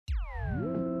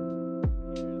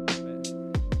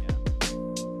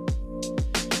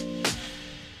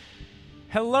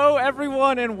Hello,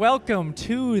 everyone, and welcome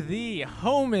to the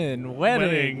Homan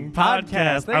Wedding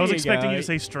Podcast. There I was you expecting go. you to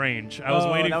say strange. I was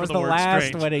waiting that for was the the word last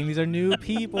strange. wedding. These are new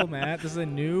people, Matt. This is a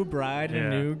new bride and a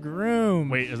Yeah. new groom.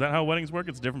 Wait, is that how weddings work?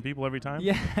 It's different people every time?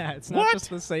 Yeah, it's not What? just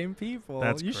the same people.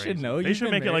 That's you crazy. should know. They You've should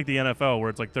been make it married. like the NFL, where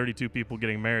it's like 32 people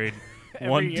getting married,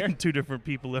 Every year? two different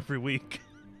people every week.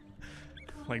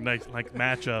 like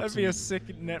matchups. That'd be a and- sick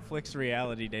Netflix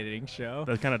reality dating show.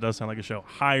 That kind of does sound like a show.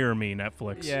 Hire me,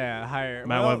 Netflix. Yeah, hire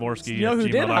Matt well, Wyborski You know at who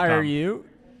did gmail.com. hire you?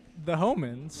 The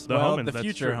Homans. The well, Homans, the that's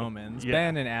future true. Homans. Yeah.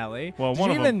 Ben and Allie. Well, Did one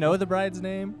you of even them- know the bride's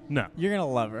name? No. You're gonna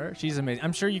love her. She's amazing.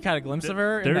 I'm sure you caught a glimpse of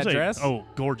her in There's that dress.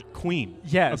 gorgeous. Queen.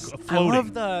 Yes, A I floating.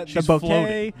 love the She's bouquet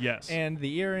floating. Yes. and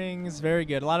the earrings. Very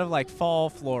good. A lot of like fall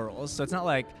florals. So it's not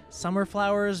like summer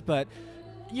flowers, but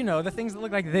you know the things that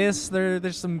look like this.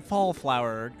 There's some fall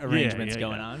flower arrangements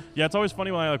going on. Yeah, it's always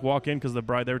funny when I walk in because the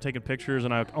bride, they were taking pictures,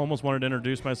 and I almost wanted to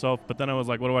introduce myself, but then I was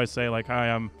like, what do I say? Like, hi,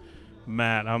 I'm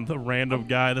Matt. I'm the random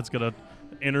guy that's gonna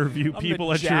interview I'm people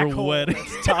the at your jackhole wedding.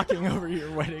 that's talking over your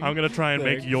wedding. I'm gonna try and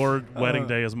make thing. your wedding Uh,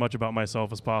 day as much about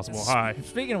myself as possible. Hi.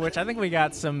 Speaking of which, I think we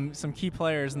got some key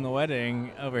players in the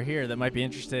wedding over here that might be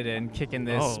interested in kicking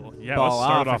this Oh, yeah, ball let's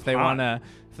start off it off if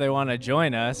they hot. wanna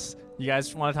join us. You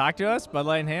guys want to talk to us, Bud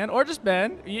Light in hand, or just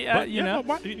Ben? Yeah, But, you know.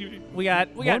 why- We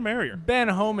got more got merrier. Ben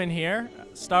Homan here,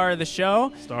 star of the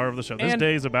show. Star of the show. This And-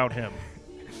 day is about him.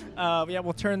 Yeah,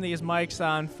 we'll turn these mics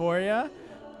on for you.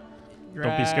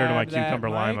 Don't be scared of my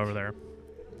cucumber lime over there.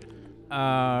 All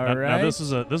Now, right. now this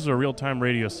is a real time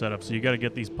radio setup, so you got to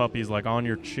get these puppies like on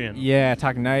your chin. Yeah,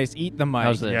 talk nice. Eat the mic.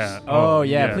 How's this? Yeah. Oh,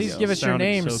 yeah. yes. Please give us your Sounded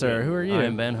name, so sir. good. Who are you?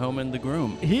 I'm Ben Homan, the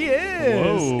groom. He is.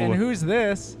 Whoa. And who's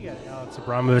this? Alex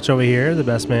Abramovich over here, the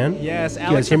best man. Yes, You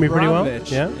Alex guys hear me pretty well? Abramovich.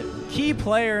 Yeah. Key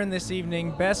player in this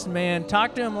evening, best man.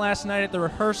 Talked to him last night at the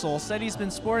rehearsal. Said he's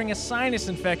been sporting a sinus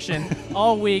infection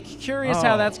all week. Curious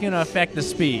how Oh. that's going to affect the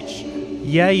speech.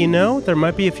 Yeah, you know, there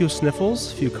might be a few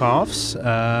sniffles, a few coughs.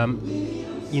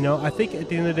 You know, I think at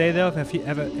the end of the day, though,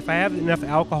 if I have enough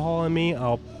alcohol in me,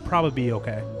 I'll probably be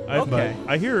okay. Okay.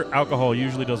 I hear alcohol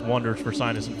usually does wonders for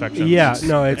sinus infections. Yeah,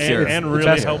 no, it's and really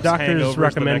best- helps doctors hangovers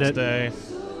recommend the it. next day.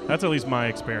 That's at least my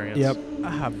experience.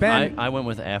 Yep. Ben. I went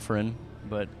with Afrin,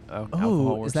 but alcohol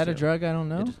Oh, works is that a too. drug I don't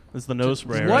know? It's the nose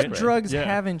spray, What right? drugs Yeah.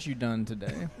 haven't you done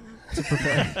today?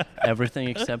 Everything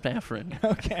except Afrin.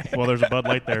 Okay. Well, there's a Bud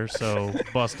Light there, so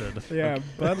busted. Yeah,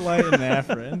 Bud Light and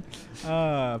Afrin.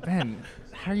 Ben,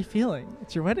 how are you feeling?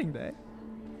 It's your wedding day.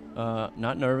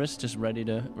 Not nervous, just ready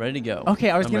to go. Okay,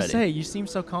 I was I'm going to ready. say, you seem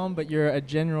so calm, but you're a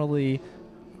generally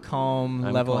calm,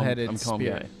 I'm level-headed I'm calm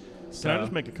spirit. guy. So, Can I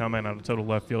just make a comment on a total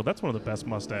left field? That's one of the best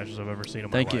mustaches I've ever seen in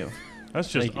my Thank life. you. That's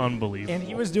just Thank you. unbelievable. and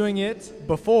he was doing it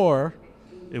before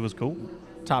It was cool.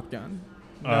 Top Gun.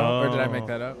 No, or did I make Oh.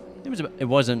 that up? It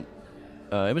wasn't.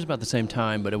 It was about the same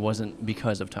time, but it wasn't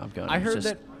because of Top Gun. I It was heard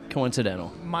just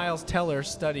coincidental. Miles Teller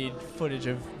studied footage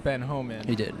of Ben Homan.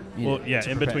 He did. He Well, did. yeah,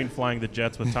 to in prepare. between flying the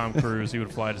jets with Tom Cruise, he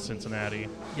would fly to Cincinnati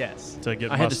Yes. to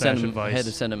get I had to mustache send him. advice. I had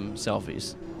to send him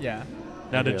selfies. Yeah.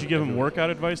 Now, did Yeah, you give him every week. workout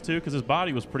advice too? Because his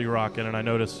body was pretty rocking, and I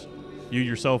noticed you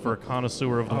yourself are a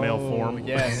connoisseur of the male form.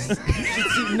 Yes. You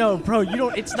should see, no, bro, you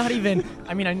don't. It's not even.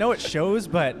 I mean, I know it shows,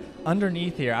 but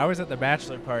underneath here, I was at the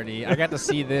bachelor party. I got to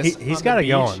see this. He's on got the it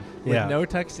beach going. with Yeah. no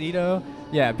tuxedo.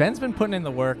 Yeah, Ben's been putting in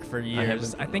the work for years.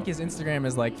 haven't- I think his Instagram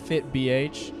is like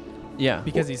FitBH. Yeah,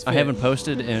 Because he's I fit. haven't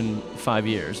posted in 5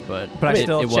 years, but But I it-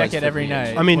 still it check was it every 50 years.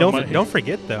 night. I mean, Well, don't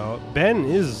forget, though, Ben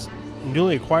is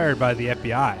newly acquired by the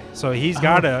FBI, so he's Oh.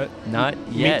 got to Not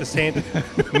meet yet. the standard.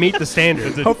 Meet the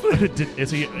standard.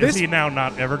 Is he now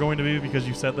not ever going to be because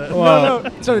you said that? Well, no.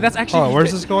 So that's actually. hold on,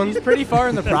 where's this going? He's pretty far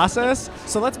in the process.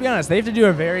 So let's be honest. They have to do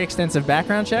a very extensive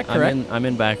background check, correct? I'm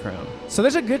in background. So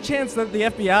there's a good chance that the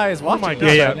FBI is Oh watching. my us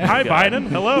God! Yeah, right now. Hi, God. Biden.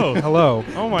 Hello. Hello.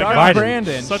 Oh my Dark God!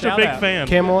 Brandon, Such shout a big out. fan.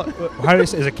 Kamala. How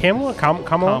is it? Kamala? Kamala?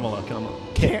 Kamala. Come on.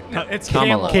 No, it's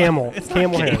Kamala. Camel. It's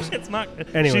Camel not, Harris. It's not.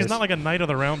 Anyways. She's not like a knight of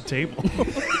the round table.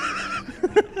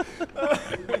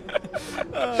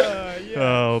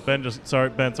 Oh, Ben.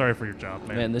 Sorry for your job,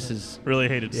 man. Man, this is Really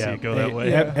hated to see it go that way.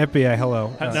 Yeah. FBI,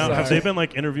 hello. Now, have Sorry. they been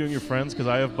like interviewing your friends? Because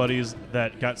I have buddies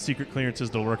that got secret clearances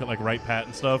to work at like Right Pat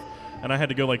and stuff, and I had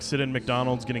to go like sit in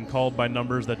McDonald's getting called by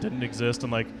numbers that didn't exist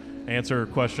and like answer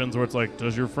questions where it's like,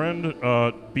 does your friend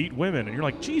beat women? And you're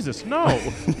like, Jesus, no!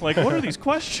 Like, what are these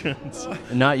questions?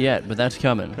 not yet, but that's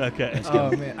coming. Okay.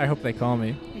 Oh man, I hope they call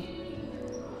me.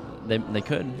 They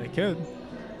could. They could.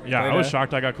 Yeah, I Later. was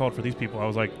shocked I got called for these people. I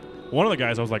was like, one of the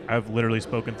guys, I was like, I've literally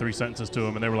spoken 3 sentences to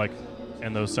him, and they were like,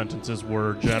 and those sentences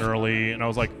were generally, and I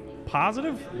was like,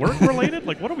 positive? Work related?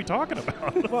 Like, what are we talking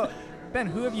about? Well, Ben,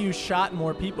 who have you shot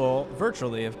more people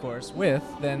virtually, of course, with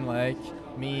than like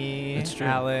Me, That's true.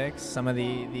 Alex, some of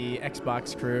the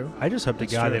Xbox crew. I just hope to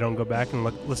That's God true. they don't go back and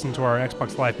listen to our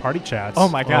Xbox Live party chats. Oh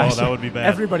my gosh, that would be bad.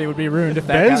 Everybody would be ruined if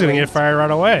that Ben's got gonna get leaked. fired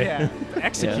right away. Yeah,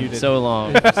 executed. Yeah, so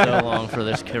long for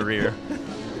this career.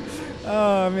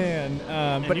 Oh man!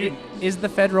 But you- is the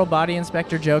federal body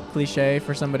inspector joke cliche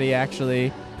for somebody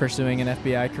actually pursuing an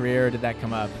FBI career, or did that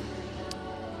come up?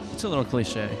 It's a little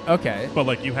cliche. Okay, But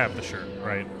like you have the shirt,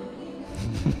 right?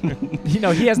 he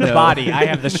has the No. body. I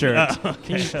have the shirt.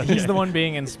 Okay. He's the one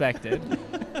being inspected.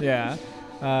 Yeah.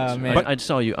 Man. I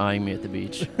saw you eyeing me at the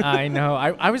beach. I know.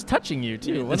 I was touching you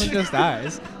too. It wasn't just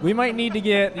eyes. We might need to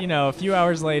get a few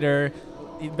hours later.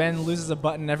 Ben loses a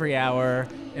button every hour,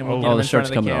 and we'll Oh, get the him in front shirt's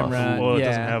of the coming off. camera. Well, it yeah.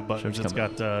 doesn't have buttons. Shirt's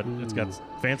It's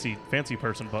got fancy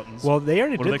person buttons. Well, they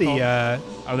already What are did they the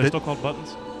Are they the- still called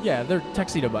buttons? Yeah, they're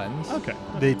tuxedo buttons. Okay.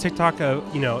 the TikTok.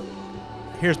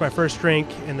 Here's my first drink,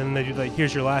 and then they do like,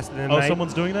 here's your last. And then Oh, night.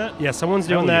 someone's doing that? Yeah, someone's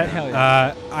Hell doing yeah. that. Hell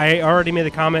yeah. I already made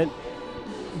the comment.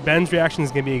 Ben's reaction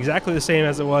is going to be exactly the same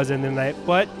as it was in the night,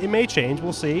 but it may change.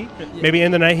 We'll see. Maybe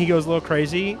in the night he goes a little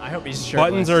crazy. I hope he's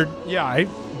shirtless.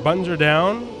 Buttons are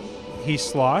down. He's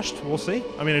sloshed. We'll see.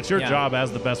 I mean, it's your Yeah. job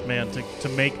as the best man to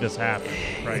make this happen,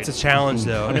 right? It's a challenge,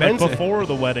 though. I mean, like, Ben's, before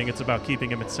the wedding, it's about keeping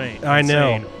him insane. I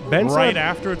know. Insane. Ben's right not-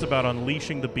 after, it's about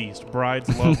unleashing the beast. Brides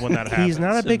love when that happens. he's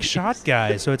not a It's a big beast. shot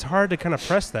guy, so it's hard to kind of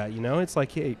press that. It's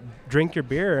like, hey, drink your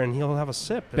beer, and he'll have a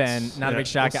sip. Ben, It's- not a yeah, big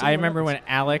shot we'll guy. see I what remember when happens.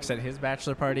 Alex at his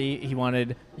bachelor party, he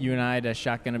wanted you and I to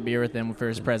shotgun a beer with him for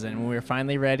his present. When we were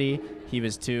finally ready, he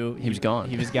was gone.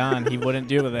 He was gone. He wouldn't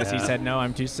do it with us. He Yeah. said, "No,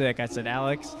 I'm too sick." I said,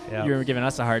 "Alex, Yeah. you were giving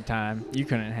us a hard time. You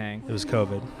couldn't hang." It was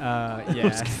COVID. Yeah.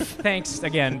 Thanks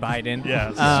again, Biden.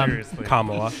 Yeah, seriously.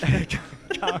 Kamala.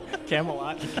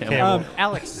 Camelot. Camel.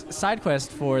 Alex, side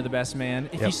quest for the best man.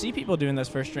 If you Yep. see people doing this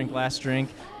first drink, last drink,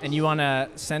 and you want to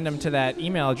send them to that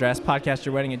email address,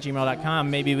 podcastyourwedding@gmail.com,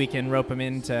 maybe we can rope them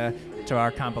into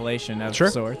our compilation of Sure.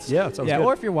 sorts. Yeah, that sounds yeah, good.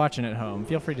 or if you're watching at home,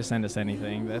 feel free to send us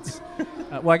anything. That's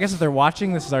well, I guess if they're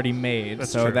watching, this is already made,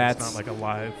 That's so true. that's It's not like a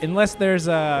live. unless there's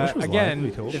I wish it was live. again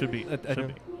That'd be cool. if- Should be. a Should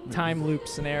be. time loop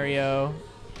scenario.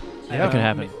 Yeah. That could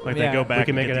happen. Like Yeah. they go back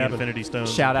can and make get it the happen. Infinity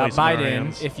Stones. Shout and out place them in our Biden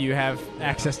hands. if you have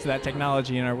access to that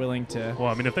technology and are willing to. Well,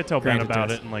 I mean, if they tell Ben Grant it to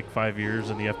about us. it in like 5 years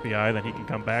in the FBI, then he can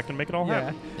come back and make it all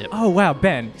happen. Yep. Oh wow,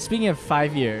 Ben. Speaking of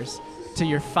 5 years, to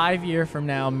your 5 year from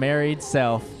now married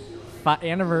self,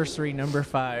 anniversary number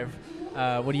 5.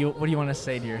 What do you want to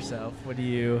say to yourself? What do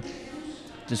you?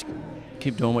 Just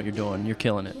keep doing what you're doing. You're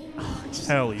killing it.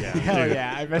 Hell yeah. Hell dude.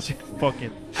 yeah! I bet you.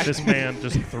 Fucking, this man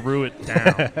just threw it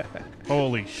down.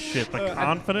 Holy shit. The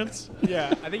confidence?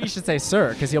 Yeah, I think you should say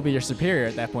sir, because he'll be your superior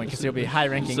at that point, because he'll be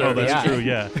high-ranking So FBI. that's true,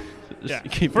 yeah. Just Yeah.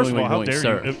 keep First doing of all, what how you're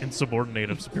dare doing, you insubordinate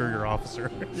a superior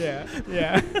officer? Yeah,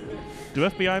 yeah. Do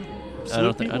FBI I salute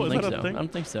don't think. I people? don't Is think that so. a I thing?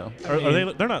 don't think so. Are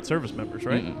they? They're not service members,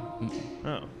 right? Mm-mm.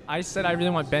 Oh. I said I really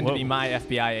want Ben to Whoa. be my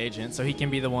FBI agent, so he can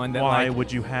be the one that Why like.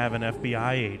 would you have an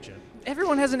FBI agent?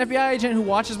 Everyone has an FBI agent who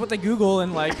watches what they Google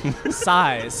and like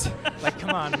sighs. Like,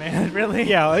 come on, man, really?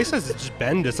 Yeah, at least it's just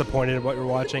Ben disappointed at what you're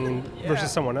watching Yeah.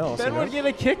 versus someone else. Ben you know? would get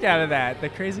a kick out of that. The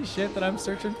crazy shit that I'm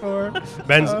searching for.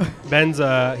 Ben's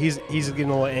he's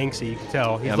getting a little angsty. You can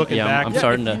tell. He's Yeah, looking yeah, back. I'm Yeah,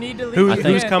 starting if to- you need to leave Who- the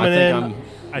who's tent- coming I think in? I'm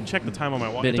I checked the time on my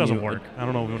watch. It Bidding doesn't you- work. I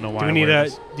don't even know why. Do we I need wear to?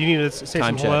 this. Do you need to say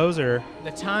Time some check. hellos or?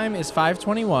 The time is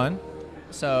 5:21,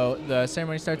 so the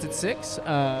ceremony starts at 6.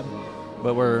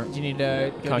 But we're Do you need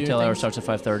to go cocktail do hour things? starts at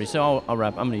 5:30. So I'll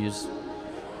wrap. I'm gonna use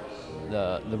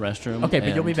the restroom. Okay,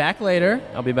 but you'll be and back later.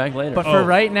 I'll be back later. But Oh. for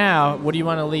right now, what do you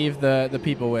want to leave the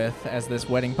people with as this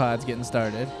wedding pod's getting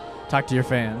started? Talk to your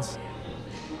fans.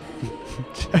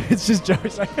 It's just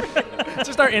Joey's like, it's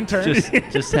just our interns.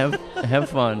 just have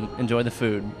fun. Enjoy the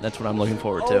food. That's what I'm looking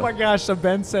forward to. Oh my gosh, so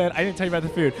Ben said, I didn't tell you about the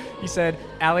food. He said,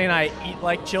 Allie and I eat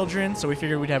like children, so we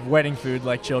figured we'd have wedding food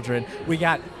like children. We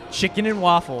got chicken and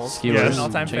waffles. Skewers, Yes. An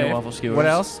all-time chicken fave. waffle skewers. What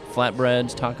else?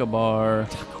 Flatbreads, taco bar.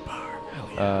 Taco bar. Hell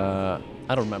yeah.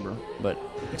 I don't remember, but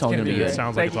it's all Gonna gonna be be good. good.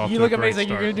 Sounds like it's Thank off you. to You a look great amazing.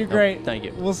 You're start. going to do Oh, great. thank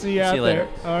you. We'll see you out See you there. later.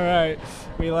 All right.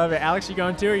 We love it. Alex, you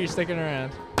going too, or are you sticking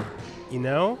around? You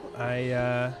know,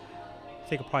 I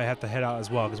think I'll probably have to head out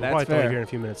as well because we'll That's probably have to leave fair. here in a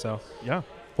few minutes. So Yeah.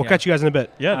 we'll Yeah. catch you guys in a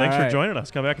bit. Yeah, thanks All for right. joining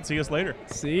us. Come back and see us later.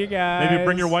 See you guys. Maybe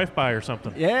bring your wife by or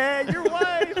something. Yeah, your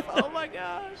wife. Oh my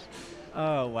gosh.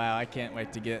 Oh wow, I can't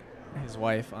wait to get his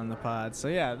wife on the pod. So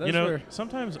yeah, those You know, were.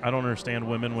 sometimes I don't understand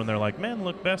women when they're like, "Men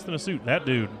look best in a suit." That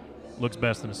dude looks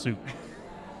best in a suit.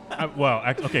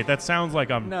 Okay, that sounds like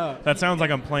I'm. No. That sounds like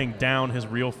I'm playing down his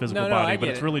real physical No, body, I but get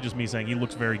it's it. really just me saying he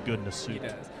looks very good in a He suit.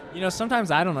 does. You know,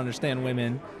 sometimes I don't understand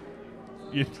women.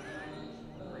 You-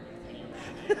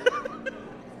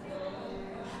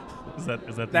 is that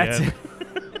the That's end?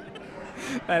 it.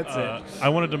 That's it. I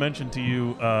wanted to mention to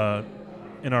you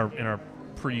in our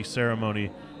pre-ceremony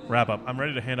wrap-up, I'm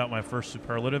ready to hand out my first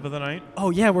superlative of the night. Oh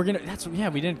yeah, we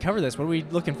didn't cover this. What are we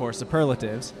looking for?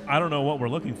 Superlatives. I don't know what we're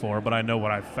looking for, but I know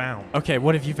what I've found. Okay,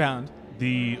 what have you found?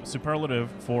 The superlative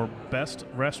for best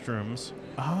restrooms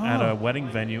Oh. at a wedding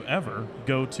venue ever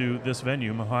go to this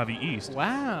venue, Mojave East.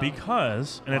 Wow.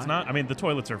 Because, and it's Wow. not, I mean, the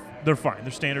toilets they're fine.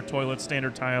 They're standard toilets,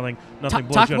 standard tiling, nothing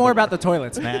Talk bullshit. more about the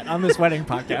toilets, Matt, on this wedding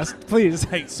podcast, please.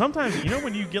 Hey, sometimes, you know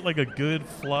when you get like a good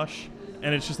flush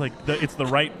and it's just like, it's the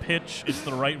right pitch, it's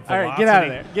the right velocity. All right, get out of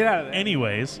there. Get out of there.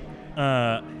 Anyways,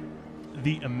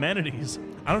 the amenities,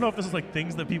 I don't know if this is like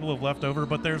things that people have left over,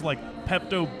 but there's like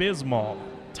Pepto-Bismol,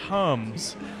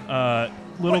 Tums,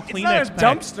 little It's Kleenex not a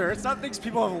packs. dumpster. It's not things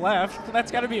people have left.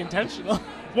 That's got to be intentional.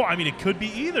 Well, I mean, it could be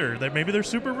either. Maybe they're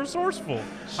super resourcul.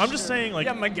 I'm just saying, like,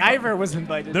 Yeah, MacGyver was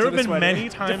invited. There to have this been wedding. many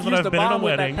times that Defused I've been in a bomb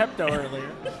with wedding. That Pepto earlier.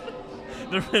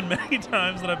 there have been many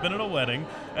times that I've been at a wedding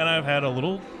and I've had a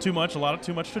lot of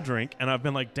too much to drink, and I've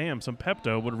been like, damn, some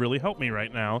Pepto would really help me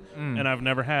right now, and I've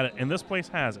never had it, and this place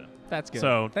has it. That's good.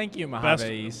 So Thank you, Mojave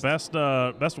East. best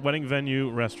wedding venue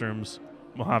restrooms,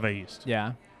 Mojave East.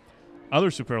 Yeah.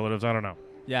 Other superlatives, I don't know.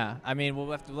 Yeah. I mean,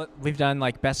 we'll have to we've done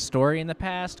like best story in the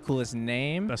past, coolest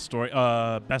name. Best story,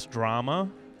 best drama.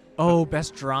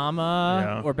 Best drama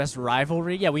Yeah. or best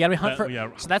rivalry. Yeah, we got to hunt for. yeah.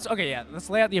 So that's okay. Yeah, let's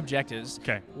lay out the objectives.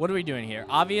 'Kay. What are we doing here?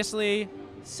 Obviously,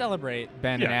 celebrate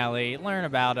Ben and Yeah. Allie, learn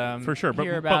about them, For sure,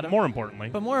 hear but about 'em. more importantly,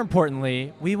 But more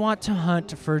importantly, we want to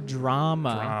hunt for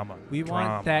drama. Drama. We Drama.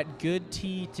 want that good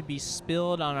tea to be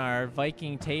spilled on our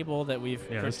Viking table that we've Yeah,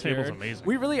 procured. this table's amazing.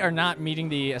 We really are not meeting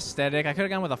the aesthetic. I could have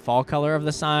gone with a fall color of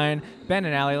the sign. Ben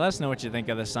and Allie, let us know what you think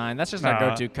of the sign. That's just our Nah.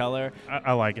 go-to color.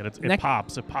 I like it. It Next-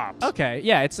 pops. It pops. Okay,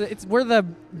 yeah, it's we're the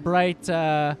bright,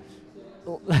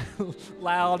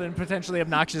 loud, and potentially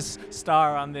obnoxious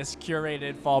star on this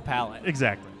curated fall palette.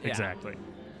 Exactly. Yeah. Exactly.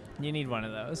 You need one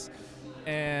of those.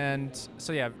 And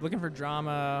so, yeah, looking for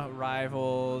drama,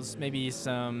 rivals, maybe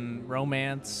some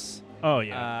romance, Oh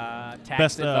yeah.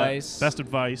 tax advice. Best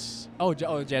advice.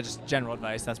 Yeah, just general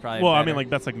advice. That's probably Well, I better. mean, like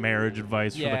that's like marriage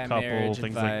advice for Yeah, the couple, marriage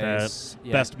things advice. like that.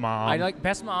 Yeah. Best mom. I like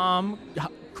best mom,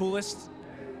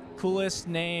 coolest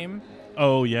name.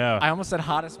 Oh yeah. I almost said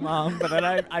hottest mom, but then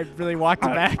I really walked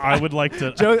it back. I would like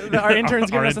to. Joe, our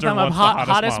intern's giving Our us a intern thumb up. wants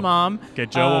the Hottest mom. Okay,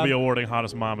 Joe will be Um, awarding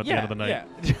hottest mom at the end of the night.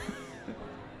 Yeah.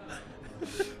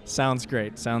 Sounds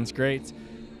great. Sounds great.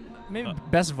 Maybe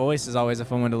best voice is always a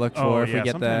fun one to look for. Oh if yeah. we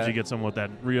get Sometimes the you get someone with that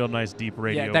real nice deep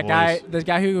radio yeah, that voice. the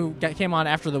guy who came on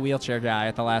after the wheelchair guy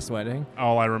at the last wedding.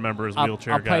 All I remember is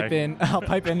wheelchair I'll guy. I'll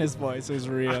pipe in his voice. It was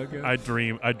real good. I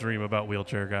dream about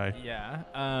wheelchair guy. Yeah.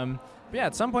 But yeah,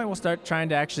 at some point we'll start trying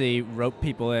to actually rope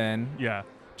people in. Yeah.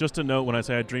 Just to note, when I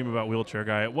say I dream about wheelchair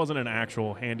guy, it wasn't an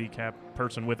actual handicapped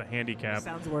person with a handicap.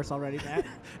 Sounds worse already, Matt.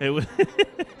 It was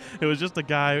it was just a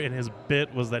guy, and his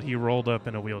bit was that he rolled up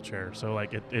in a wheelchair. So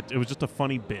like it was just a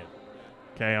funny bit.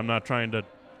 Okay, I'm not trying to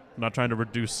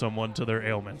reduce someone to their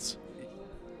ailments.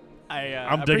 I'm digging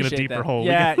a appreciate deeper that. hole.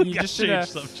 Yeah, We you gotta just should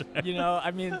have. change subject.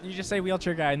 I mean, you just say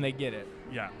wheelchair guy and they get it.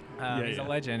 Yeah. He's yeah. a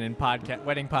legend in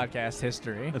wedding podcast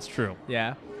history. That's true.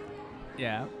 Yeah.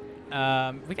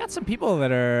 We got some people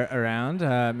that are around,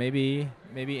 maybe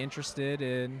interested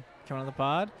in coming on the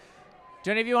pod.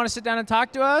 Do any of you want to sit down and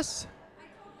talk to us?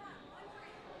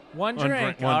 One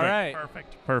drink. One All drink.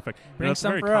 right. Perfect. Bring That's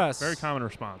some very for us. Very common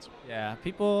response. Yeah.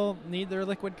 People need their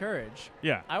liquid courage.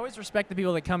 Yeah. I always respect the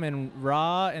people that come in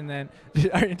raw and then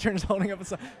our intern's holding up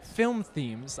a film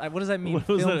themes. What does that mean? What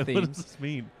does Film that- themes. What does this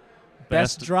mean?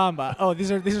 Best drama. Oh,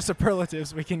 these are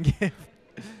superlatives we can give.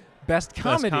 Best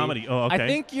comedy. Best comedy. Oh, okay. I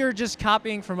think you're just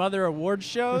copying from other award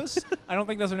shows. I don't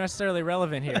think those are necessarily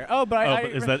relevant here. Oh, but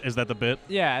but is that the bit?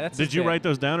 Yeah, that's. Did you write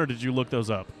those down, or did you look those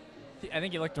up? I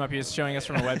think you looked him up. He was showing us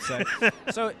from a website.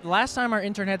 So last time our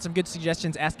intern had some good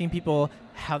suggestions asking people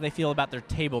how they feel about their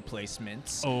table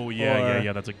placements. Oh yeah, or,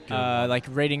 yeah. That's a good one. like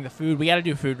rating the food. We got to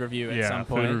do food review at some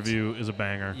point. food review is a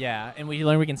banger. Yeah, and we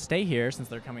learned we can stay here since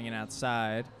they're coming in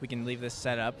outside. We can leave this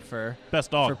set up for Best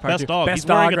for dog. part Best two. dog. Best He's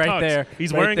wearing dog a right tux. there.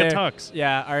 He's right wearing there. a tux.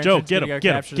 Yeah, our Joe, intern's get gonna him. go Get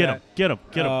him. capture Get that. him. Get him.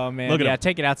 Get him. Oh man, Look at yeah, him.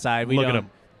 take it outside. Look at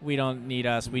him. We don't need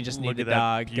us. We just Look need at the that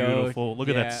dog. beautiful. Look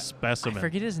at that yeah. specimen. I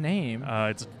forget his name.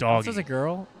 It's a doggy. Is it a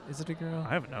girl? Is it a girl?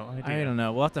 I have no idea. I don't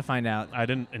know. We'll have to find out. I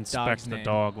didn't inspect Dog's the name.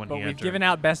 dog when But he we've entered. given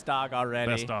out best dog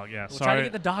already. Best dog. Yeah. We'll Sorry. try to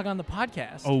get the dog on the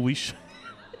podcast. Oh, we should.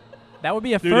 That would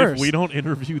be a Dude, first. if we don't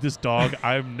interview this dog,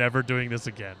 I'm never doing this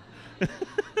again.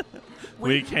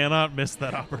 We cannot miss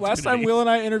that opportunity. Last time Will and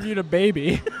I interviewed a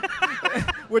baby,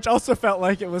 which also felt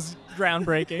like it was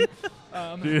groundbreaking.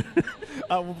 Dude.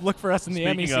 Look for us in the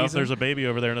Emmy Speaking of, season. there's a baby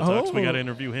over there in a tux. We Oh. got to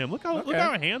interview him. Look Okay.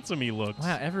 how handsome he looks.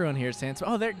 Wow, everyone here is handsome.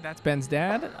 Oh, that's Ben's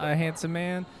dad, a handsome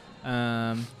man.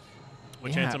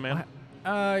 Which yeah, handsome man?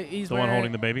 He's The one wearing-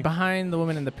 holding the baby? behind the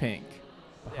woman in the pink.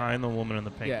 Behind the woman in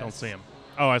the pink. Yes. Don't see him.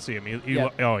 Oh, I see him. He Yeah.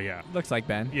 oh, yeah. Looks like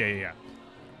Ben. Yeah.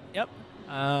 Yep.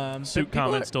 Suit but people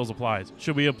comment are- still applies.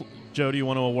 Should we, Joe, do you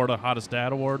want to award a hottest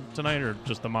dad award tonight or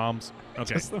just the moms?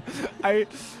 Okay.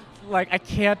 I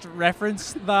can't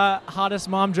reference the hottest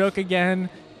mom joke again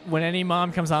when any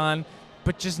mom comes on,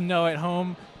 but just know at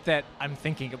home that I'm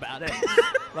thinking about it.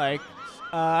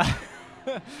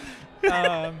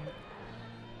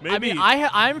 Maybe. I mean,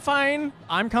 I'm fine.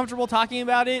 I'm comfortable talking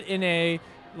about it in a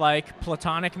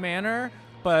platonic manner,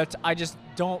 but I just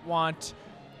don't want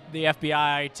the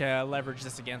FBI to leverage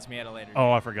this against me at a later date.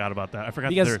 Oh, I forgot about that. I forgot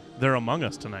Because- that they're among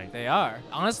us tonight. They are.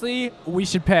 Honestly, we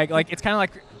should peg. It's kind of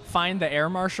like find the air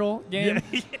marshal game.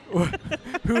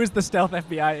 Who is the stealth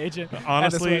FBI agent? at this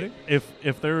Honestly, wedding?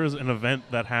 if there is an event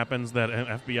that happens that an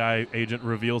FBI agent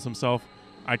reveals himself,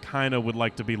 I kind of would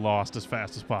like to be lost as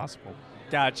fast as possible.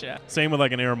 Gotcha. Same with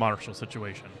like an air marshal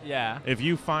situation. Yeah. If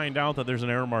you find out that there's an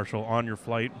air marshal on your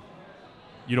flight,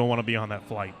 you don't want to be on that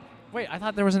flight. Wait, I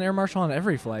thought there was an air marshal on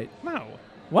every flight. No.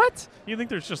 What? You think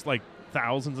there's just like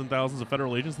thousands and thousands of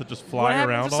federal agents that just What fly happens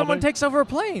around if all someone day? takes over a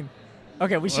plane?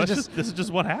 Okay, we Well, should just. this is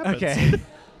just what happens. Okay.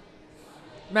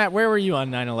 Matt, where were you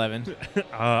on 9/11?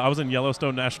 I was in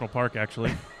Yellowstone National Park,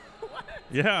 actually.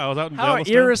 Yeah, I was out in How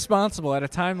Yellowstone. irresponsible at a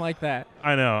time like that.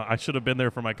 I know. I should have been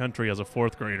there for my country as a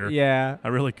fourth grader. Yeah. I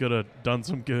really could have done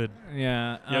some good.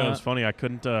 Yeah. Yeah, it was funny. I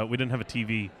couldn't. We didn't have a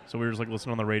TV, so we were just like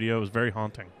listening on the radio. It was very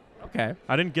haunting. Okay.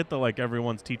 I didn't get the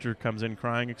everyone's teacher comes in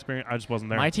crying experience. I just wasn't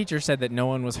there. My teacher said that no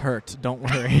one was hurt. Don't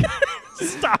worry.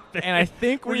 Stop it. And I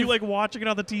think were you watching it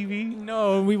on the TV?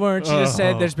 No, we weren't. She just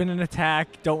said Oh. there's been an attack.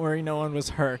 Don't worry, no one was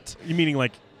hurt. You meaning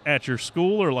at your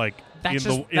school or That's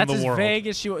in that's the as world? vague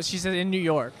as she was. She said in New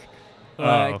York. Oh,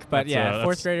 But that's, yeah,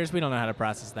 fourth that's- graders, we don't know how to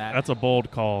process that. That's a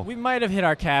bold call. We might have hit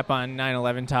our cap on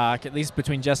 9/11 talk, at least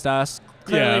between just us.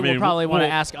 Clearly, I mean, we'll probably want to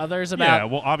we'll- ask others yeah,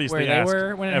 about well, obviously where they ask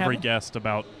were when it every happened. guest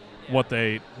about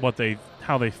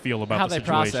how they feel about how the they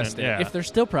situation. processed it, Yeah. if they're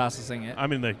still processing it. I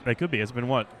mean, they could be. It's been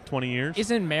 20 years?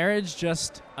 Isn't marriage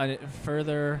just a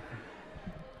further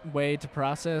way to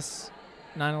process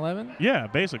 9/11? Yeah,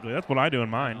 basically. That's what I do in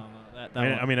mine. That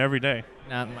I mean, every day.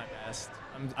 not my best.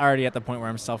 I'm already at the point where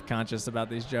I'm self-conscious about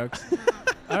these jokes.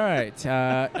 All right.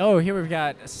 Here we've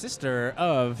got a sister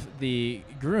of the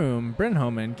groom, Bryn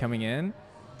Homan, coming in.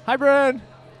 Hi, Bryn.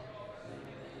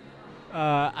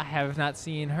 I have not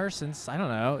seen her since, I don't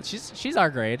know. She's our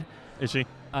grade. Is she?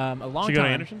 A long She time. go to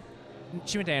Anderson?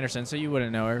 She went to Anderson, so you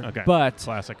wouldn't know her. Okay. But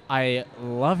Classic. I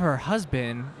love her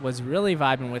husband. Was really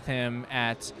vibing with him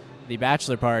at the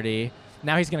bachelor party.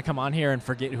 Now he's gonna come on here and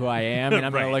forget who I am, and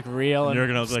I'm Right. gonna look real and You're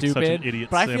gonna look like stupid. such an idiot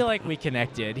but I simp. feel like we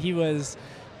connected. He was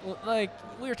we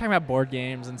were talking about board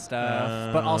games and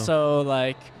stuff, but also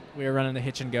we were running the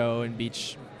hitch and go and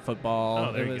beach football.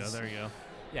 Oh, there It you go. was- There you go.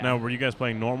 Yeah. Now, were you guys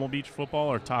playing normal beach football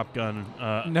or Top Gun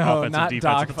No, offensive not defensive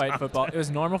dogfight football. It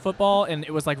was normal football, and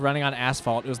it was like running on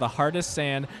asphalt. It was the hardest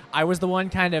sand. I was the one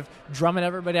kind of drumming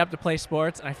everybody up to play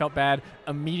sports, and I felt bad.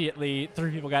 Immediately,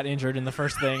 3 people got injured in the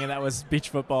first thing, and that was beach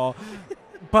football.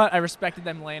 But I respected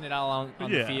them laying it all on the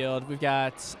Yeah. field. We've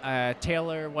got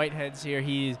Taylor Whitehead's here.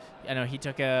 He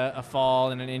took a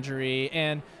fall and an injury,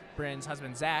 and Bryn's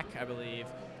husband, Zach, I believe,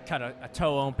 cut a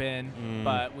toe open.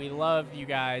 But we love you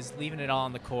guys leaving it all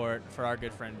on the court for our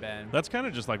good friend Ben. That's kind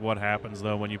of just like what happens,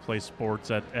 though, when you play sports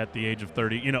at the age of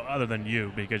 30. Other than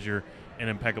you, because you're in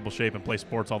impeccable shape and play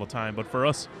sports all the time. But for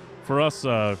us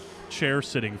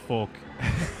chair-sitting folk,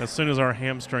 as soon as our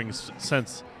hamstrings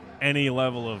sense any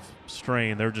level of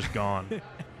strain, they're just gone.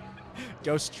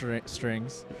 Ghost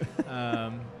strings.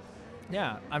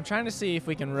 Yeah, I'm trying to see if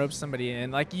we can rope somebody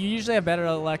in. You usually have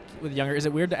better luck with younger. Is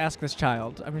it weird to ask this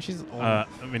child? I mean, she's old. I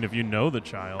mean, if you know the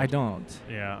child. I don't.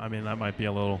 Yeah, I mean, that might be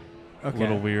a little Okay.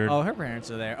 little weird. Oh, her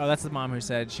parents are there. Oh, that's the mom who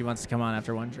said she wants to come on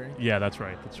after one drink. Yeah, that's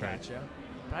right. That's right. Gotcha.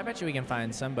 But I bet you we can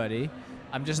find somebody.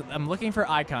 I'm looking for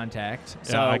eye contact. Yeah,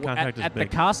 So eye contact is at big.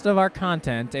 the cost of our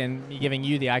content and me giving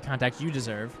you the eye contact you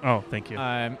deserve. Oh, thank you.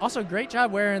 Also, great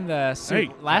job wearing the suit.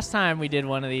 Hey. Last time we did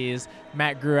one of these,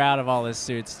 Matt grew out of all his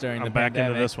suits during I'm the back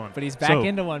pandemic. into this one. But he's back So,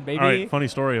 into one, baby. All right, funny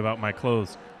story about my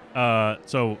clothes.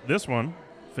 So this one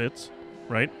fits,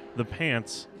 right? The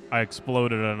pants, I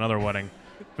exploded at another wedding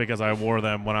because I wore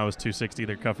them when I was 260.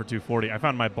 They're cut for 240. I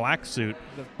found my black suit,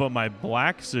 but my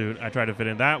black suit I tried to fit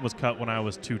in. That was cut when I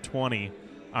was 220.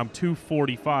 I'm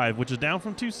 245, which is down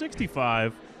from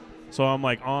 265. So I'm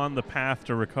on the path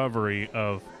to recovery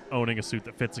of owning a suit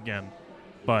that fits again.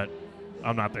 But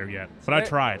I'm not there yet. But I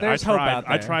tried. There's hope out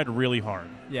I there. tried really hard.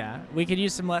 Yeah, we could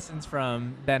use some lessons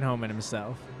from Ben Homan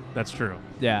himself. That's true.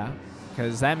 Yeah,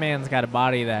 because that man's got a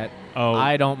body that Oh.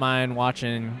 I don't mind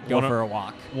watching go One o- for a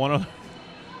walk.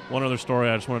 One other story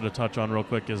I just wanted to touch on real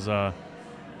quick is I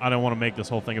don't want to make this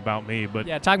whole thing about me, but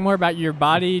Yeah, talk more about your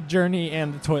body journey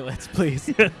and the toilets, please.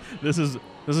 this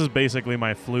is basically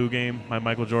my flu game, my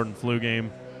Michael Jordan flu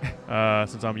game.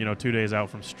 Since I'm 2 days out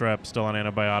from strep, still on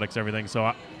antibiotics, everything. So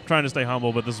I'm trying to stay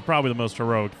humble, but this is probably the most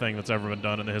heroic thing that's ever been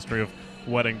done in the history of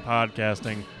wedding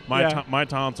podcasting. My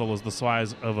tonsil is the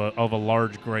size of a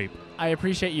large grape. I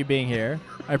appreciate you being here.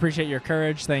 I appreciate your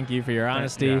courage. Thank you for your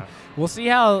honesty. Yeah. We'll see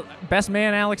how best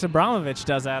man Alex Abramovich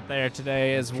does out there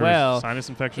today as True. well. Sinus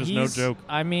infection is no He's- joke.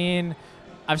 I mean,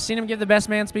 I've seen him give the best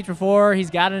man speech before.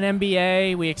 He's got an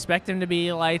MBA. We expect him to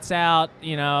be lights out,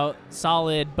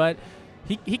 solid, but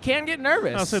he can get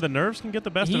nervous. I'll say the nerves can get the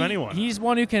best of anyone. He's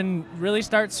one who can really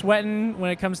start sweating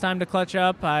when it comes time to clutch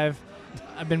up. I've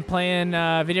been playing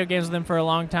video games with him for a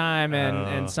long time,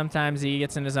 and sometimes he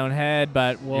gets in his own head,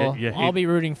 but we'll all be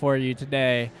rooting for you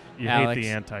today, You Alex. hate the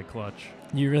anti-clutch.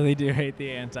 You really do hate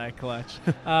the anti-clutch.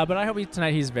 But I hope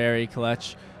tonight he's very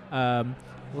clutch.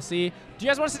 We'll see. Do you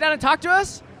guys want to sit down and talk to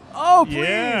us? Oh, please.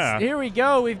 Yeah. Here we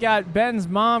go. We've got Ben's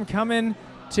mom coming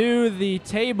to the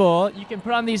table. You can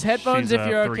put on these headphones She's, if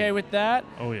you're 3. okay with that.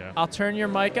 Oh, yeah. I'll turn your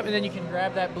mic up, and then you can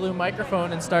grab that blue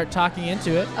microphone and start talking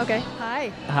into it. Okay. Hi.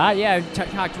 Hi, yeah,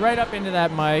 talked right up into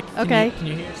that mic. Okay. Can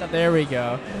you hear yourself? There we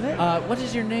go. What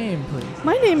is your name, please?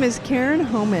 My name is Karen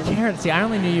Homan. Karen. See, I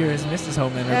only knew you as Mrs.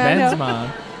 Homan or Yeah, I Ben's know.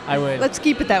 mom. I would. Let's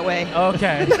keep it that way.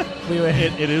 Okay. We would.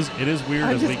 It is weird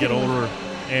I'm as we just get kidding. older,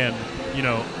 and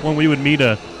when we would meet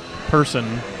a person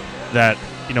that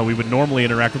we would normally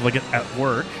interact with, like at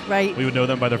work, Right. we would know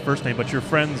them by their first name, but your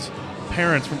friends'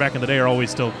 parents from back in the day are always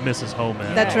still Mrs.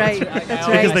 Homan. That's right. Like That's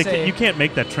I right. Because always say- you can't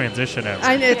make that transition ever.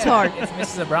 I know it's hard. It's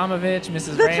Mrs. Abramovich,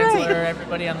 Mrs. That's Ransler, right.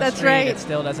 everybody on the That's street. right. It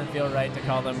still doesn't feel right to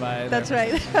call them by That's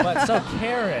their right. But so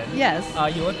Karen, Yes.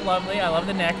 you look lovely. I love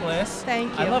the necklace.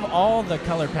 Thank I you. love all the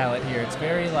color palette here. It's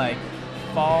very like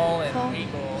fall and Fall.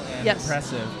 regal and Yes.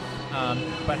 impressive.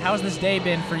 But how's this day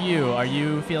been for you? Are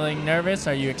you feeling nervous?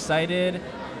 Are you excited?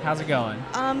 How's it going?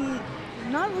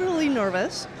 Not really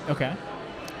nervous. Okay,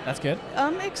 that's good.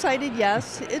 Excited,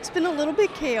 yes. It's been a little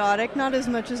bit chaotic, not as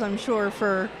much as I'm sure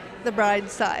for the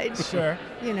bride's side. Sure.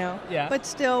 Yeah. But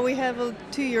still, we have a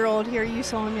 2-year-old here. You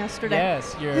saw him yesterday.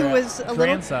 Yes, your who was a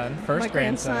grandson, little, first my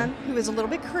grandson. who was a little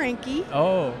bit cranky,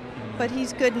 Oh. but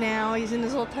he's good now. He's in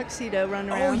his little tuxedo running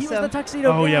around. Oh, he was so the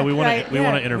tuxedo. Oh, yeah, guy. we want Right. to we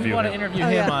want to interview We want to him. interview Oh,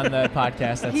 him yeah. on the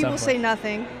podcast at he some will point. say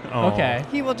nothing. Oh. Okay.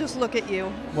 He will just look at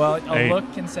you Well, a Hey.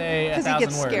 look can say a because he thousand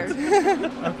gets words.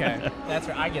 scared. Okay, that's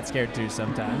right. I get scared too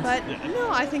sometimes. But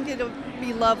no, I think it'll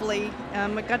be lovely. I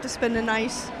got to spend a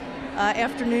nice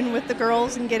afternoon with the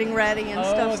girls and getting ready and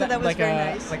stuff, so that was like very a,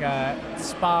 nice. Like a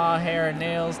spa, hair and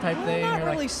nails type Well, thing. not or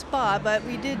really Like, spa, but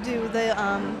we did do the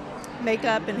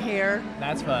makeup and hair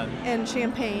that's fun. and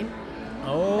champagne.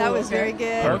 Oh, That was okay. very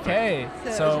good. Okay, So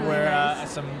it so was really we're nice.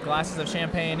 some glasses of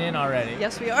champagne in already.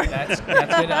 Yes, we are. That's good.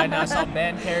 I know I saw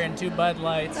Ben carrying 2 Bud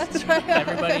Lights. That's right.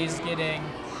 Everybody's getting,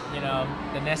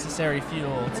 the necessary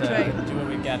fuel to That's right. do what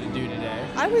we've got to do today.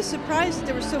 I was surprised that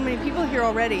there were so many people here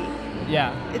already.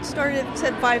 Yeah. It started at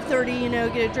said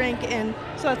 5:30, get a drink, and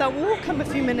so I thought, well, we'll come a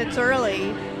few minutes early,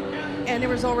 and there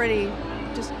was already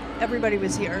just everybody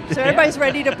was here, so everybody's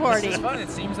ready to party. This is fun. It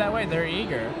seems that way. They're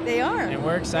eager, They are. and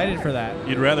we're excited for that.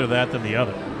 You'd rather that than the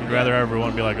other. You'd rather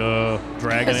everyone be like,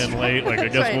 dragging That's in right. late. Like, I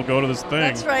That's guess right. we'll go to this thing.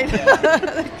 That's right.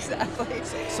 Exactly.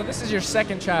 So this is your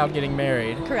second child getting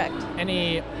married. Correct.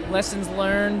 Any lessons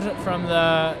learned from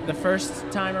the first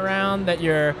time around that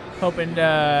you're hoping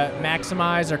to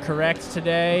maximize or correct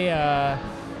today?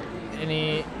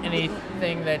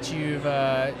 Anything that you've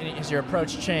has your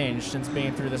approach changed since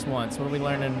being through this once? What did we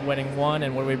learn in wedding 1,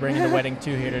 and what are we bringing to wedding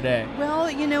 2 here today? Well,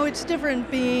 it's different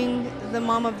being the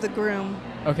mom of the groom.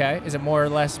 Okay, is it more or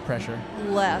less pressure?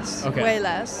 Less. Okay. Way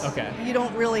less. Okay. You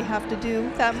don't really have to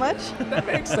do that much. That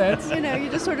makes sense. You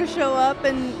just sort of show up,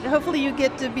 and hopefully you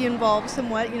get to be involved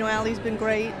somewhat. Allie's been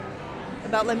great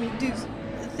about letting me do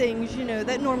things,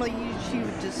 that normally she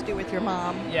would just do with your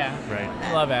mom. Yeah, Right.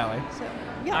 I love Allie. So,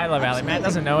 yeah, I love Allie. Matt absolutely.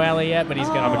 doesn't know Allie yet, but he's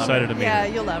gonna. I'm love excited her. to meet Yeah,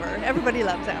 her. you'll love her. Everybody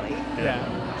loves Allie.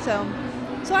 Yeah.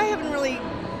 So I haven't really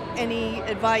any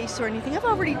advice or anything. I've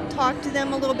already talked to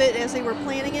them a little bit as they were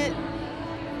planning it.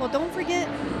 Well, don't forget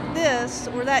this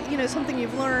or that, something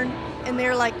you've learned. And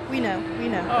they're like, we know.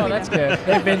 Oh, we that's know. good.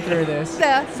 They've been through this.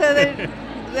 Yeah, so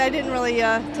I didn't really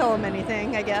tell them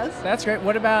anything, I guess. That's great.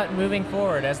 What about moving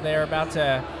forward as they're about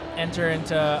to enter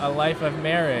into a life of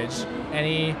marriage,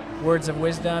 any words of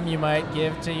wisdom you might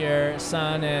give to your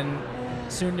son and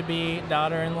soon-to-be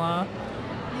daughter-in-law?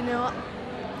 You know,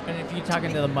 And if you talk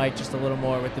into the mic just a little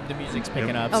more with the music's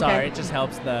picking up. Okay. Sorry, it just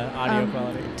helps the audio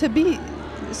quality. to be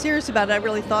serious about it, I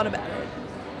really thought about it.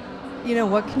 You know,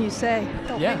 what can you say?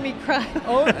 Don't Yeah. make me cry.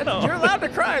 Oh, you're allowed to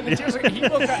cry. The tears he will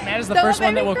cry. Matt is the Don't first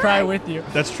one make that me will cry cry. with you.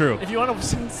 That's true. If you want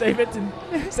to save it and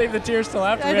save the tears till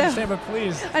after, I we know. understand, but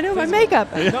please. I know my please-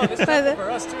 makeup. No, this is By helpful the-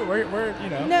 for us too. We're you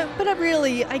know. No, but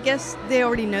I guess they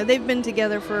already know. They've been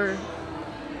together for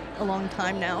a long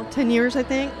time now. 10 years, I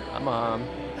think. Mom.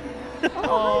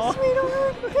 Oh, my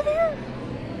sweetheart. Come here.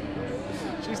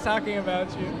 She's talking about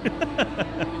you.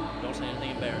 Don't say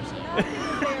anything embarrassing.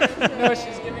 No,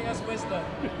 she's giving us wisdom.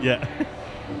 Yeah.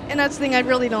 And that's the thing, I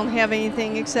really don't have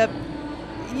anything except,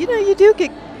 you know,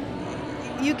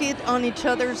 you get on each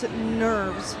other's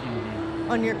nerves,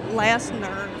 on your last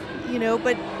nerve, you know,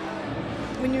 but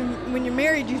when you're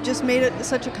married, you've just made it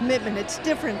such a commitment. It's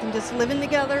different than just living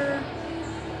together,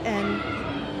 and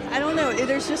I don't know,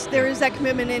 there is that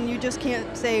commitment, and you just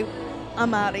can't say,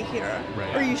 I'm out of here,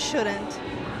 Right. or you shouldn't,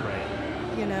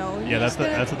 Right. you know. Yeah, that's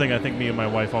the thing I think me and my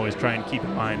wife always try and keep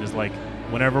in mind is like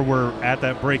whenever we're at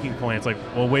that breaking point, it's like,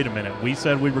 well, wait a minute, we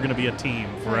said we were going to be a team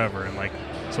forever, and like,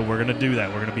 so we're going to do that.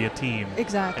 We're going to be a team.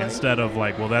 Exactly. Instead of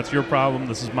like, well, that's your problem,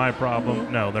 this is my problem.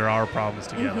 Mhm. No, there are problems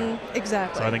together.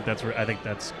 Exactly. So I think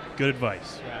that's good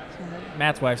advice.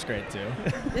 Matt's wife's great too.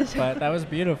 But that was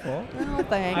beautiful. Oh,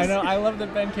 thanks. I know. I love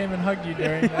that Ben came and hugged you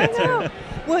during I that know. too.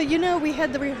 Well, you know, we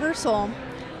had the rehearsal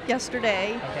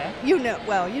yesterday. Okay. You know,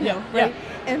 well, you know, Yeah, right?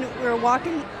 And we were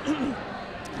walking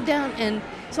down, and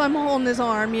so I'm holding his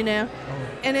arm, you know.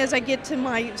 And as I get to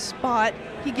my spot,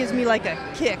 he gives me like a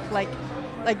kick, like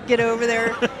get over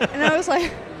there. And I was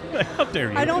like, How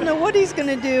dare you? I don't know what he's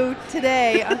gonna do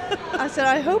today. I said,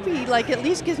 I hope he like at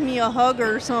least gives me a hug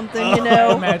or something, you I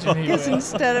know. imagine he Because will.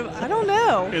 instead of, I don't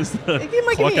know. Is the He might give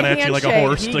me clucking a at you like a handshake.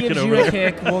 horse He to get gives over you a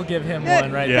there? kick, we'll give him Yeah,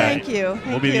 one right Yeah. Thank you. We'll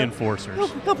Thank be the you. enforcers.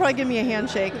 He'll probably give me a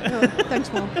handshake. Oh,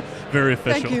 thanks, Mom. Very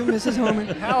official. Thank you, Mrs. Homer.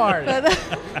 there. How are you? But,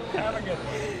 Have a good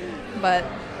one. but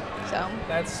so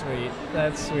That's sweet.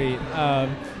 That's sweet.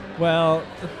 Well,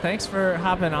 thanks for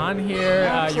hopping on here. You're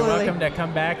Absolutely. welcome to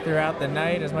come back throughout the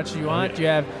night as much as you want. Do you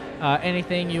have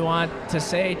anything you want to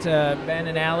say to Ben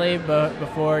and Allie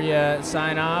before you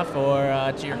sign off,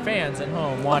 or to your fans at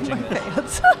home watching this?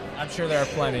 fans. I'm sure there are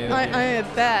plenty. Of I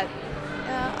bet.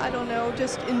 I don't know.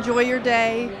 Just enjoy your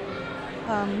day.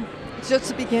 It's just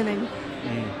the beginning.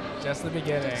 Just the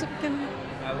beginning. Just the beginning.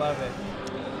 I love it.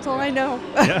 That's all I know.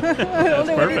 Yeah, I don't that's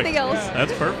know perfect. anything else. Yeah.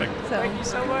 That's perfect. So, Thank you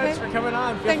so much okay. for coming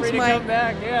on. Feel Thanks, free to Mike. come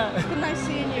back. Yeah. It's been nice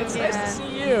seeing you It's again. nice to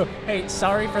see you. Hey,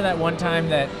 sorry for that one time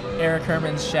that Eric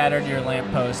Hermans shattered your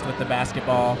lamppost with the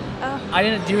basketball. I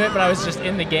didn't do it, but I was just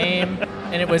in the game,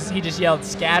 and he just yelled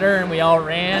scatter, and we all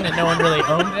ran, and no one really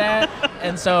owned that.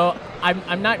 And so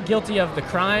I'm not guilty of the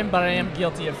crime, but I am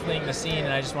guilty of fleeing the scene,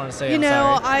 and I just want to say You I'm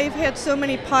know, sorry. I've had so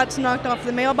many pots knocked off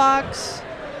the mailbox.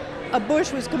 A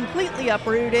bush was completely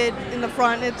uprooted in the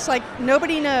front. It's like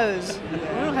nobody knows.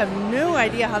 I don't have no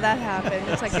idea how that happened.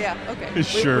 It's like, yeah, okay. We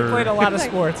Sure. played a lot of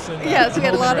sports. In, Yes, we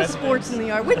had a lot of Holden sports in residence. the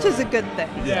yard, which is a good thing.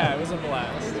 Yeah, it was a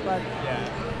blast. But,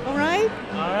 Yeah. all right.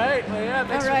 All right. Well, yeah,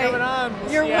 thanks All for right. coming on.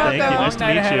 We'll You're see you out welcome. there. Thank you. Long Nice to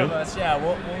night meet ahead you. of us. Yeah,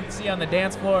 we'll see you on the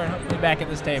dance floor and hopefully back at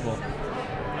this table.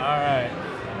 All right.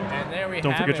 And there we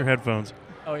Don't have forget it. your headphones.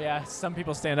 Oh yeah, some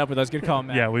people stand up with those. Good call,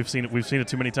 Matt. Yeah, we've seen it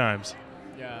too many times.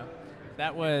 Yeah.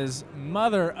 That was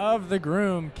mother of the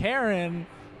groom, Karen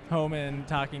Homan,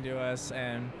 talking to us,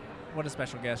 and what a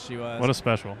special guest she was. What a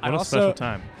special also- special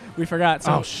time. We forgot.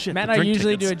 So Oh, shit, Matt the and I drink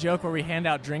usually tickets. do a joke where we hand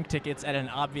out drink tickets at an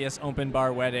obvious open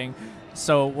bar wedding.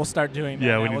 So we'll start doing that.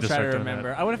 Yeah, now. we need we'll to try start to doing that.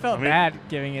 remember. I would have felt I mean- bad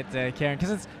giving it to Karen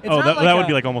because it's Oh, not that, like that a, would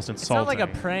be like almost it's insulting. not like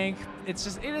a prank. It's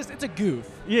just it's a goof.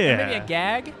 Yeah. Or maybe a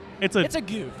gag. It's It's a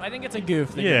goof. I think it's a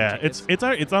goof. the yeah. drink It's tickets.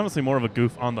 it's honestly more of a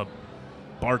goof on the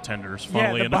bartenders. yeah.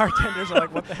 Funnily The enough. bartenders are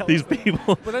like, what the hell? these is that?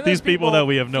 people, But then these those people that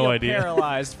we have no feel idea.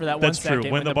 Paralyzed for that one That's second.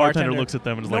 true. When the bartender looks at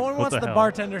them and is no like, one "What wants the hell?"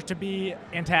 bartender to be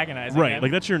antagonizing. Right, them.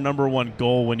 like that's your number one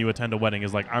goal when you attend a wedding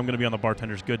is like I'm going to be on the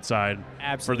bartender's good side for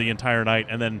Absolutely. the entire night,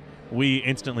 and then we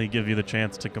instantly give you the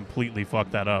chance to completely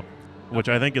fuck that up, which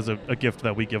I think is a gift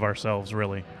that we give ourselves.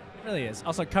 Really, It really is.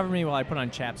 Also, cover me while I put on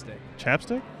chapstick.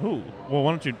 chapstick? Ooh, well,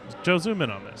 why don't you, Joe, zoom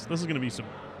in on this? This is going to be some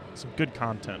good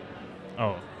content.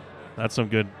 Oh, that's some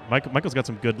good. Michael's got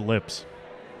some good lips.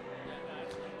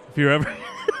 If you're ever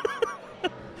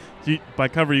by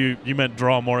cover you meant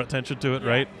draw more attention to it, Yeah.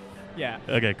 right? Yeah.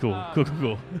 Okay, cool,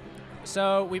 cool.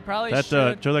 So we probably That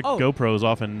should. Joe, that oh, GoPro is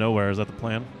off in nowhere. Is that the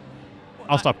plan?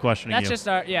 I'll stop questioning That's you. just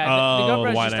our the Oh,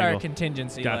 GoPro's wide just our angle.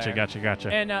 contingency. Gotcha, layer.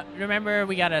 gotcha. And remember,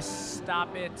 we gotta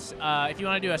stop it. If you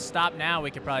want to do a stop now,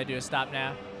 we could probably do a stop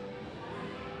now.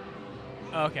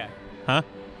 Okay. Huh?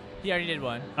 He already did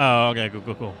one. Oh, okay, cool.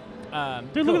 Dude,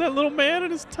 Cool. look at that little man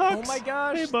in his tux. Oh my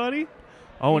gosh. Hey, buddy.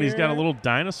 Oh, and he's got a Here little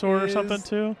dinosaur or is- something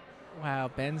too.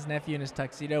 Wow, Ben's nephew in his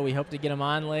tuxedo. We hope to get him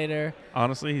on later.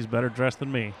 Honestly, he's better dressed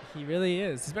than me. He really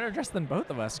is. He's better dressed than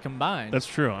both of us combined. That's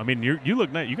true. I mean, you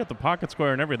look nice. You got the pocket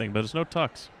square and everything, but it's no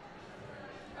tux.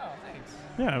 Oh, thanks.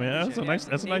 Yeah, I mean that's a nice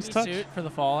Navy touch. suit for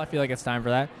the fall. I feel like it's time for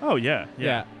that. Oh yeah.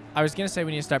 I was gonna say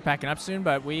we need to start packing up soon,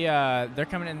 but they're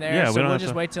coming in there, Yeah, we so don't we'll have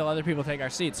just to- wait till other people take our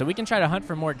seats, so we can try to hunt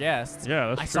for more guests. Yeah,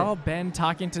 that's I true. saw Ben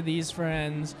talking to these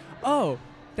friends. Oh,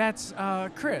 that's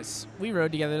Chris. We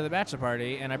rode together to the bachelor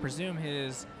party, and I presume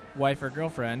his wife or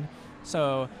girlfriend.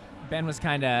 So Ben was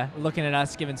kind of looking at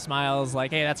us, giving smiles,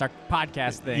 like, "Hey, that's our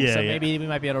podcast thing." Yeah, so yeah. maybe we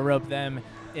might be able to rope them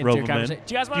into Rope a 'em in. conversation.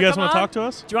 Do you guys want Do you guys to want to talk to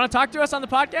us? Do you want to talk to us on the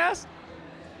podcast?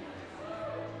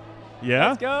 Yeah.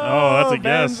 Let's go. Oh, that's a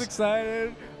Ben's guess.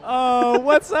 excited. Oh,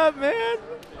 what's up, man?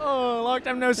 Oh, long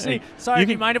time no see. Hey, Sorry, you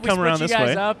do you can mind if we come split around you this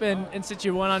guys way. up and sit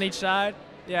you one on each side?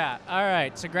 Yeah. All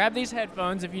right. So grab these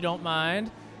headphones if you don't mind.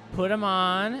 Put them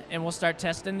on, and we'll start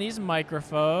testing these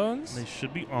microphones. They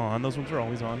should be on. Those ones are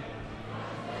always on.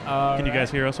 All Can you right.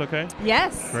 guys hear us okay?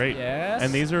 Yes. Great. Yes.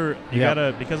 And these are you Yep.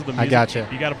 gotta because of the I music. gotcha.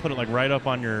 You gotta put it like right up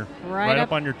on your Right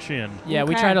up- on your chin. Yeah,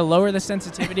 we Okay. try to lower the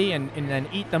sensitivity and then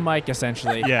eat the mic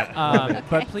essentially. Yeah.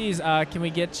 But please, can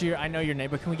we get your? I know your name,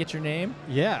 but can we get your name?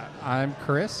 Yeah, I'm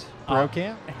Chris Oh.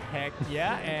 Brokamp. Heck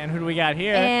yeah! And who do we got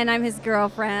here? And I'm his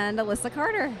girlfriend, Alyssa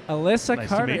Carter. Alyssa Nice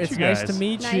to Carter. meet It's you nice guys. to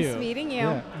meet Nice you. meeting you.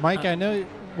 Yeah. Mike, I know.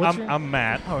 What's your I'm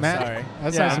Matt. Oh, Matt? sorry.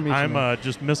 That's Yeah. nice to meet you. I'm Matt.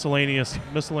 just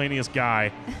miscellaneous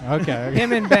guy. Okay.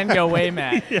 Him and Ben go way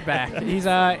back. He's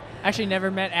actually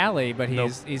never met Allie, but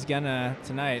he's gonna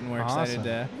tonight, and we're excited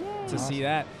Awesome. to see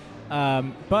that.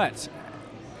 But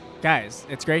guys,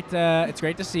 it's great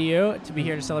to see you, to be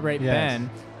here to celebrate Yes. Ben.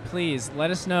 Please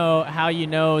let us know how you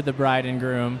know the bride and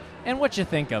groom and what you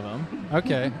think of him.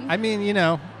 Okay. I mean,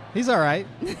 he's all right.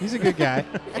 He's a good guy.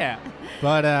 Yeah.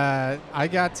 But I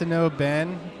got to know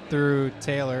Ben through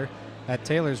Taylor at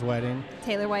Taylor's wedding.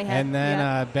 Taylor Whitehead. And then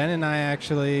yeah. Ben and I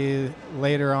actually,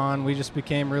 later on, we just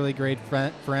became really great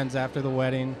friends after the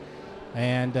wedding.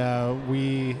 And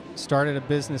we started a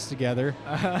business together.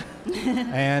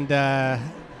 And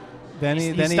then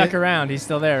He he stuck around. He's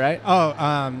still there, right?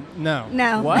 no.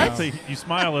 No. What? So you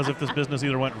smile as if this business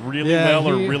either went really Yeah, well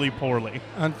or he- really poorly.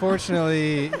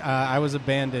 Unfortunately, I was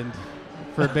abandoned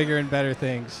for bigger and better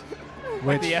things.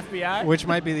 Which, The FBI? which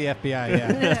might be the FBI,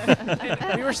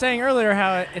 yeah. We were saying earlier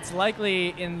how it's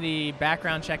likely in the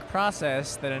background check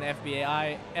process that an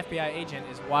FBI agent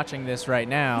is watching this right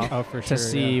now Oh, for to sure,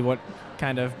 see yeah. what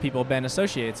kind of people Ben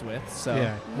associates with. So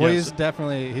Yeah. Well, Yes.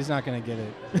 he's not going to get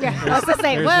it. Yeah, I was going to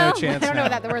say, there's no well, chance I don't know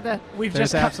now. that we're the. we've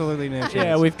There's just absolutely no chance.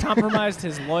 yeah, we've compromised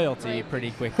his loyalty pretty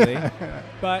quickly.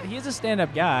 But he's a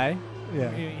stand-up guy.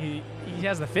 Yeah. He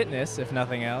has the fitness, if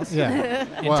nothing else. Yeah.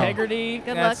 Well, Integrity,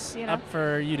 Good that's looks, you know. up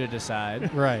for you to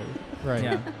decide. right.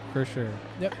 Yeah. For sure.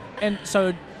 Yep. And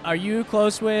so, are you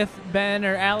close with Ben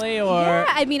or Allie, or Yeah,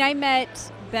 I mean, I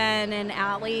met Ben and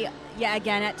Allie,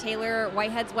 again at Taylor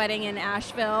Whitehead's wedding in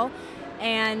Asheville.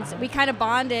 And we kind of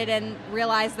bonded and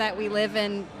realized that we live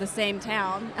in the same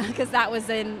town because that was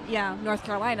in North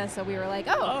Carolina. So we were like,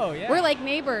 Oh, yeah. we're like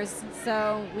neighbors.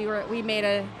 So we made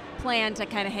a plan to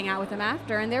kind of hang out with them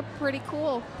after, and they're pretty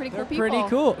cool, They're cool people. pretty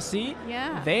cool. See,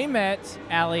 Yeah. they met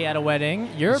Allie at a wedding.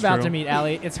 You're That's about true. to meet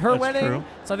Allie. It's her That's wedding, true.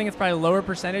 so I think it's probably a lower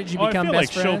percentage. You Oh, I become feel like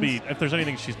best friends. she'll be. If there's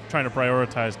anything she's trying to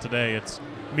prioritize today, it's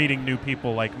meeting new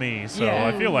people like me. So Yeah.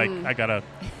 I feel like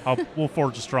we'll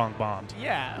forge a strong bond.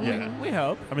 Yeah, Yeah. We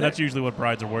hope. I mean, that's usually what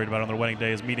brides are worried about on their wedding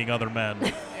day is meeting other men.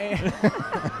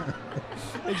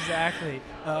 Exactly.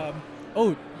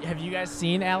 Have you guys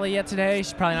seen Allie yet today?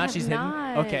 She's probably I not. have She's not.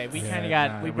 hidden. Okay, we Yeah, kind of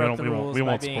got. no, we we broke the we rules. won't, we by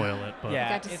won't being, spoil it. But Yeah,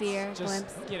 Got to see it's her, just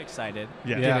glimpse. get excited.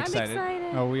 Yeah. Get Yeah. I'm excited.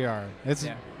 excited. Oh, we are. It's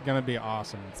Yeah. going to be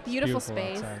awesome. It's beautiful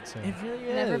space. outside, so. It really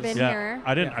is. Never been Yeah, here.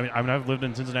 I didn't. Yeah. I mean, I've lived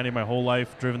in Cincinnati my whole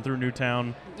life, driven through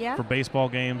Newtown Yeah. for baseball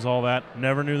games, all that.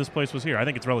 Never knew this place was here. I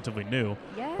think it's relatively new,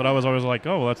 Yeah. but I was always like,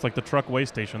 oh, well, that's like the truck way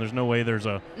station. There's no way there's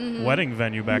a Mhm. wedding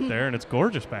venue back there, and it's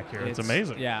gorgeous back here. It's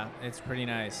amazing. Yeah, it's pretty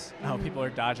nice. Oh, Mhm. people are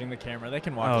dodging the camera. They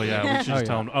can walk. Oh away. yeah, we should just Oh, yeah.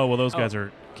 tell them. Oh well, those Oh. guys are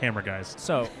camera guys.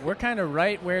 So we're kind of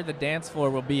right where the dance floor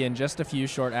will be in just a few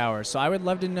short hours. So I would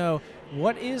love to know,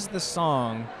 what is the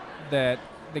song that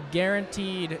the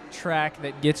guaranteed track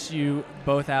that gets you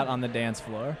both out on the dance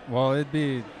floor? Well, it'd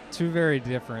be two very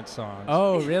different songs.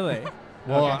 Oh, really?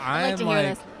 well, okay. I'd like I'm to hear like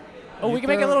this. Oh, we can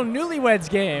make a little newlyweds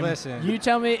game. Listen. You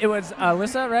tell me it was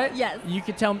Alyssa, right? Yes. You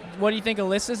could tell me what do you think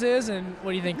Alyssa's is and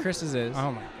what do you think Chris's is?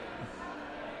 Oh my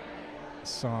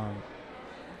song.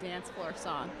 Dance floor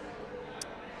song.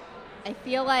 I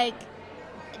feel like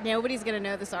nobody's gonna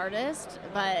know this artist,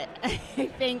 but I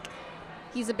think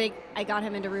I got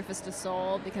him into Rufus Du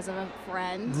Sol because of a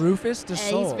friend. Rufus Du And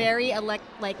Sol. he's very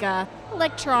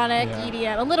electronic, Yeah.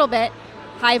 EDM, a little bit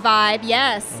high vibe.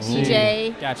 Yes,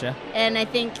 DJ. Gotcha. And I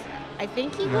think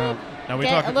he would Now we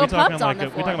get talking a little we talking pumped on like the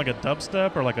we floor. talking like a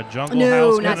dubstep or like a jungle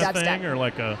No, house not kind of thing dubstep. or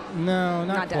like a No,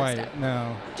 not Not quite. dubstep.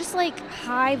 No. Just like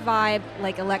high vibe,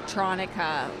 like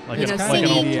electronica. like you it's know, like an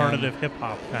singing. alternative hip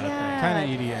hop kind of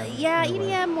thing. Kinda EDM, Yeah, in a way.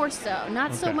 EDM more so.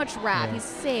 Not so Okay. much rap. Yeah. He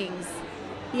sings.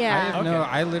 I Yeah. have no.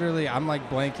 I literally. I'm like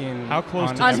blanking. How close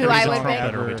on to On who I every would song pick?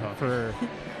 Trumpet are we ever talking? for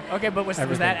Okay, but was that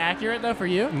Everything. accurate though for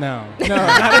you? no.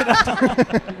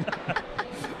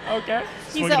 Okay.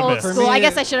 He's Swing an and a old miss. For school. me, I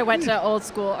guess it- I should have went to old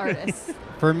school artists.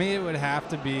 For me, it would have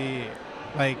to be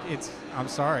like it's. I'm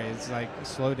sorry. It's like a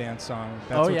slow dance song.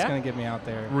 That's Oh, what's yeah? gonna get me out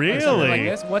there. Really? Something like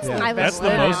this? What's Yeah. the I That's love the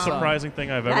slow most dance. surprising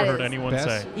thing I've That ever heard is anyone best.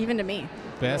 say. Even to me.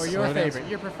 Best Or your slow dance- favorite,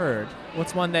 your preferred.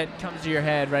 What's one that comes to your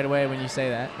head right away when you say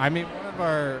that? I mean,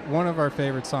 one of our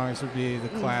favorite songs would be the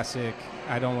classic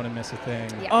 "I Don't Want to Miss a Thing."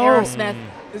 Yeah. Oh. Aerosmith.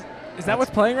 Is that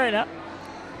what's playing right now?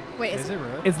 Wait, Is it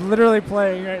really? It's literally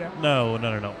playing right now.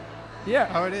 No.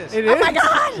 Yeah. Oh, it is. It Oh is. my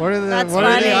God! What are the That's What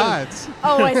are funny. the odds?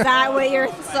 Oh, is that what your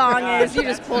song is? You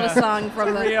just pulled a song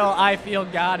from The the. real I feel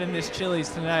God in this Chili's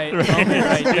tonight moment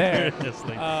right there. This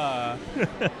thing.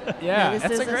 Yeah, this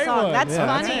that's is a a great song. one. That's Yeah.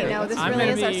 funny. Hey, No, this I'm really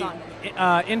gonna is our be-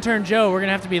 song. Intern Joe, we're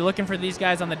gonna have to be looking for these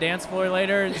guys on the dance floor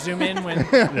later. Zoom in when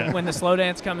when the slow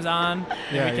dance comes on.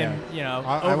 Yeah, and we can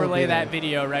I will overlay be that there.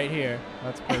 video right here.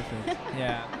 That's perfect.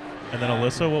 Yeah. And then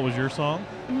Alyssa, what was your song?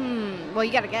 Well,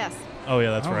 you got to guess Oh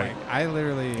yeah, that's Oh right. my- I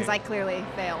literally. because I clearly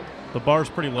failed. The bar's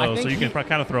pretty low, think so you he- can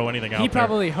kind of throw anything out He there.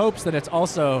 probably hopes that it's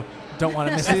also don't want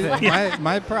to miss a See, thing.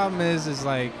 my problem is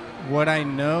like what I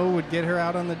know would get her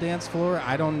out on the dance floor.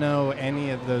 I don't know any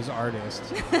of those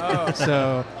artists, Oh,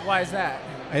 so why is that?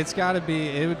 it's got to be.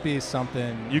 It would be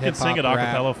something. You can sing it a hip-hop, rap.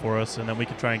 cappella for us, and then we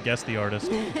can try and guess the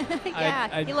artist.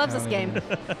 Yeah, he loves this game.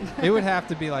 It would have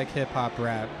to be like hip hop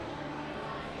rap.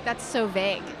 That's so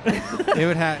vague. It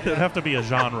would have. It'd have to be a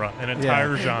genre, an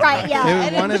entire genre. Right, yeah, It was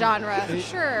and one a of- genre. it-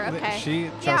 Sure, okay. She yeah,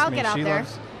 trust I'll me. get out She there.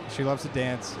 loves. She loves to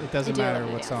dance. It doesn't I do matter love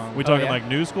to what dance. song. We talking yeah? like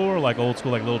new school or like old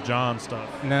school, like Little John stuff?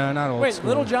 No, not old Wait, school.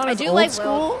 Little John I is do old like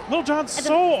school? Little John's It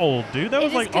so old, dude. That it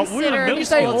was is like we were considered When you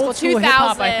say middle school. old school hip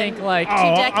hop, I 2000, think like Oh,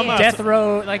 I'm decades. not- Death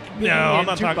Row, like No, I'm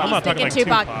not talking- I'm not talking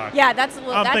Thinking like Tupac. Tupac. Yeah, that's a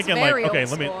little. I'm that's thinking very like okay, old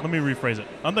school. let me rephrase it.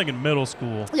 I'm thinking middle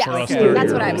school Yes, for us. Okay.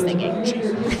 that's what I was 30-year-olds.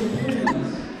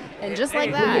 thinking. And just like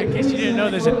In that. case you didn't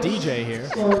know, there's a DJ here.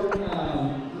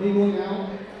 I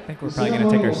think we're probably gonna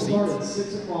take our seats. At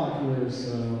 6 o'clock here,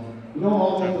 so we don't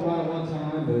all have to run at one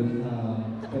time,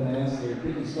 but been asked to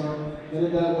quickly start. Get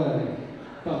it that way.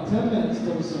 About 10 minutes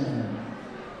till the ceremony.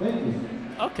 Thank you.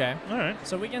 Okay. All right.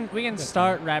 So we can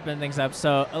start wrapping things up.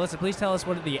 So Alyssa, please tell us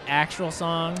what the actual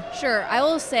song. Sure,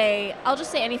 I'll just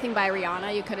say anything by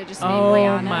Rihanna. You could have just named Oh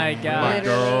Rihanna. my God,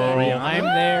 girl. I'm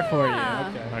there for you.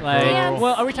 Yeah. My Like, girl.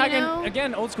 well, are we You talking know?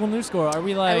 again old school, new school? Are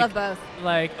we like? I love both.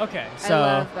 Like, okay, I so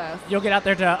love both. you'll get out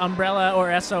there to Umbrella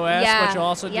or SOS, Yeah. but you'll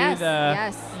also Yes, do the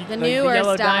yes. The the newer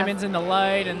yellow stuff. diamonds in the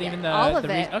light, and even the all of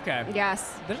the it. Okay,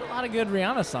 Yes. there's a lot of good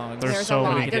Rihanna songs. There's There's so a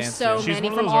lot. many. There's dance so to. She's many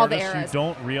one of from those all the artists eras. you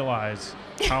don't realize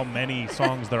how many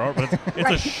songs there are, but it's a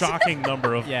Right. shocking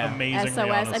number of Yeah. amazing SOS.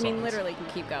 Rihanna I mean, songs. literally can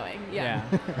keep going. Yeah.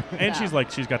 Yeah. And Yeah.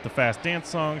 she's got the fast dance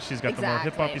songs. She's got the more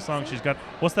hip hoppy Exactly. songs. She's got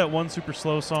what's that one super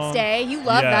slow song? Stay. You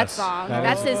love that Yes. song. That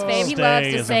That's is- his fave. He Stay loves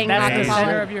to is sing That's the amazing.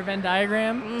 center acapella. of your Venn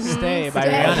diagram. Mhm. Stay by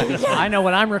Stay. Rihanna. I know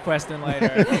what I'm requesting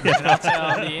later, and I'll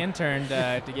tell the intern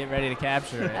to get ready to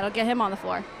capture it. That'll get him on the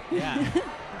floor. Yeah.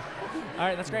 All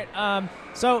right, that's great.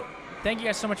 So thank you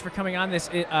guys so much for coming on this.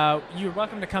 You're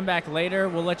welcome to come back later.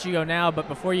 We'll let you go now, but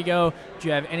before you go, do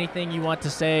you have anything you want to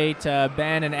say to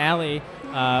Ben and Allie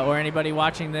or anybody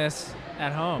watching this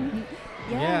at home?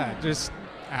 Yeah, just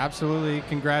absolutely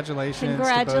congratulations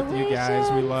to both of you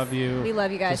guys. We love you. We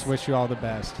love you guys. Just wish you all the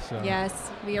best. So. Yes,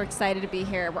 we are excited to be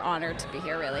here. We're honored to be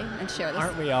here, really, and share this.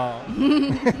 Aren't we all?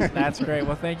 That's great.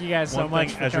 Well, thank you guys so One much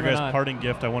thing, for as your coming guys' on. parting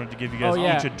gift, I wanted to give you guys Oh,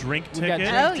 yeah. each a drink We got ticket.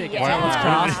 drink Oh, tickets. yeah. Let's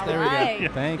cross. There we go.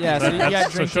 Right. Thank Yeah, you. so you got So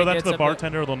drink show that tickets to the up there.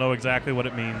 bartender. They'll know exactly what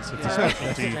it means. It's a Yeah.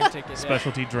 specialty Drink ticket, yeah.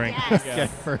 specialty drink. Yes. Yeah.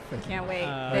 Perfect. Can't wait.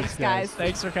 Uh, Thanks, guys.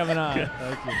 Thanks for coming on. Yeah.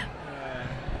 Thank you.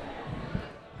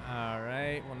 All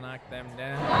right, we'll knock them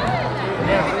down.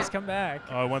 Yeah, please come back.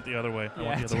 Oh, I went the other way. I Yeah,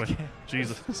 went it's the other way. okay.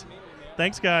 Jesus.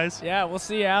 Thanks, guys. Yeah, we'll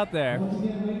see you out there.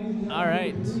 All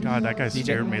right. God, that guy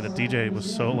scared me. The DJ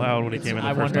was so loud when he came in the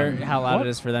I first wonder time. how loud What? it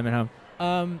is for them at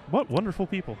home. What wonderful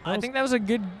people. I think that was a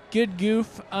good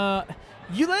goof.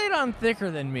 You lay it on thicker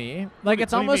than me. Like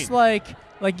it's what do you almost mean?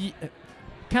 like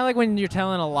kind of like when you're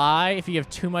telling a lie. If you give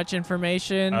too much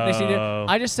information, they see Oh.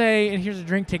 I just say, and here's a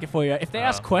drink ticket for you. If they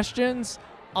ask Oh. questions,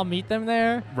 I'll meet them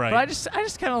there. Right. But I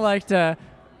just kind of like to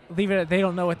leave it at they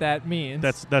don't know what that means.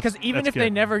 That's because even that's if they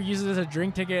good. never use it as a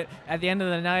drink ticket at the end of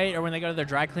the night or when they go to their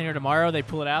dry cleaner tomorrow, they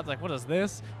pull it out. It's like, what is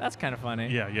this? That's kind of funny.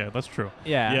 Yeah, that's true.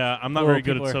 Yeah. Yeah, I'm not Well, very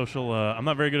good at people are- social. I'm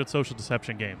not very good at social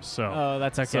deception games. So. Oh,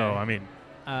 that's okay. So I mean,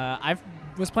 I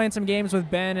was playing some games with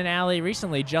Ben and Allie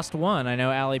recently. Just One. I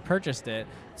know Allie purchased it.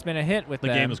 It's been a hit with the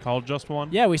them. game is called Just One.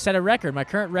 Yeah, we set a record. My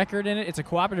current record in it, it's a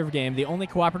cooperative game. The only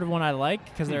cooperative one I like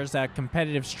because there's a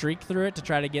competitive streak through it to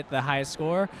try to get the highest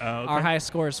score. Okay. Our highest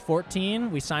score is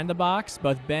 14. We signed the box.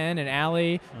 Both Ben and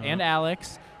Allie and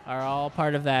Alex are all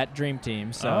part of that dream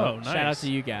team. So Oh, shout out nice.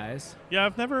 to you guys. Yeah,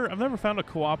 I've never found a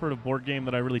cooperative board game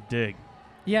that I really dig.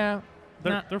 Yeah,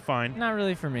 They're fine. not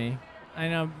really for me. I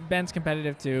know Ben's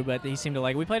competitive too, but he seemed to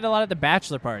like it. We played a lot at the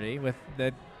bachelor party with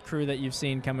the crew that you've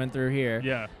seen coming through here.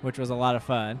 Yeah. Which was a lot of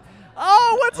fun.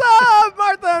 Oh, what's up,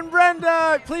 Martha and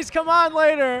Brenda? Please come on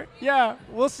later. Yeah,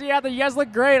 we'll see you out there. You guys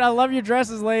look great. I love your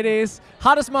dresses, ladies.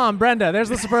 Hottest mom, Brenda. There's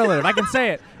the superlative. I can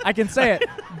say it.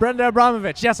 Brenda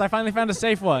Abramovich. Yes, I finally found a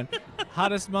safe one.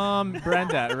 Hottest mom,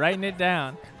 Brenda. Writing it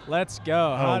down. Let's go.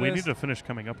 Oh, we Hottest- need to finish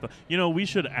coming up. We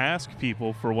should ask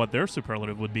people for what their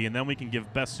superlative would be, and then we can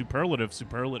give best superlative.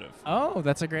 Oh,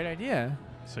 that's a great idea.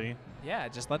 See? Yeah,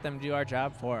 just let them do our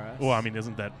job for us. Well, I mean,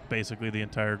 isn't that basically the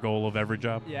entire goal of every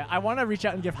job? Yeah, I want to reach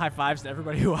out and give high fives to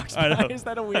everybody who walks I by. know. Is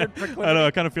that a weird proclivity? I know.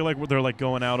 I kind of feel like they're like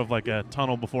going out of like a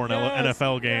tunnel before an Yes,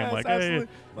 NFL game. yes, Like, absolutely.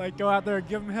 Like go out there and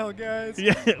give them hell, guys.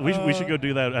 hey, yeah, we should go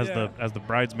do that as yeah. the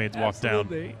bridesmaids walk down.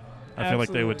 Absolutely. I feel like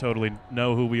they would Absolutely. totally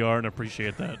know who we are and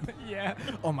appreciate that. Yeah.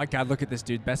 Oh my God! Look at this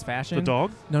dude. Best fashion. The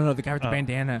dog? No, the guy with the Oh.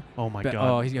 bandana. Oh my Be- God!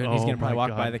 Oh, he's gonna probably my walk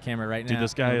God. by the camera right now. Dude,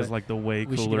 this guy No, is but like the way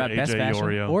we should give cooler out best AJ fashion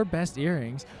Yorio. or best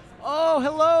earrings. Oh,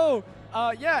 hello.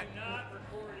 Yeah.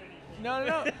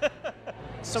 No.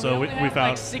 So we only have found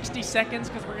like 60 seconds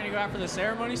because we're gonna go out for the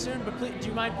ceremony soon. But please, do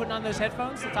you mind putting on those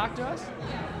headphones to talk to us?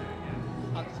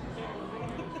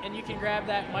 And you can grab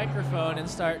that microphone and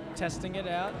start testing it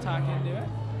out, talking to it.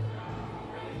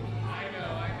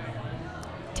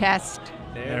 Test.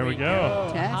 There we go.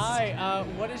 Test. Hi,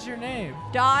 what is your name?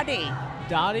 Dottie.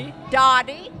 Dottie?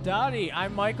 Dottie. Dottie,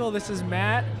 I'm Michael. This is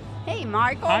Matt. Hey,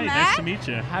 Michael, Hi, Matt. nice to meet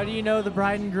you. How do you know the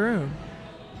bride and groom?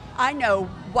 I know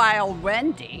Wild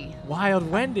Wendy. Wild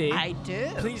Wendy. I do.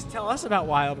 Please tell us about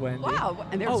Wild Wendy. Wow,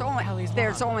 and Allie's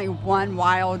there's mom. only one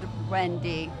Wild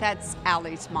Wendy. That's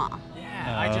Allie's mom.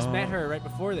 Yeah, I just Oh. met her right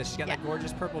before this. She's got that Yeah.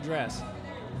 gorgeous purple dress.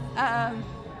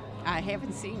 I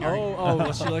haven't seen her. Oh,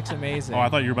 well, she looks amazing. Oh, I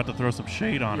thought you were about to throw some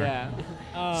shade on her.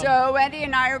 Yeah. So Wendy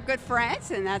and I are good friends,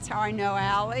 and that's how I know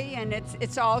Allie. And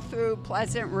it's all through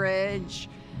Pleasant Ridge,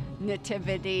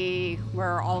 Nativity,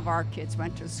 where all of our kids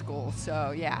went to school.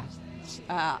 So yeah,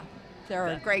 they're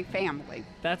a great family.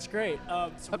 That's great.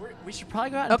 So we should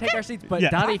probably go out and take Okay. our seats. But Yeah.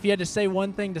 Dottie, if you had to say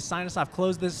one thing to sign us off,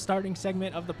 close this starting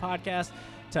segment of the podcast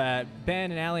to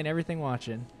Ben and Allie and everything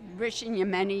watching. Wishing you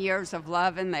many years of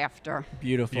love and laughter.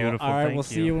 Beautiful. Beautiful, All right, thank we'll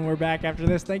see you. you when we're back after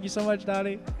this. Thank you so much,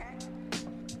 Dottie.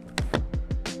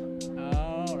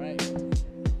 All right.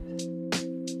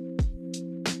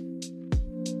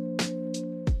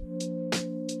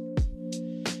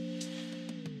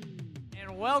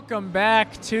 And welcome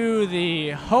back to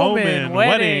the Home and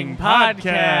Wedding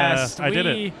Podcast. I did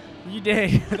it. You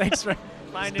did. Thanks for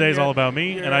finding Today's your- all about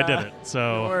me, your, and I did it. your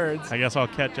So words. I guess I'll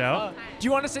catch out. Do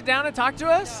you want to sit down and talk to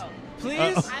us? Please?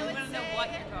 I want to know what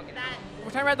you're talking about.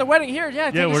 We're talking about the wedding. Here,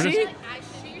 take a we're seat.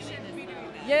 just- You shouldn't be doing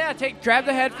that. Yeah, grab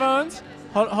the headphones.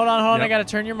 Hold on. Yep. I got to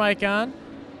turn your mic on.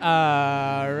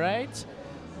 All right.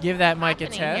 Give that mic a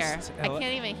Happening test. Here. I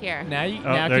can't even hear. Now you Oh,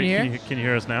 now there, can you hear? Can you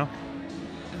hear us now?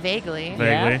 Vaguely.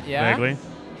 Vaguely. Yeah. Vaguely.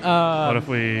 What if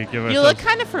we give You look ourselves?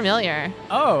 kind of familiar.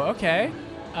 Oh, okay.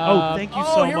 Thank you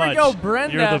so here much. we go,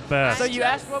 Brenda. You're the best. So you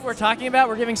asked what we're talking about.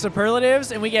 We're giving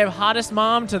superlatives, and we gave hottest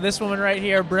mom to this woman right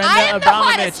here, Brenda I am the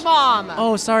Abramovich. hottest mom.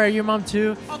 Oh, sorry, are you your mom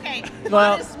too? Okay,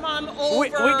 Well, hottest mom over We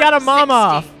got a mom 60.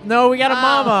 off. No, we got a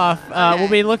mom Oh, off. okay.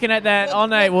 We'll be looking at that all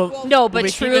night. We'll No, we'll but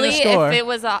be keeping truly, the score. if it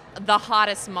was the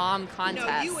hottest mom contest,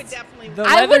 No, you would definitely The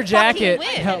win. I leather would fucking jacket win.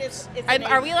 helps. It's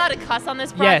Are we allowed to cuss on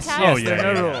this Yes, broadcast? yes, Oh, there yeah,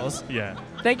 are no yeah. rules. Yeah.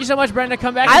 Thank you so much, Brenda.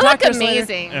 Come back I and talk look to us later.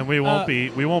 amazing. And we won't be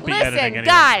editing Listen, anything.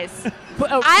 guys,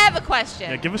 Oh, I have a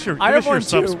question. Yeah, give us your I have one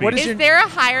sub too. What speech. is Is there a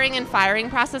hiring and firing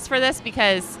process for this?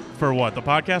 Because For what? The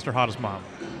podcast or hottest mom?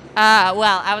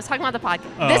 Well, I was talking about the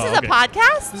podcast. Oh, This is okay. a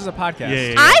podcast? This is a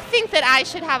podcast. Yeah. I think that I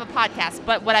should have a podcast,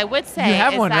 but what I would say You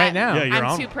have is one that right now. Yeah, you're I'm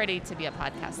on. too pretty to be a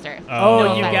podcaster. Oh,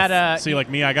 No you offense. gotta. See, like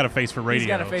me, I got a face for radio.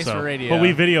 got a face so- for radio. But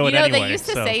we video You it know, anyway. they used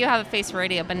to so. say you have a face for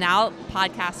radio, but now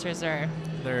podcasters are,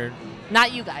 They're.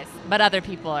 not you guys, but other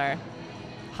people are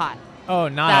hot. Oh,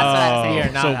 not. That's what I'm saying. We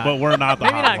are not so, hot. but we're not the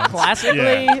Maybe hot not ones. classically,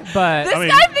 Yeah. but This I mean-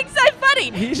 guy thinks I'm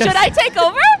funny. He Should just- I take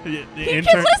over? The He intern,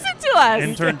 can listen to us.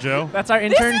 intern Joe. that's our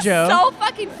intern this is Joe. so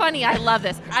fucking funny. I love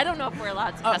this. I don't know if we're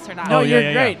allowed to cuss or not. No, Oh, yeah, you're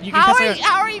yeah, great. yeah. You can How cuss are, our-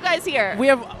 how are you guys here? We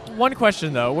have one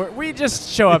question though. We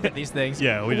just show up at these things.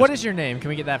 Yeah, we What just- is your name? Can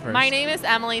we get that first? My name is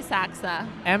Emily Saxa.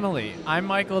 Emily. I'm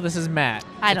Michael. This is Matt.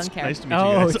 I don't care. Nice to meet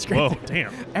Oh, you guys. it's great. Whoa,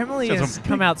 damn. Emily Got has some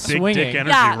come out big swinging. dick energy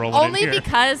Yeah, rolling in only here.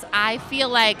 because I feel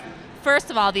like, first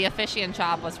of all, the officiant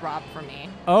job was robbed for me.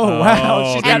 Oh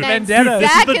wow, she's got And then vendetta.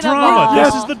 This is the second of drama. all,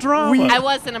 This is the drama. I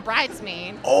wasn't a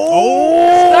bridesmaid.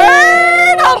 Oh.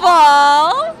 Third of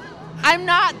all, I'm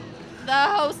not the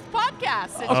host podcast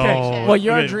situation. Okay, Oh. well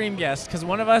you're a Okay. dream guest because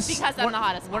one of us. Because I'm the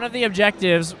hottest One one. of the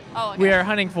objectives Oh, okay. we are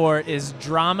hunting for is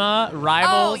drama,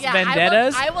 rivals, Oh, yeah,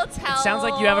 vendettas. I will tell. It sounds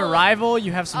like you have a rival.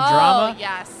 You have some Oh, drama.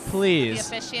 yes. Please.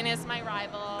 The officiant is my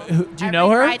rival. Do you Every know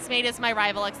her? bridesmaid is my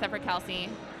rival except for Kelsey.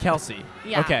 Kelsey.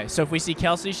 Yeah. Okay, so if we see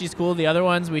Kelsey, she's cool. The other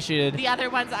ones, we should. The other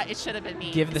ones, it should have been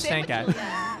me. Give the Same stank with eye.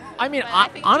 Juliet. I mean, But I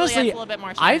think honestly, Juliet's a little bit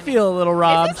more I shy. feel a little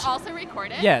robbed. Is this also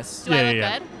recorded? Yes. Do I Yeah, look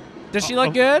yeah. good? Does she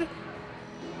look good?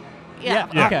 Yeah.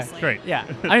 Yeah, Okay. obviously. great. Yeah. I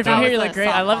mean, from That here you was look a great.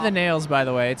 I love the softball. nails, by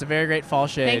the way. It's a very great fall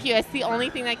shade. Thank you. It's the only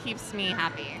thing that keeps me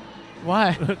happy.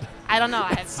 Why? I don't know. I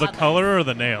have The toddlers. color or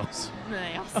the nails?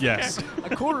 Nails. Yes.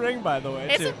 A cool ring, by the way.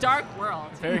 It's too. a dark world.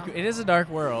 Very. you know. Cool. It is a dark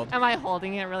world. Am I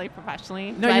holding it really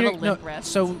professionally? No, Do I have you're- a limp no,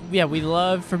 wrist? So yeah, we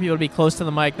love for people to be close to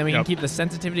the mic. Then we can Yep. keep the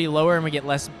sensitivity lower and we get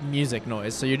less music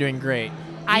noise. So you're doing great.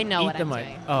 I know Eat what the I'm mic.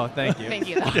 doing. Oh, thank you. Thank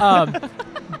you. Though.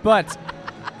 But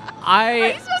Are you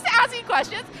I. supposed to ask me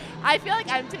questions? I feel like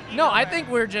I'm taking. No, I over. think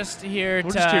we're just here We're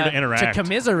to just here to interact.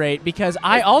 commiserate because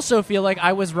I also feel like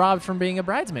I was robbed from being a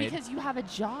bridesmaid. because you have a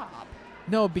job.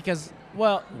 No, because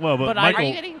well, Well, but I- Are Michael,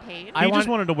 you getting paid? I he just want-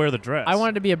 wanted to wear the dress. I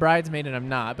wanted to be a bridesmaid and I'm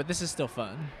not. But this is still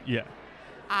fun. Yeah.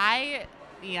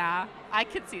 Yeah, I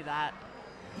could see that.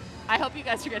 I hope you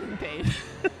guys are getting paid.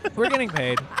 We're getting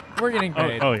paid. We're getting Oh,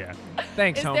 paid. oh yeah.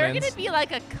 Thanks, Is there Homans. going to be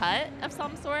like a cut of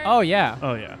some sort? Oh yeah.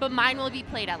 Oh yeah. But mine will be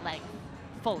played at length,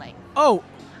 full length. Oh,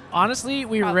 honestly,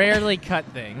 we Probably. rarely cut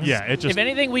things. Yeah, it just- If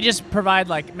anything, we just provide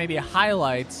like maybe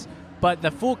highlights, but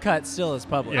the full cut still is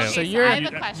published. Yeah. So Okay, so you're I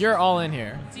have a question. you're all in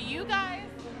here. Do you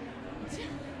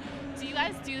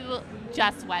guys do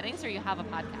just weddings, or you have a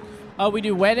podcast? We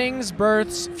do weddings,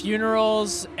 births,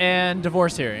 funerals, and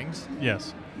divorce hearings.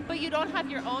 Yes. But you don't have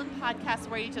your own podcast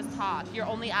where you just talk. You're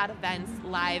only at events,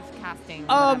 live casting.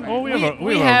 Um, whatever. Well, we have a- we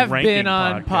we have a have ranking been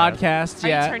on podcast. podcasts. Are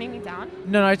Yeah. you turning me down?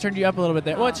 No, I turned you up a little bit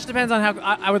there. Well, it Oh. just depends on how.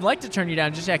 I would like to turn you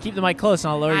down. Just keep the mic close,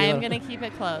 and I'll lower you. I a am little. going to keep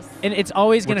it close. And it's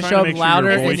always We're going to trying show to up make sure your louder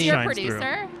Is in voice this the. your shines through.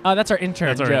 producer? That's our intern,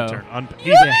 That's our Joe. intern.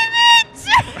 You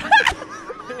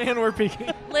And we're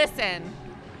peeking. Listen,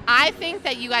 I think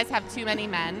that you guys have too many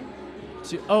men,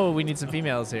 Oh, we need some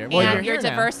females here. Well, and you're your here now.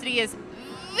 diversity is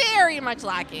very much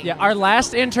lacking. Yeah, our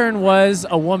last intern was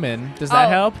a woman. Does that Oh,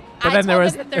 help? But I then there told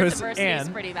was them that there their was diversity is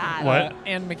Anne. pretty bad. What?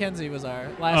 Anne McKenzie was our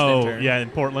last Oh intern. yeah, in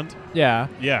Portland. Yeah.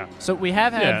 Yeah. So we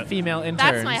have had Yeah. female interns.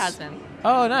 That's my husband.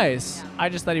 Oh, nice. Yeah. I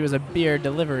just thought he was a beer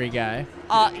delivery guy.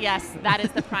 Yes, that is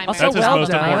the primary. Also, That's his well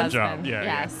most done. important husband. job. Yeah,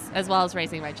 yeah. Yes, as well as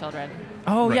raising my children.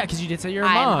 Oh, Right. yeah, because you did say you're a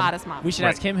I am mom. the hottest mom. We should Right.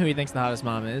 ask him who he thinks the hottest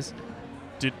mom is.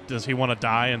 Does he want to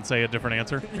die and say a different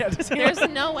answer? Yeah, There's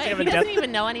no way. have He a doesn't death-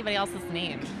 even know anybody else's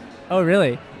name. Oh,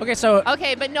 really? Okay, so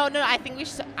Okay, but no. I think we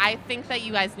should. I think that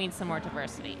you guys need some more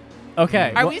diversity. okay.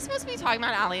 Are well, we supposed to be talking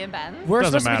about Allie and Ben? We're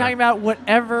Doesn't supposed to be matter. talking about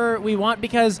whatever we want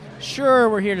because sure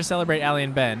we're here to celebrate Allie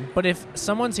and Ben, but if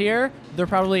someone's here, they're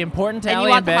probably important to And you Allie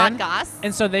want and the Ben, hot goss?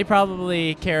 and so they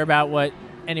probably care about what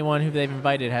anyone who they've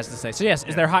invited has to say. So yes,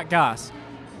 is there hot goss?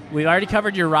 We've already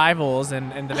covered your rivals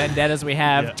and the vendettas we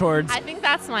have Yeah. towards. I think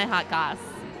that's my hot goss.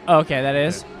 Okay, that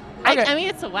is. Okay. I mean,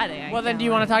 it's a wedding. Well, then, do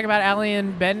you want to talk about Allie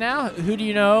and Ben now? Who do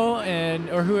you know,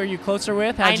 or who are you closer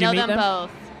with? How'd I you know meet them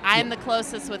both. I'm the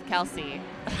closest with Kelsey.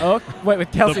 Oh, wait,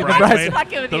 with Kelsey, the bridesmaid? I'm bridesmaid. just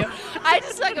fucking with The- you. I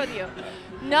just fucking with you.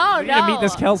 No, We need to no. meet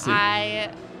this Kelsey.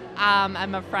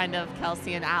 I'm a friend of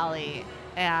Kelsey and Allie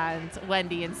and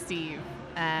Wendy and Steve,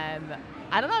 and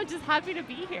I don't know. I'm just happy to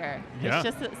be here. Yeah.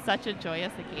 It's just such a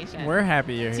joyous occasion. We're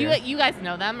happy you're Do here. you guys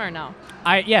know them or no?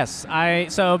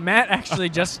 So Matt actually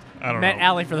just I don't met know.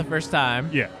 Allie for the first time.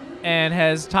 Yeah. And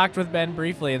has talked with Ben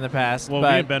briefly in the past. Well,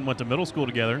 but me and Ben went to middle school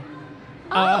together.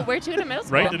 Oh, where'd you go to middle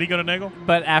school? Right? Did he go to Nagel?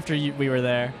 But after we were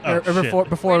there, Oh, or shit.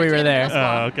 before we Where did were you there, go to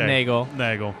middle school? Okay. Nagel.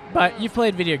 Nagel. But you've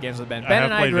played video games with Ben. I Ben have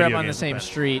and I played grew up video on the games with same Ben.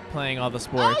 street playing all the Oh,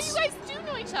 sports. you guys do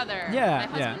know each other. Yeah,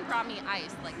 My yeah. husband brought me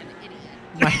ice like an idiot.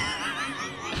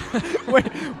 Wait,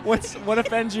 what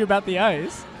offends you about the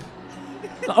ice?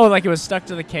 Oh, like it was stuck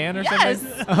to the can or Yes.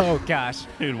 something? Oh gosh.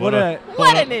 Dude, what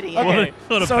What an idiot. Okay,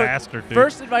 What a so bastard, dude.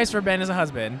 First advice for Ben as a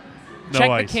husband: No check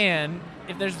ice. the can.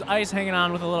 If there's ice hanging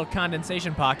on with a little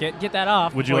condensation pocket, get that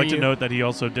off. Would you before like to note that he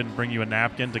also didn't bring you a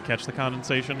napkin to catch the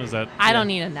condensation? Is that? I don't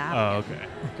need a nap. Oh, okay.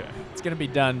 Okay. It's gonna be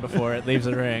done before it leaves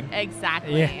the ring.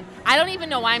 Exactly. Yeah. I don't even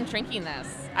know why I'm drinking this.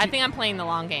 I think I'm playing the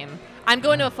long game. I'm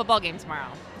going to a football game tomorrow.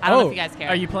 I don't know if you guys care.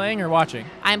 Are you playing or watching?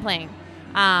 I'm playing.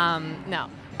 No.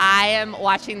 I am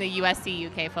watching the USC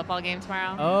UK football game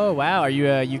tomorrow. Oh wow, are you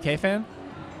a UK fan?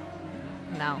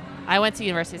 No. I went to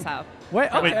University of South.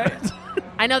 Wait, okay.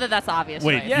 I know that that's obvious.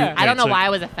 Wait, right? Yeah. I don't know so- why I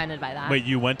was offended by that. Wait,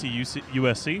 you went to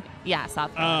USC? Yeah, South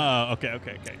Oh, Carolina.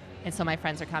 okay. And so my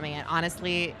friends are coming in.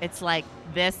 Honestly, it's like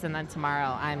this, and then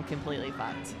tomorrow I'm completely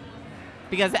fucked.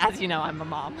 Because as you know, I'm a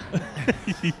mom.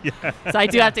 Yeah. So I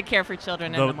do have to care for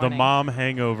children in the The morning. mom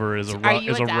hangover is a Are rough.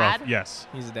 you Is a a rough. dad? Yes.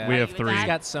 He's a dad. We Are have you a three. dad? He's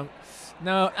got some.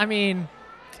 No, I mean,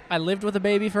 I lived with a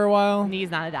baby for a while.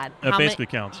 He's not a dad. That How basically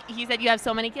many- counts. He said you have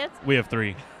so many kids? We have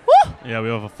 3. Woo! Yeah, we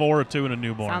have a 4, a 2, and a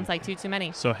newborn. Sounds like too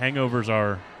many. So hangovers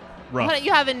are rough. What,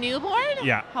 you have a newborn?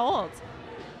 Yeah. How old?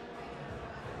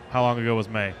 How long ago was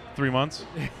May? 3 months?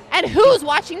 And who's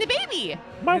watching the baby?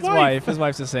 My His wife. His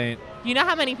wife's a saint. You know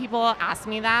how many people ask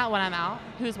me that when I'm out?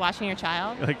 Who's watching your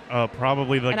child? Like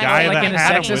probably the And I guy was like that in a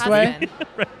had him sexist with way?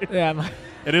 husband. Yeah.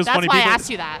 It is That's funny. why I people, asked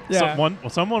you that. Yeah.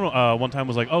 Someone one time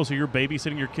was like, "Oh, so you're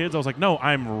babysitting your kids?" I was like, "No,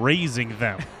 I'm raising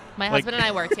them." My Like- husband and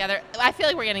I work together. I feel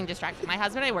like we're getting distracted. My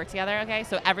husband and I work together, okay?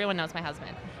 So everyone knows my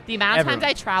husband. The amount of times Everyone.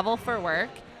 I travel for work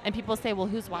and people say, well,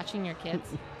 who's watching your kids?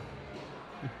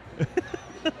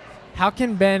 How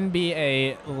can Ben be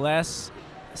a less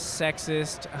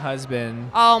sexist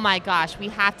husband? Oh my gosh, we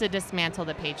have to dismantle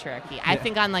the patriarchy. I Yeah.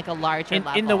 think on like a larger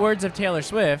level. In the words of Taylor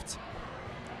Swift,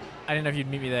 I didn't know if you'd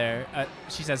meet me there.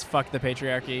 She says, "Fuck the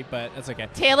patriarchy," but that's okay.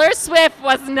 Taylor Swift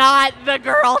was not the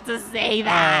girl to say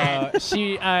that.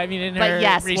 I mean, in But her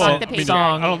yes, recent fuck the patriarchy.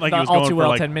 song, I don't think the he was All going Too for Well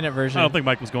like 10-minute version. I don't think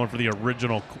Mike was going for the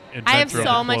original inventor I have of the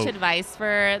so much quote. advice for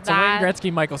It's a Wayne that.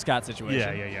 Gretzky, Michael Scott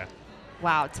situation. Yeah.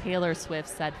 Wow, Taylor Swift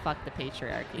said fuck the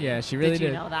patriarchy. Yeah, she really Did. You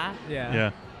did. know that? Yeah. Yeah.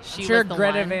 She Sure, was the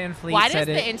Greta one. Van Fleet Why said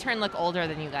does the it. intern look older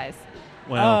than you guys?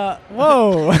 Well,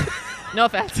 Whoa. No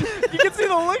offense. You can see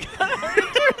the look on our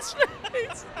intern's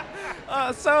face.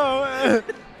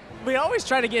 We always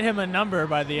try to get him a number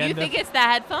by the You end think of... it's the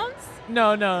headphones?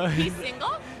 No. He's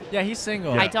single? Yeah, he's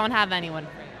single. I don't have anyone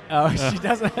for you. Oh, she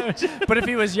doesn't have... But if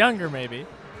he was younger, maybe.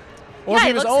 Or Yeah, if he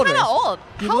he was looks older. kind of old.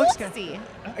 He How looks old is he?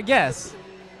 I guess.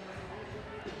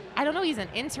 I don't know. He's an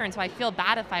intern, so I feel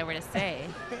bad if I were to say.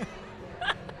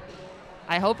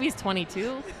 I hope he's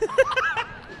 22.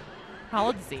 How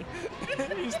old is he?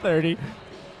 He's 30.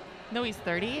 No, he's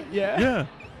 30. Yeah. yeah.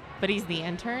 But he's the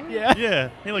intern. Yeah. Yeah.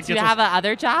 He like Do you gets have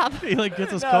another job? he like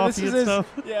gets his No, coffee this is and his, stuff.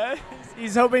 Yeah.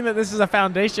 He's hoping that this is a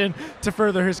foundation to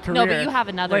further his career. No, but you have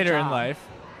another later in job. life.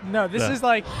 No, this Yeah. is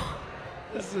like...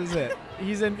 This is it.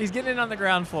 He's getting in on the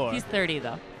ground floor. He's 30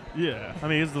 though. Yeah. I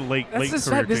mean, it's the late That's late just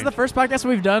career this is the change. first podcast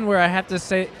we've done where I have to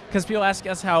say, because people ask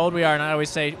us how old we are, and I always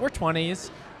say we're 20s,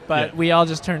 but Yeah. we all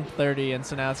just turned 30, and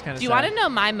so now it's kind of. Do you want to know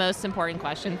my most important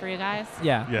question for you guys?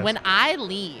 Yeah. Yes. When I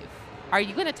leave, are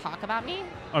you going to talk about me?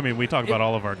 I mean, we talk about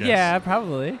all of our guests. Yeah,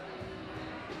 probably. mean,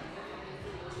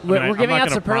 We're I'm giving not out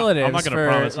gonna superlatives I'm not gonna for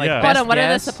promise, like yeah. best Hold on, what are the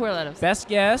guest, superlatives? Best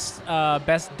guest,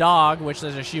 best dog, which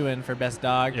there's a shoe in for best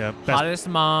dog. Yeah, best- Hottest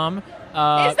mom. Is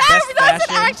best that's an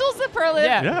fashion. actual superlative?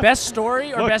 Yeah. Yeah. Best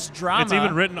story or Look, best drama. It's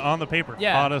even written on the paper.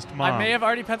 Yeah. Hottest mom. I may have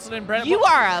already penciled in Brenda. You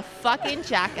are a fucking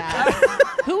jackass.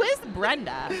 Who is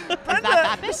Brenda? Is that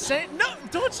that bitch? Saint, no,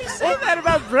 don't you say that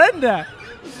about Brenda.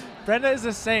 Brenda is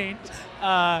a saint.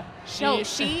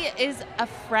 She is a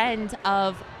friend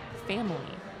of family.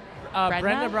 Brenda?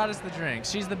 Brenda? brought us the drinks.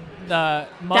 She's the mother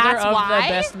That's of why? the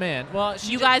best man. Well,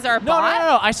 she You did- guys are no, bought?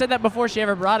 no. I said that before she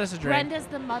ever brought us a drink. Brenda's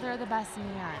the mother of the best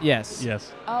man. Yes.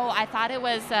 Yes. Oh, I thought it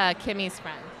was Kimmy's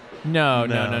friend. No.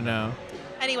 No.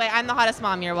 Anyway, I'm the hottest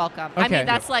mom. You're welcome. I Okay. mean,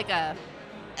 that's like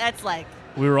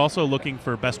We were also looking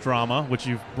for best drama, which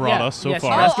you've brought Yeah, us so yes,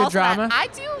 far. Best good also that- drama? I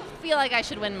do feel like I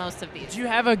should win most of these. Do you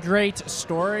have a great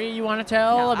story you want to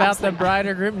tell No, about the absolutely not. bride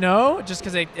or groom? No, just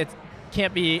because it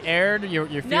can't be aired. You're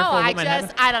fearful No, of I what might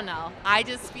happen? I don't know. I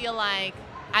just feel like,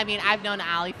 I mean, I've known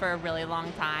Allie for a really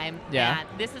long time. Yeah.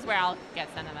 And this is where I'll get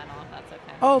sentimental, if that's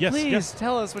okay. Oh, Yes, please yes.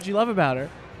 tell us what you love about her.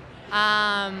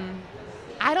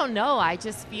 I don't know. I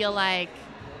just feel like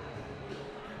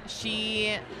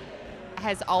she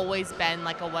has always been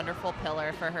like a wonderful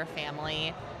pillar for her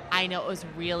family. I know it was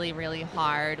really, really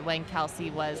hard when Kelsey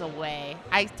was away.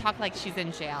 I talk like she's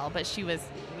in jail, but she was,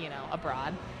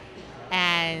 abroad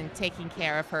and taking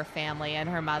care of her family and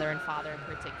her mother and father in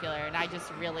particular. And I just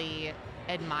really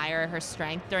admire her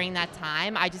strength during that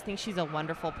time. I just think she's a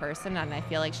wonderful person, and I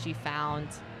feel like she found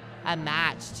a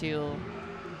match to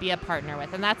be a partner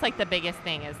with. And that's like the biggest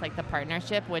thing is like the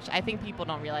partnership, which I think people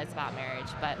don't realize about marriage,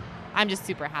 but I'm just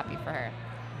super happy for her.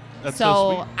 That's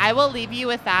so sweet. I will leave you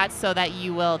with that so that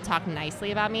you will talk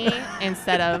nicely about me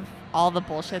instead of all the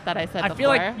bullshit that I said before. I feel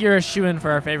like you're a shoo-in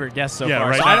for our favorite guest so far.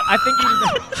 Right So now. I think you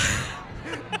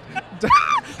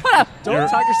don't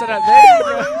talk yourself out. There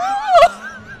you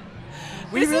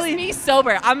go. This is me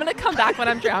sober. I'm going to come back when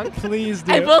I'm drunk. Please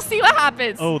do. And we'll see what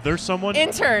happens. Oh, there's someone.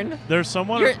 Intern. There's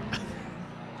someone.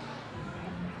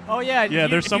 Oh, yeah. Yeah,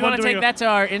 there's if someone you want to doing take that to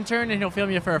our intern, and he'll film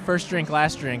you for a first drink,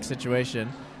 last drink situation.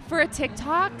 For a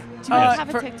TikTok? Do we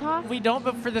have a TikTok? We don't,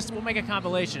 but for this, we'll make a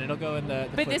compilation. It'll go in the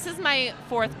But this is my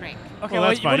 4th drink. Okay, well,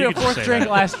 that's fine. We'll You do a can just 4th say drink,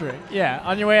 that. last drink. Yeah,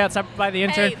 on your way outside by the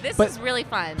intern. Hey, this but is really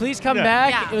fun. Please come Yeah. back.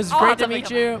 Yeah. It was Oh, great I'll to meet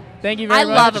definitely you. Thank you very I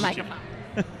much. love a microphone.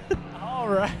 All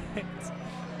right.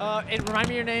 And remind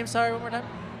me your name. Sorry, one more time.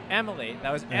 Emily.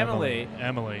 That was Emily.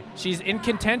 Emily. She's in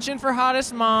contention for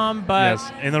hottest mom, but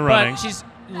Yes, in the running. But she's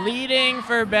leading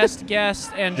for best guest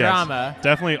and Yes, drama.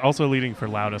 Definitely also leading for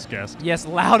loudest guest. Yes,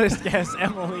 loudest guest,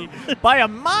 Emily, by a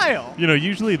mile.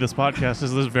 Usually this podcast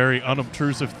is this very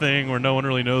unobtrusive thing where no one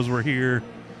really knows we're here.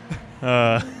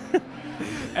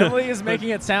 Emily is making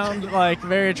it sound like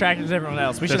very attractive to everyone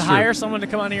else. We should That's true. hire someone to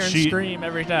come on here and scream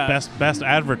every time. Best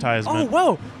advertisement. Oh,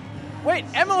 whoa. Wait,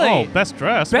 Emily. Oh, best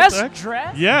dress. What the Best heck?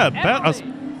 dress? Yeah,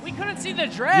 Emily. We couldn't see the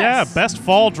dress. yeah, best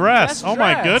fall dress. Best Oh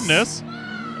my dress. goodness.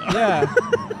 Yeah.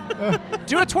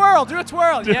 Do a twirl. Do a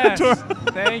twirl. Do a Yes. twirl.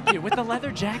 Thank you. With the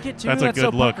leather jacket, too. That's a so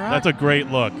good look. punk rock. That's a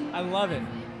great look. I love it.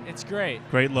 It's great.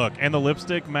 Great look. And the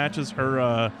lipstick matches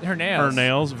her nails. Her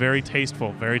nails. Very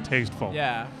tasteful. Very tasteful.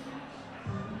 Yeah.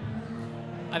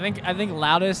 I think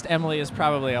loudest Emily is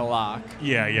probably a lock.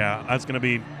 Yeah. That's gonna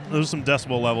be. Those are some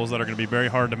decibel levels that are gonna be very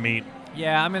hard to meet.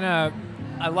 Yeah,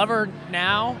 I love her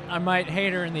now. I might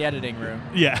hate her in the editing room.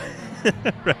 Yeah.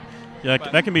 Right. Yeah,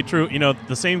 that can be true.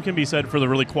 The same can be said for the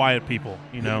really quiet people.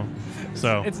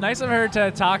 So It's nice of her to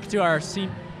talk to our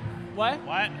What?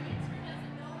 What?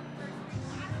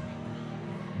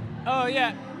 Oh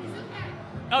yeah.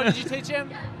 Oh, did you teach him?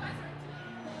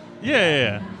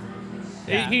 Yeah.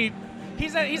 Yeah.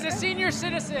 He's a senior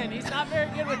citizen. He's not very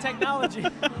good with technology.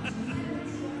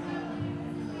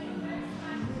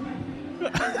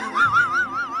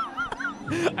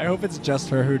 I hope it's just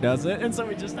her who does it, and so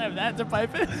we just have that to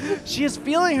pipe in. She is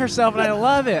feeling herself, and I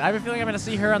love it. I have a feeling I'm going to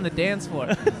see her on the dance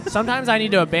floor. Sometimes I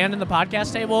need to abandon the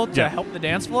podcast table to help the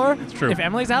dance floor. It's true. If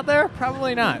Emily's out there,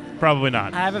 probably not. Probably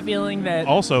not. I have a feeling that...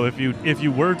 Also, if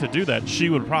you were to do that, she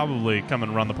would probably come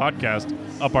and run the podcast,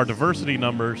 up our diversity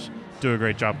numbers, do a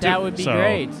great job too. That would be So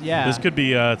great, yeah. This could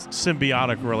be a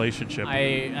symbiotic relationship.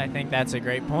 I think that's a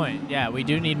great point. Yeah, we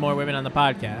do need more women on the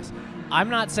podcast. I'm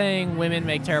not saying women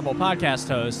make terrible podcast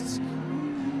hosts.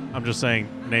 I'm just saying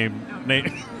name.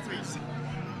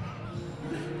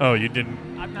 Oh, you didn't.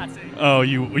 I'm not saying. Oh,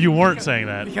 you weren't saying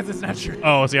that. Because it's not true.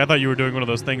 Oh, see, I thought you were doing one of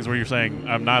those things where you're saying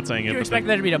I'm not saying it. You but expect then-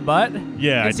 there to be a butt?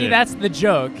 Yeah, And I see, did. that's the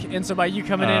joke. And so by you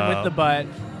coming in with Oh. the butt,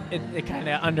 it kind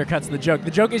of undercuts the joke.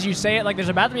 The joke is you say it like there's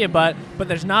about to be a butt, but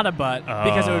there's not a butt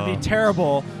because it would be Oh.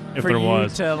 terrible If for there you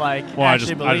was. to like Well, I actually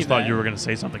just believe thought that. you were going to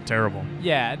say something terrible.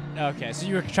 Yeah. Okay. So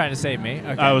you were trying to save me.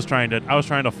 Okay. I was trying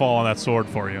to fall on that sword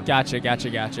for you.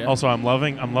 Gotcha. Also, I'm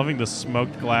loving the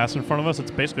smoked glass in front of us.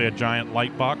 It's basically a giant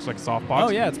light box, like a soft box.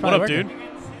 Oh, yeah, it's What probably up, working.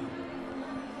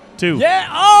 dude? 2. Yeah.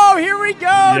 Oh, here we go.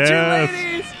 Yes. 2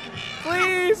 ladies.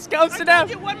 Please come sit down.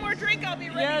 One more drink, I'll be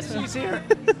ready. Yes, she's here.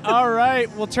 All right,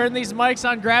 we'll turn these mics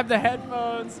on. Grab the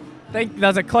headphones.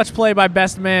 That's a clutch play by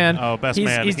Best Man. Oh, Best he's,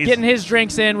 Man. He's getting his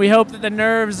drinks in. We hope that the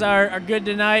nerves are good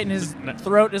tonight and his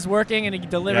throat is working and he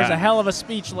delivers Yeah. a hell of a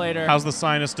speech later. How's the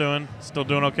sinus doing? Still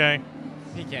doing okay?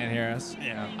 He can't hear us.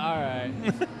 Yeah. All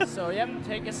right. So, yep,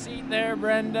 take a seat there,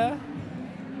 Brenda.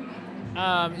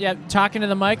 Talking to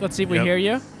the mic. Let's see if we Yep. hear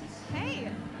you. Hey.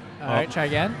 All right, try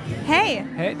again. Hey.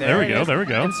 Hey, There we it go, is. there we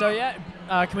go. And so,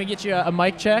 can we get you a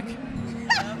mic check?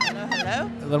 Hello.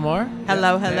 A little more?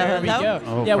 Hello. There we go.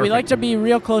 Oh, yeah, we perfect. like to be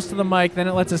real close to the mic. Then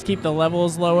it lets us keep the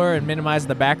levels lower and minimize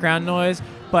the background noise.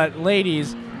 But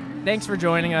ladies, thanks for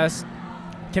joining us.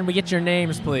 Can we get your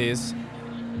names, please?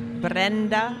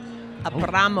 Brenda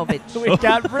Abramovich. We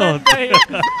got Brenda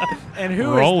here. And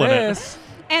who Rolling is it. this?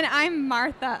 And I'm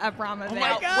Martha Abramovich. Oh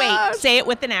my gosh. Wait, say it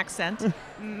with an accent.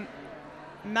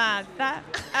 Martha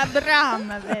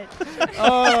Abramovich.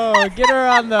 Oh, get her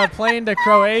on the plane to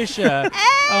Croatia.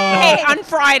 Hey, on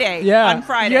Friday. Yeah. On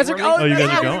Friday. You guys are, We're Oh, you leaving.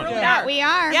 guys are Yeah, going. That we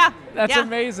are. Yeah. That's yeah.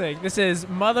 amazing. This is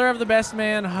mother of the best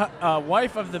man,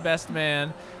 wife of the best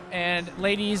man. And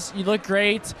ladies, you look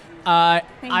great. I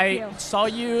you. saw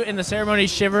you in the ceremony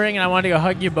shivering, and I wanted to go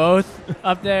hug you both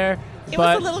up there. It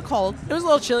but was a little cold. It was a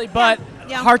little chilly, but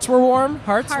Yeah. hearts were warm.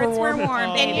 Hearts Hearts were warm. were warm,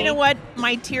 Oh. And you know what?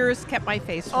 My tears kept my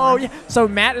face Oh warm. yeah. So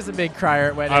Matt is a big crier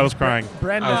at weddings. I was crying.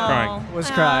 Brenda I was crying.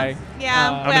 was crying. Yeah.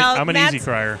 I'm, well, I'm an Matt's, easy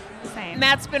crier. Same.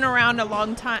 Matt's been around a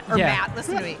long time. Or Yeah. Matt,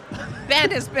 listen to me.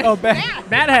 Ben has been. Oh, Ben.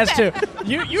 Matt has too.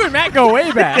 You and Matt go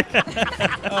way back.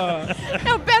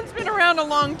 No, Ben's been around a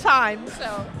long time.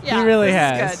 So yeah, really this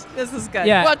has. Is good. This is good.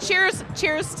 Yeah. Well, cheers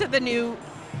to the new.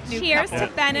 Cheers couple.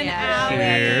 to Ben and Yeah. Allie.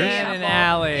 Cheers. Ben and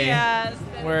Allie. Yes.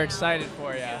 We're excited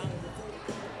for you.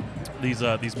 These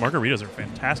margaritas are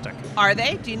fantastic. Are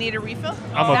they? Do you need a refill?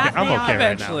 I'm okay. I'm okay right now.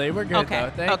 Eventually, we're good Okay, though.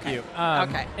 Thank okay, you.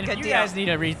 okay, And good if you deal. guys need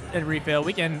a refill,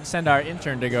 we can send our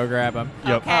intern to go grab them.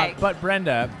 Yep. Okay. But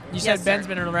Brenda, you Yes, said Ben's sir.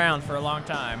 been around for a long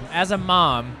time. As a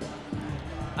mom,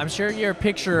 I'm sure your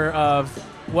picture of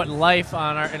what life in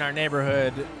our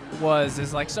neighborhood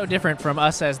is like so different from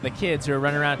us as the kids who are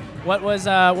running around. What was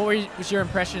your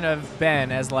impression of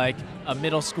Ben as like a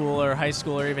middle school or high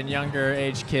school or even younger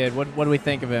age kid? What do we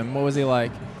think of him? What was he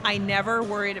like? I never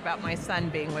worried about my son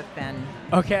being with Ben.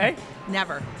 Okay.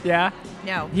 Never. Yeah.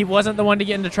 No. He wasn't the one to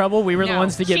get into trouble. We were the No.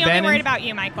 ones to get She Ben only in. worried about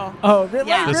you, Michael. Oh, really?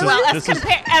 Yeah. This is- well, this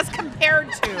as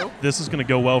compared to. This is going to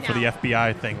go well for the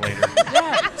FBI thing later.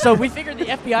 So we figured the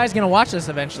FBI is going to watch this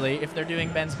eventually if they're doing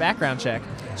Ben's background check.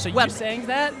 So Well, you saying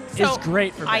that is So,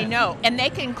 great for Ben. I know, and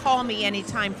they can call me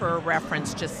anytime for a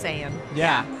reference. Just saying.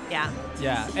 Yeah. Yeah.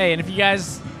 Yeah. Hey, and if you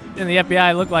guys in the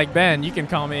FBI look like Ben, you can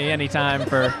call me anytime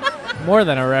for more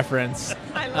than a reference.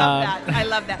 I love that. I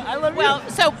love that. I love Well,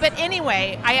 but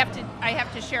anyway, I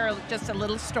have to share just a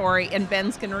little story, and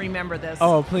Ben's gonna remember this.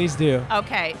 Oh, please do.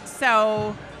 Okay,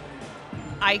 so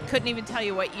I couldn't even tell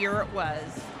you what year it was.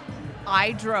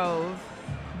 I drove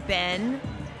Ben,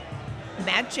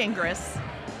 Matt Gingras,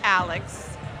 Alex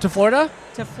To Florida?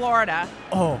 to Florida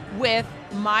Oh, with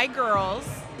my girls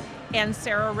and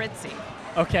Sarah Ritzy.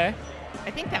 okay. I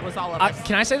think that was all of us.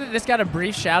 Can I say that this got a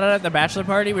brief shout out at the bachelor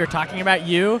party? We were talking about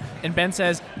you, and Ben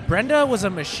says, Brenda was a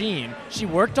machine. She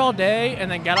worked all day and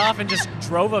then got off and just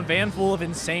drove a van full of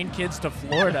insane kids to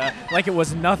Florida like it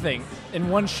was nothing in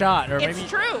one shot. Or It's maybe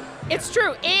true. It's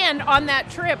true. And on that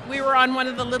trip, we were on one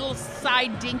of the little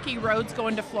side dinky roads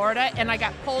going to Florida, and I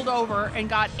got pulled over and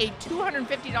got a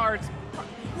 $250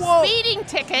 Whoa. speeding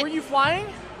ticket. Were you flying?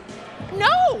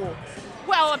 No.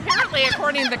 Well, apparently,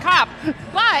 according to the cop.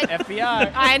 But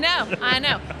FBI. I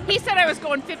know. He said I was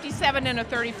going 57 and a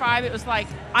 35. It was like,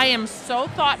 I am so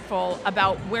thoughtful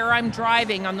about where I'm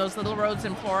driving on those little roads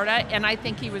in Florida, and I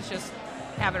think he was just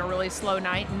having a really slow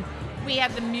night. And we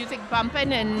had the music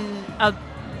bumping and a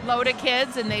load of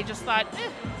kids, and they just thought,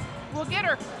 we'll get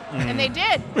her. And they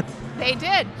did. They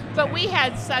did. But we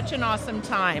had such an awesome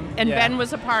time, and Yeah. Ben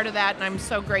was a part of that, and I'm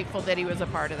so grateful that he was a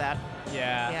part of that.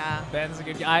 Yeah. Yeah. Ben's a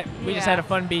good guy. We just Yeah. had a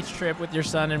fun beach trip with your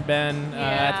son and Ben for the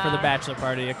Yeah. bachelor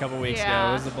party a couple weeks ago.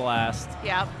 Yeah. It was a blast.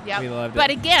 Yep. We loved it. But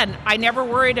again, I never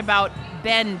worried about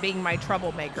Ben being my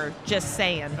troublemaker. Just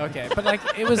saying. Okay, but like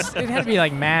it had to be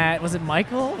like Matt. Was it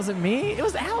Michael? Was it me? It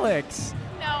was Alex.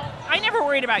 No, I never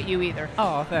worried about you either.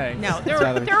 Oh, thanks. No, That's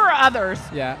rather- there are others.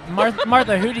 Yeah,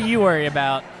 Martha, who do you worry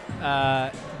about?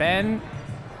 Ben.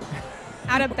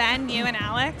 Out of Ben, you, and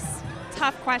Alex?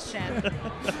 Tough question.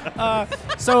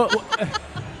 So,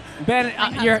 Ben,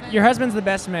 your husband's the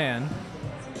best man.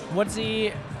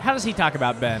 How does he talk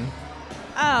about Ben?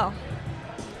 Oh,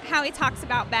 how he talks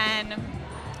about Ben.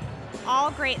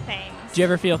 All great things. Do you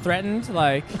ever feel threatened?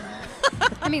 Like,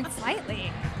 I mean,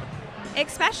 slightly.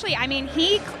 Especially, I mean,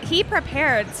 he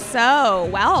prepared so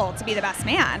well to be the best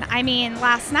man. I mean,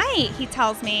 last night he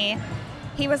tells me,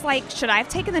 he was like, should I have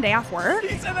taken the day off work?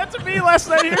 he said that to me last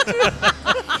night here too.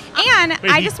 And Wait,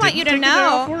 I he just want you to didn't take the day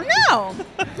off know, work?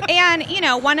 no. And, you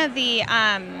know, one of the,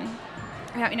 I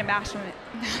don't mean to bash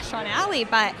on Allie,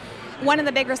 but one of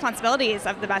the big responsibilities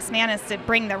of the best man is to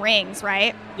bring the rings,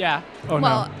 right? Yeah. Oh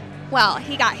well, no. Well,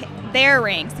 he got their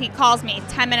rings. He calls me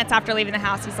 10 minutes after leaving the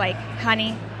house. He's like,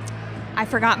 honey, I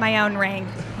forgot my own ring.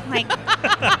 I'm like,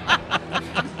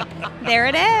 there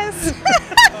it is.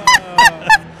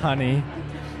 Honey.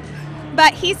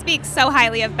 But he speaks so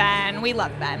highly of Ben. We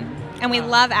love Ben. And we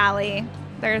love Allie.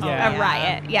 There's Yeah. a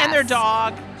riot. Yes. And their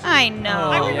dog. I know.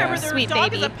 Oh, I remember yeah. their Sweet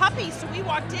dog baby. is a puppy, so we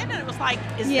walked in and it was like,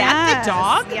 is that Yes, the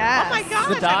dog? yes. Oh my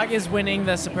gosh. The dog is winning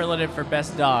the superlative for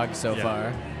best dog so Yeah.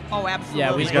 far. Oh, absolutely.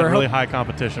 Yeah, we- He's got We're really hop- high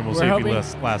competition. We'll we're see if he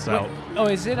hoping- lasts out. Oh,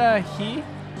 is it he?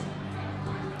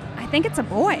 I think it's a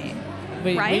boy.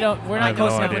 We Right? don't. We're I not have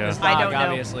close no enough with idea. this I dog, don't know.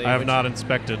 obviously. I have which- not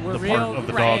inspected We're the real part of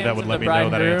the dog that would fans let of me the know that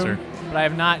bride and answer. groom, But I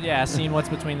have not, seen what's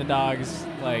between the dog's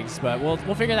legs. But we'll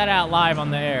figure that out live on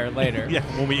the air later. Yeah,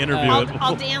 when we interview I'll, it.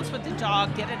 I'll dance with the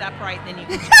dog, get it upright, then you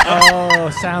can. Oh,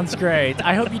 sounds great.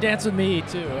 I hope you dance with me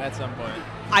too at some point.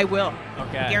 I will.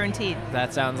 Okay. Guaranteed.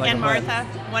 That sounds like And a plan.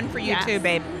 Martha, one for you Yes. too,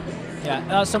 babe.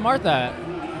 Yeah. So Martha,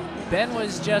 Ben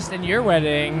was just in your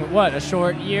wedding. What, a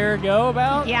short year ago?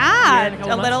 About? Yeah, Year and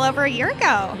couple a little months? over a year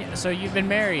ago. Yeah, so you've been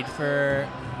married for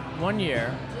 1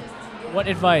 year. What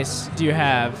advice do you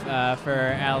have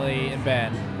for Allie and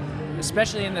Ben,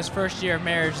 especially in this first year of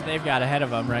marriage they've got ahead of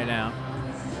them right now?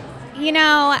 You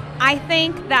know, I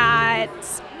think that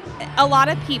a lot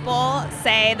of people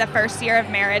say the first year of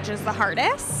marriage is the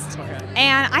hardest. Okay.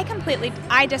 And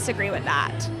I disagree with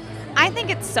that. I think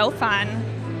it's so fun.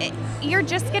 You're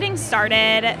just getting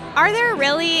started. Are there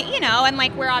really, and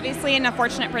like we're obviously in a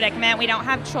fortunate predicament. We don't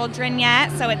have children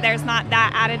yet, so there's not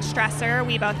that added stressor.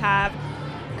 We both have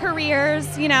careers,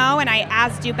 and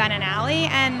as do Ben and Allie,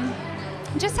 and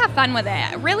just have fun with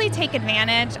it. Really take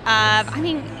advantage of,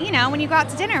 when you go out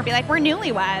to dinner, be like, we're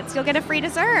newlyweds. You'll get a free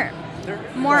dessert.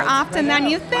 More often than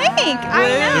you think.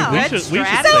 I know. We should say So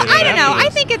that I don't know. I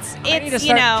afterwards. think it's I need to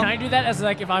start, Can I do that as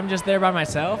like if I'm just there by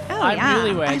myself? Oh, I'm yeah.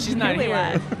 newlywed. I'm She's not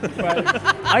here. But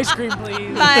ice cream,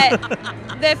 please.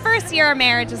 But the first year of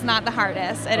marriage is not the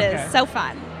hardest. It Okay. is so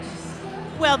fun.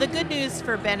 Well, the good news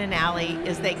for Ben and Allie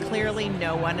is they clearly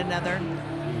know one another.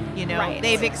 Right.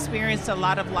 They've experienced a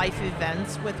lot of life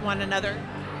events with one another.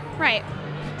 Right.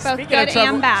 Both Speaking of good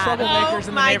and bad. troublemakers Oh in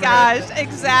the my neighborhood. gosh,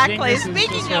 exactly. Geniuses just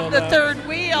Speaking of rolled the up. third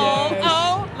wheel, Yes.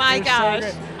 oh my They're so gosh.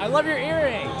 great. I love your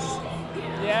earrings.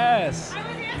 Yes.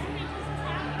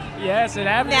 Yes, it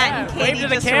happens. Nat and Wave Katie to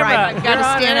the just camera. arrived. I've got You're to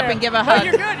on stand up air. and give a Oh, hug.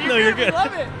 you're good. No, you're We good.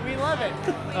 love it. We love it.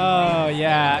 Oh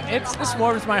yeah, this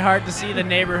warms my heart to see the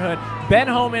neighborhood. Ben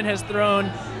Homan has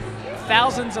thrown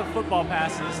thousands of football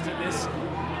passes to this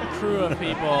crew of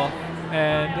people,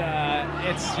 and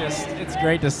it's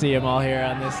great to see them all here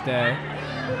on this day.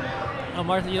 Oh,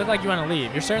 Martha, you look like you want to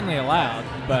leave. You're certainly allowed,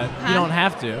 but you don't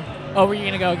have to. Oh, were you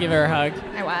gonna go give her a hug?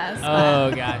 I was.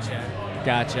 Oh,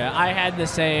 gotcha. I had the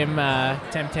same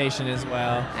temptation as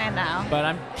well. I know. But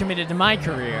I'm committed to my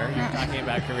career. You're talking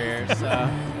about career, so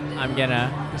I'm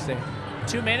gonna just say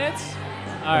 2 minutes.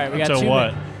 All right, we got Until 2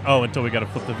 what? minutes. Oh, until we got to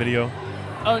flip the video.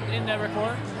 Oh, in the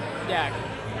record? Yeah.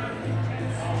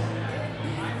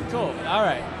 Cool. All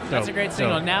right. That's a Dope, great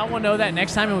signal. dope. Now we'll know that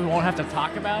next time, and we won't have to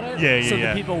talk about it. Yeah, So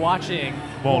yeah. the people watching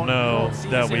Won't know see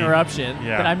that this we- interruption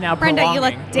yeah. that I'm now Brenda, you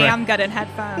look prolonging. damn good in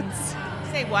headphones.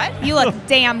 Say what? You look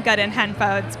damn good in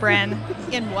headphones, Bryn.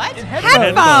 In what?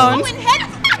 Headphones. Oh, in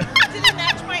headphones. Do they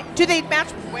match my? Do they match?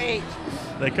 Wait.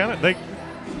 They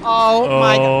Oh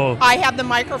my Oh. God! I have the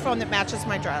microphone that matches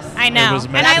my dress. I know. was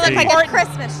And meant I to look be. like a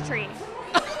Christmas tree.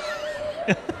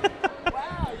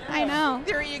 I know.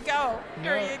 There you go.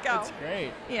 There you go. It's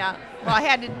great. Yeah. Well, I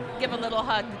had to give a little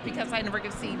hug because I never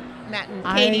get to see Matt and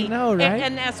I Katie. know, right?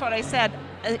 And that's what I said,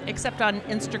 except on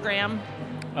Instagram.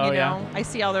 Oh, you know, yeah. I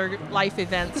see all their life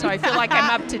events, so I feel like I'm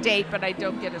up to date, but I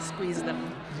don't get to squeeze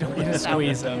them. Don't get to So-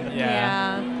 squeeze them.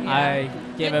 Yeah. I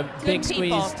gave a Good big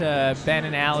people. squeeze to Ben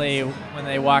and Allie when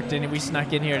they walked in. We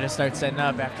snuck in here to start setting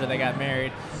up after they got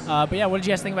married. But yeah, what did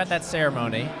you guys think about that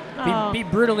ceremony? Oh. Be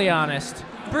brutally honest.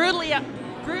 Brutally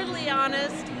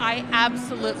honest, I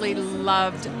absolutely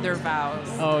loved their vows.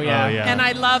 Oh yeah. Oh, yeah. And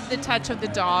I love the touch of the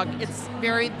dog. It's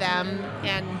very them,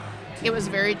 and it was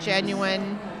very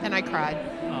genuine, and I cried.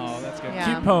 Oh, that's good. Yeah.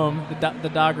 Cute poem. The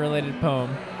dog-related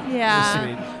poem. Yeah.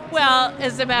 Sweet. Well,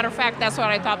 as a matter of fact, that's what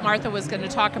I thought Martha was going to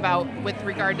talk about with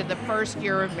regard to the first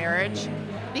year of marriage,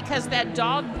 because that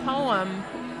dog poem,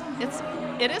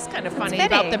 it is kind of funny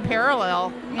about the fitting.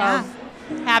 parallel Yeah.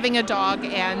 of having a dog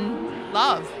and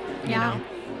love. You Yeah. know,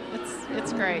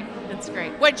 it's great. It's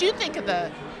great. What'd you think of the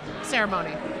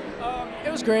ceremony?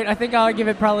 It was great. I think I'll give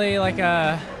it probably like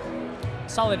a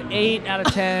solid 8 out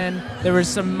of 10. There was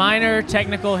some minor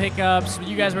technical hiccups.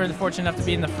 You guys were fortunate enough to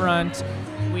be in the front.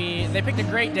 They picked a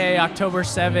great day, October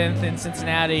 7th in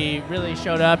Cincinnati. Really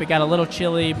showed up. It got a little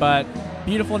chilly, but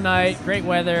beautiful night, great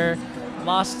weather.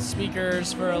 Lost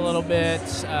speakers for a little bit.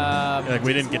 Like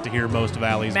we didn't get to hear most of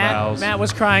Allie's vows. Matt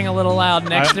was crying a little loud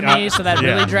next to me, so that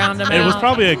yeah. really drowned him out. It was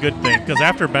probably a good thing because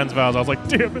after Ben's vows, I was like,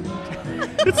 damn it,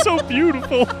 it's so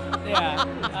beautiful. Yeah.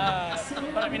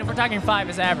 But But I mean, if we're talking 5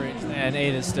 is average, then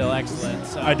 8 is still excellent.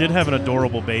 So I did have an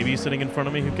adorable baby sitting in front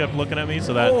of me who kept looking at me,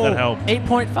 so that helped.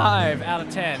 8.5 out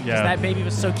of 10. Because Yeah. that baby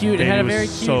was so cute. Baby it had a was very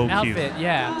cute so cute. outfit.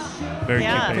 Yeah. Very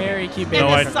Yeah. cute baby. Very cute baby. And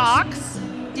No, the I- socks?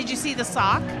 Did you see the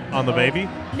sock? On the baby?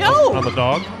 No. On the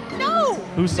dog? No.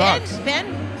 Whose socks? Ben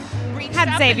reached Had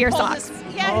up Xavier and pulled socks.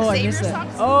 Yeah, Oh, I Xavier missed that.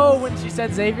 socks. Oh, when she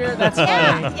said Xavier? That's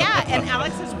Yeah, funny. yeah, and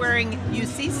Alex is wearing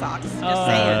UC socks. Just Oh,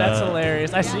 saying. that's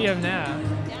hilarious. I see him now.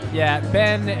 Yeah,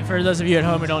 Ben, for those of you at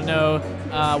home who don't know,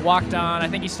 walked on. I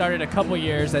think he started a couple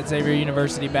years at Xavier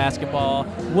University basketball.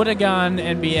 Would have gone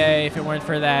NBA if it weren't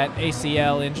for that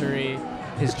ACL injury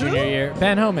his junior year.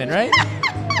 Ben Homan, right?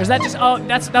 Or is that just,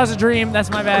 that was a dream. That's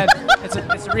my bad. It's a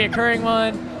reoccurring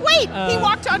one. Wait, he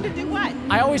walked on to do what?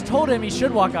 I always told him he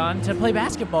should walk on to play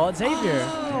basketball at Xavier.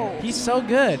 Oh. He's so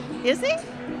good. Is he?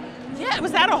 Yeah,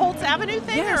 was that a Holtz Avenue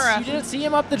thing? Yes, or a, you didn't see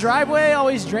him up the driveway,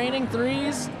 always draining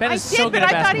threes. Ben I is did, so good but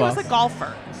at I thought he basketball. was a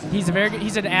golfer. He's a very good.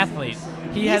 He's an athlete.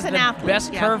 He He's has an the athlete,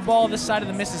 best yeah. curveball this side of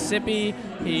the Mississippi.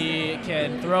 He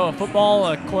can throw a football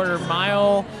a quarter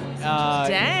mile.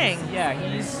 Dang. Yeah,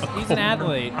 he's an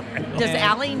athlete. Does And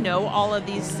Allie know all of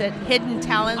these hidden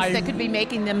talents I that could be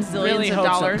making them zillions really of hope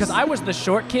dollars? Because I was the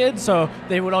short kid, so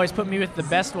they would always put me with the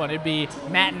best one. It'd be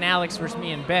Matt and Alex versus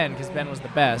me and Ben, because Ben was the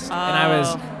best, and I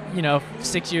was,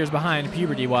 6 years behind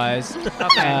puberty-wise.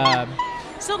 Okay.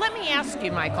 So let me ask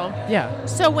you, Michael. Yeah.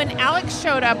 So when Alex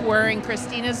showed up wearing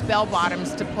Christina's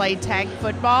bell-bottoms to play tag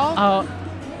football,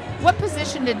 what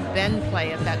position did Ben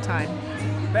play at that time?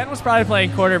 Ben was probably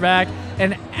playing quarterback,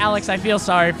 and Alex, I feel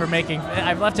sorry for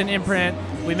I've left an imprint.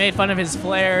 We made fun of his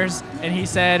flares, and he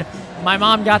said, my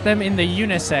mom got them in the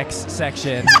unisex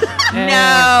section.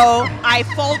 No, I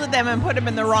folded them and put them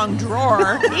in the wrong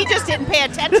drawer. He just didn't pay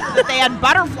attention that they had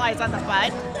butterflies on the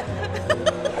butt.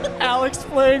 Alex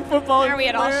playing football. Are we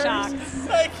at all flares? shocked?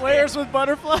 Like flares with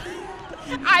butterflies.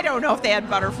 I don't know if they had I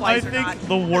butterflies or not. think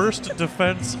the worst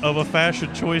defense of a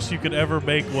fashion choice you could ever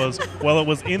make was, it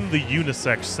was in the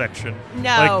unisex section. No,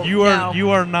 like no. you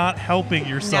are not helping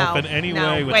yourself No, in any no,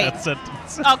 way with wait. that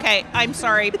sentence. Okay, I'm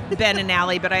sorry, Ben and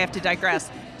Allie, but I have to digress.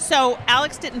 So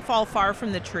Alex didn't fall far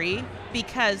from the tree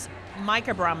because Mike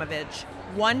Abramovich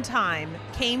one time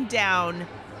came down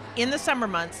in the summer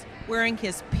months wearing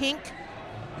his pink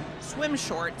swim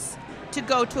shorts to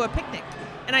go to a picnic.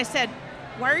 And I said,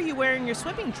 why are you wearing your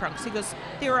swimming trunks? He goes,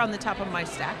 they were on the top of my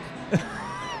stack.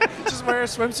 Just wear a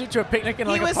swimsuit to a picnic in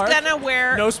He like was a park? gonna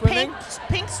wear No swimming?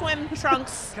 pink swim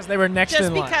trunks Because they were next just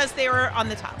in line. because they were on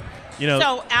the top.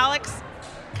 So Alex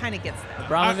kind of gets that.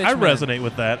 Abramovich I man. resonate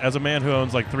with that. As a man who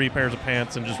owns like 3 pairs of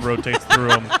pants and just rotates through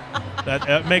them,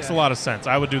 that makes a lot of sense.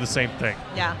 I would do the same thing.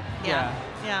 Yeah.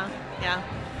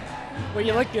 Well,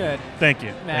 you look good. Thank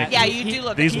you. Matt. Thank Yeah, you. you do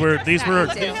look These good. were Look these at were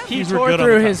him. He these were tore good on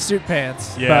through the his top. suit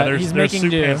pants. Yeah, but there's he's suit making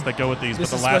do. pants that go with these. This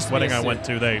But is the last supposed to be wedding a I suit. went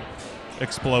to, they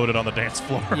exploded on the dance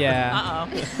floor. Yeah.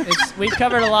 We've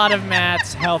covered a lot of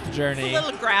Matt's health journey. It's a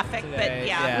little graphic, today, but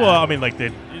yeah. Well, I mean, like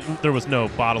there was no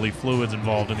bodily fluids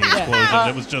involved in the explosion.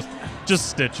 It was just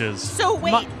stitches. So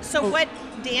wait, what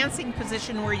dancing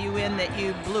position were you in that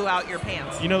you blew out your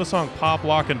pants? You know the song "Pop,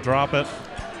 Lock, and Drop It"?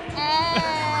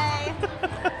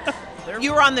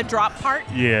 You were on the drop part?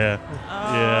 Yeah.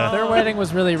 Yeah. Their wedding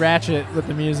was really ratchet with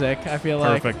the music, I feel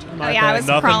like. Perfect. Oh, yeah, I was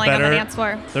Nothing crawling on the better. dance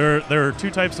floor. There are 2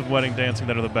 types of wedding dancing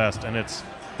that are the best, and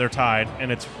they're tied,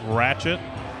 and it's ratchet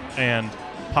and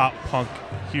pop punk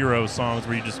hero songs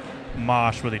where you just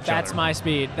mosh with each other. That's my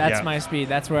speed. That's Yeah. my speed.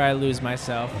 That's where I lose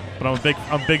myself. But I'm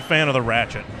a big fan of the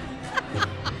ratchet.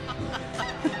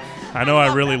 I know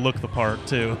I really look the part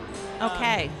too.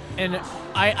 Okay. And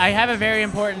I have a very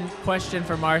important question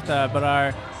for Martha, but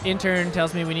our intern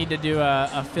tells me we need to do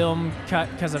a film cut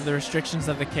because of the restrictions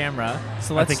of the camera.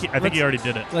 So I let's. think he already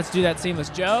did it. Let's do that seamless.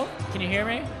 Joe, can you hear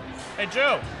me? Hey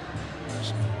Joe.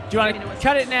 Do you want to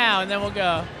cut it now and then we'll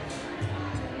go?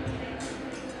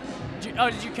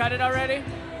 Did you cut it already?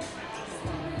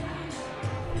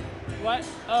 What?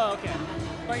 Oh, okay.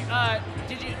 Wait,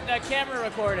 the camera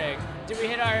recording, did we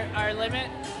hit our limit?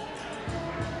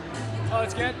 Oh,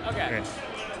 it's good? Okay.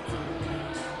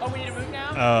 Oh, we need to move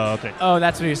now? Oh, okay. Oh,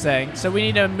 that's what he was saying. So we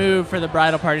need to move for the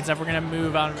bridal party and stuff. We're going to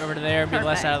move on over to there and be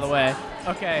less out of the way.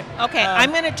 Okay. Okay,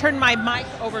 I'm going to turn my mic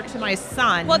over to my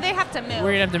son. Well, they have to move.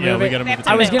 We're going to have to Yeah, move we it. gotta move it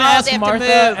I was together. going to Oh, ask they have to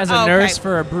Martha move. as a Oh, nurse okay.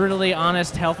 for a brutally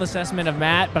honest health assessment of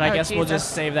Matt, but I Oh, guess we'll Jesus.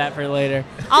 just save that for later.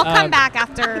 I'll come back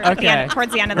after Okay.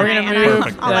 towards the end of the We're night. going to and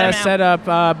move I'll let the him know. setup,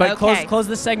 but Okay. close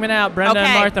this segment out. Brenda and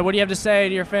Okay. Martha, what do you have to say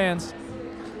to your fans?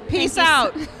 Peace Thank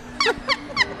you out.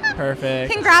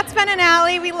 Perfect. Congrats, Ben and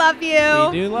Allie. We love you.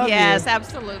 We do love Yes, you.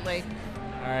 absolutely.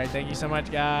 All right, thank you so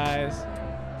much, guys.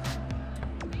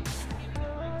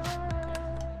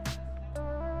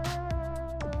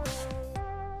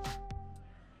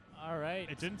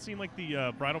 It didn't seem like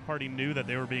the bridal party knew that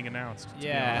they were being announced. To be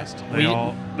Yeah. honest. We- They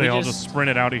we all just- just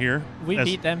sprinted out of here. We as,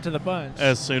 beat them to the punch.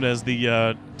 as soon as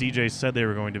the DJ said they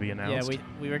were going to be Yeah, announced.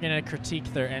 we were going to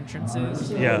critique their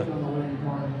entrances. Yeah.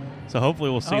 So hopefully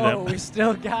we'll see Oh, them. we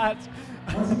still got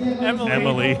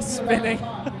Emily spinning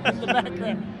in the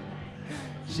background.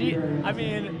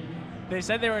 They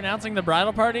said they were announcing the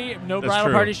bridal party. No That's bridal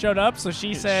true. party showed up, so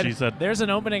she said, said, "There's an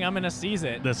opening. I'm going to seize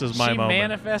it." This is my she moment.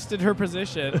 manifested her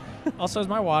position. Also, is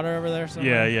my water over there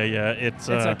somewhere? Yeah. It's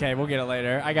okay. We'll get it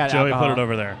later. I got Joey alcohol. put it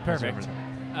over there. It's Perfect. over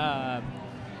there.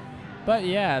 But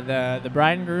yeah, the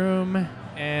bride and groom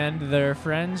and their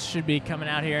friends should be coming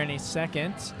out here any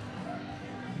second.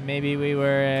 Maybe we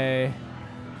were a.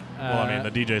 Well, I mean,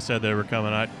 the DJ said they were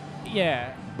coming out.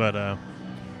 Yeah. But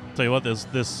tell you what,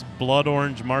 this blood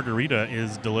orange margarita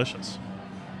is delicious.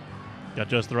 Got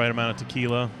just the right amount of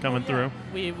tequila coming through.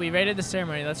 We rated the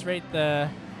ceremony. Let's rate the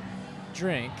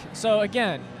drink. So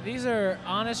again, these are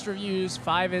honest reviews.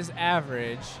 5 is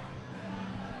average.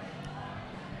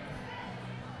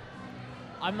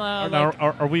 I'm Now,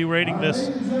 are we rating this?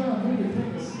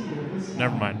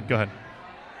 Never mind. Go ahead.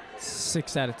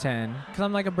 6 out of 10 because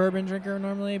I'm like a bourbon drinker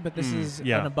normally, but this is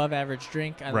an above average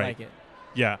drink. I like it.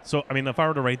 Yeah. So I mean, if I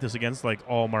were to rate this against like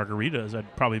all margaritas,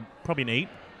 I'd probably an 8.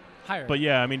 Higher. But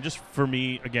yeah, I mean, just for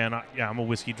me, again, I'm a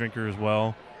whiskey drinker as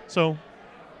well. So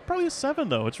probably a 7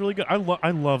 though. It's really good. I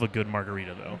love a good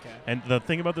margarita though. Okay. And the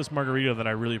thing about this margarita that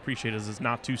I really appreciate is it's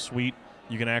not too sweet.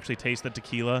 You can actually taste the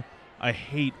tequila. I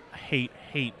hate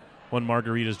when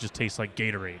margaritas just taste like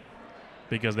Gatorade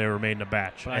because they were made in a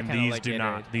batch. But I And kinda these like do Gatorade.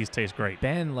 not. These taste great.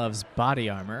 Ben loves Body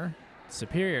Armor,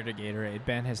 superior to Gatorade.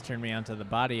 Ben has turned me onto the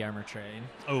Body Armor train.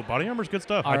 Oh, Body Armor's good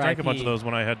stuff. I drank a bunch of those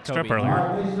when I had Kobe. strep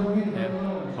earlier. Yep.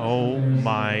 Oh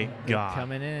my God.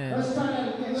 Coming in.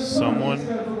 Someone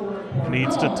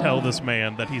needs to tell this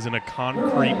man that he's in a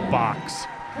concrete box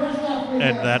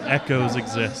and that echoes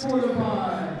exist.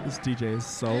 This DJ is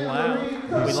so loud.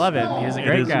 We love him. He's a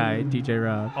great guy, DJ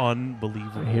Rob.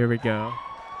 Unbelievable. Here we go.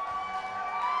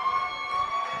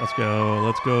 Let's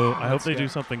go. I hope Let's they go. do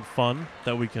something fun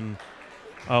that we can.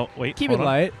 Oh, wait. Keep hold it on.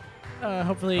 light.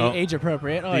 Hopefully age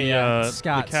appropriate. Oh, The, yeah.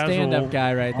 Scott, the casual- stand-up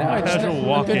guy right there. the Just casual a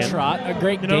walk-in. good trot. A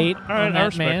great You know, gait all right, on I that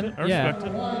respect man. it. I Yeah. respect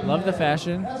it. Love the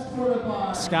fashion.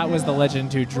 Scott was the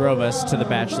legend who drove us to the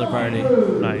bachelor party.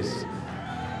 Nice.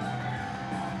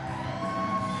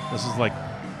 This is like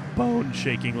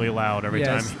bone-shakingly loud every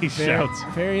time he shouts.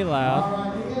 Very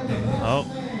loud. Oh.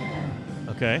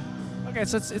 Okay. Okay,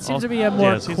 so it seems to be a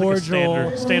more it seems like a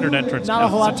cordial, standard entrance. not a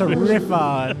whole lot to situation. riff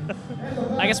on.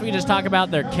 I guess we can just talk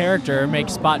about their character, make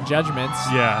spot judgments.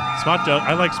 Yeah,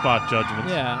 I like spot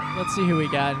judgments. Yeah, let's see who we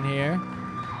got in here.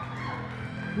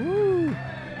 Woo!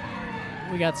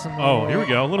 We got some. Oh, more. here we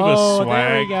go. A little bit of Oh, there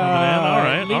swag we go. coming in. All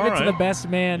right, Leave all it to the right. best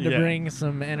man to Yeah. bring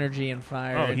some energy and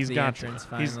fire. Oh, into he's the got. entrance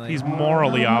finally. He's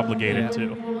morally obligated Yeah.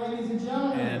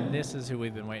 to. And this is who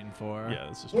we've been waiting for. Yeah,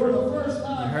 this is true.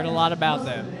 You heard a lot about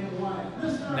them.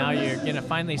 Now you're gonna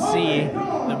finally see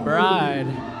the bride.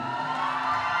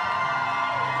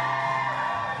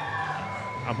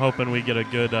 I'm hoping we get a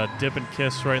good dip and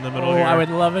kiss right in the middle Oh, here. I would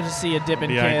love it to see a dip and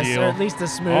Be kiss, ideal. or at least a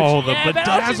smooch. Oh, the yeah,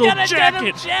 bedazzled got a denim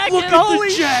jacket. jacket. Look at Holy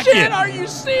the jacket. shit, are you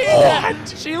seeing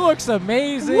that? She looks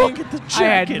amazing. Look at the I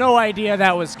had jacket. no idea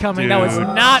that was coming. That was Dude.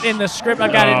 not in the script.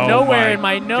 I got it Oh nowhere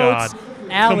my in my notes. God.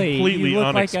 Allie, Completely you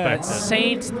look like a unexpected.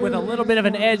 saint with a little bit of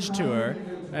an edge to her.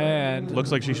 And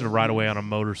Looks like she should ride away on a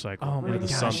motorcycle oh my into the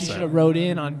gosh, sunset. she should have rode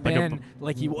in on Like a Ben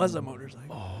like he was a motorcycle.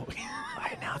 Oh,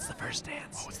 now it's the first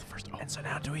dance. Oh, it's the first. Oh. And so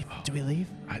now do we leave?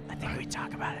 I think we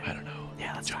talk about it. I don't know.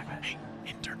 Yeah, let's talk about it. Hey,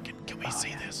 intern, can we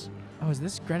see this? Oh, is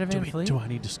this Greta Van Fleet? Do I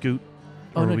need to scoot?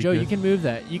 Oh Or no, are we Joe, good? you can move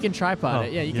that. You can tripod Oh,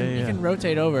 it. Yeah, you yeah, can yeah. you can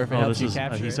rotate over if it Oh, helps this you is.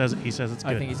 capture. He it. says it's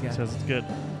good. I think he's got He it. says it's good.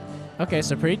 Okay,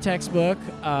 so pretty textbook.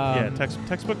 Yeah,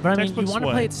 textbook. But I mean, textbook you want to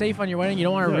sway. play it safe on your wedding. You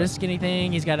don't want to Yeah. risk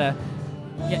anything. He's got to.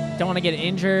 Don't want to get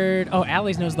injured. Oh,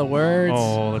 Allie's knows the words.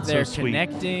 Oh, that's They're so sweet.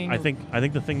 connecting. I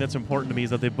think the thing that's important to me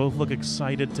is that they both look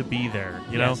excited to be there.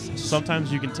 You Yes. know,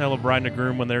 sometimes you can tell a bride and a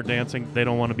groom when they're dancing, they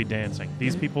don't want to be dancing.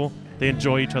 These Mm-hmm. people, they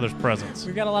enjoy each other's presence.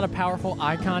 We've got a lot of powerful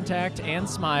eye contact and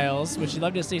smiles, which you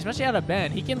love to see, especially out of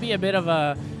Ben. He can be a bit of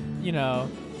a,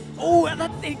 oh,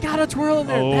 they got a twirl in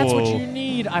there. That's what Oh, you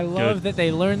need. I love good. that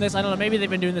they learned this. I don't know, maybe they've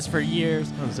been doing this for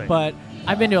years, I was saying. but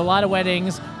I've been to a lot of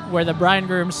weddings where the bride and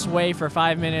groom sway for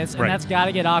 5 minutes, and Right. that's got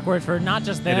to get awkward for not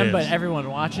just them, is. but everyone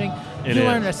watching. It You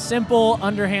learn is. a simple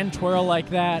underhand twirl like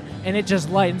that, and it just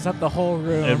lightens up the whole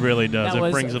room. It really does. That It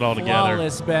was brings it all together.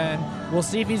 flawless, Ben. We'll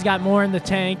see if he's got more in the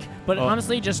tank, but Oh.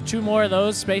 honestly, just 2 more of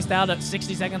those spaced out at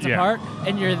 60 seconds Yeah. apart,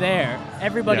 and you're there.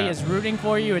 Everybody Yeah. is rooting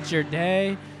for you. It's your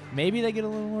day. Maybe they get a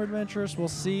little more adventurous. We'll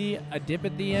see. A dip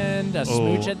at the end, a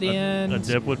smooch at the end. A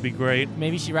dip would be great.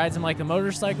 Maybe she rides him like the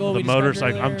motorcycle. The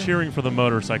motorcycle. I'm cheering for the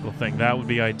motorcycle thing. That would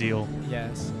be ideal.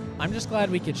 Yes. I'm just glad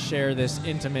we could share this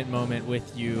intimate moment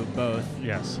with you both.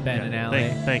 Yes. Ben and Allie.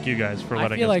 Thank you guys for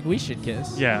letting us. I feel like we should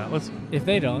kiss. Yeah, let's. If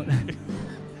they don't.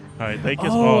 All right, they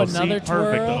kiss. Another see, twirl.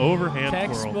 Perfect. The overhand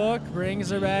Textbook twirl. brings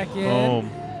her back in.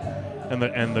 Boom.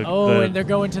 And they're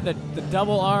going to the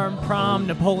double arm prom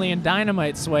Napoleon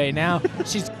Dynamite sway. Now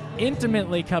she's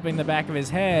intimately cupping the back of his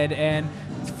head, and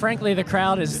frankly, the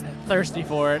crowd is thirsty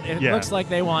for it. It looks like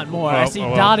they want more. I see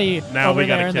Dottie over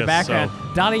there in the background.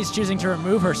 So. Dottie's choosing to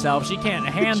remove herself. She can't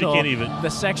handle the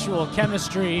sexual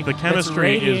chemistry. The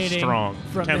chemistry is strong.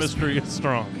 Chemistry is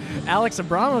strong. Alex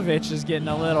Abramovich is getting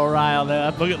a little riled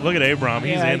up. Look at Abram.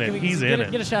 He's in it. He's in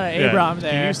it. Get a shot of Abram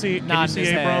there. Can you see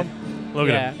Abram? Look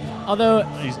at him. Although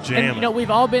he's jamming. And,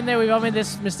 we've all been there. We've all made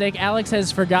this mistake. Alex has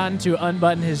forgotten to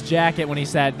unbutton his jacket when he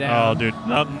sat down. Oh, dude.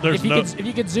 If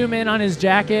you could zoom in on his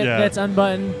jacket that's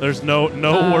unbuttoned. There's no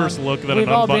worse look than an unbuttoned jacket.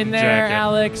 We've all been there,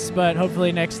 Alex, but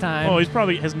hopefully next time. Oh,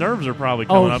 his nerves are probably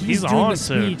coming up. He's on the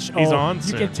soon. speech. He's on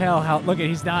soon. You can tell how. Look at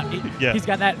he's not. He's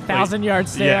got that 1,000-yard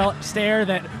stare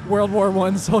that World War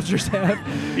I soldiers have.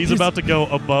 He's about to go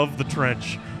above the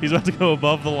trench. He's about to go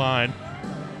above the line.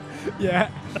 Yeah,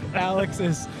 Alex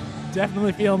is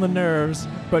definitely feeling the nerves,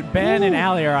 but Ben and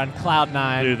Allie are on cloud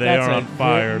 9. Dude, they are on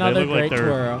fire. Another they look great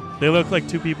twirl. They look like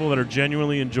two people that are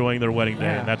genuinely enjoying their wedding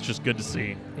day, and that's just good to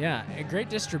see. Yeah, a great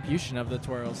distribution of the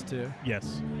twirls too.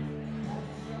 Yes.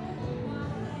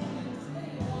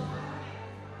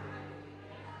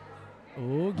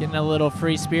 Ooh, getting a little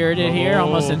free-spirited here,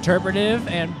 almost interpretive,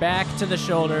 and back to the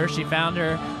shoulder. She found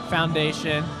her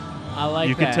foundation. I like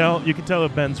that. You can tell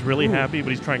that Ben's really happy, but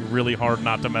he's trying really hard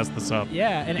not to mess this up.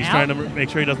 Yeah, and he's trying to make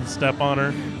sure he doesn't step on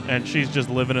her, and she's just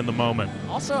living in the moment.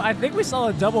 Also, I think we saw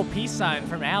a double peace sign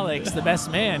from Alex, the best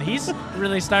man. He's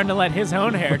really starting to let his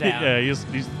own hair down. Yeah,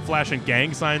 he's flashing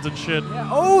gang signs and shit. Yeah.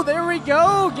 Oh, there we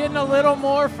go, getting a little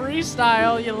more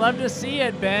freestyle. You love to see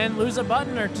it, Ben. Lose a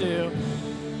button or two.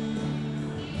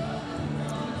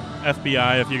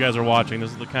 FBI, if you guys are watching,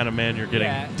 this is the kind of man you're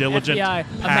getting. Diligent, FBI.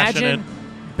 passionate. Imagine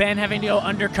Ben having to go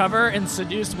undercover and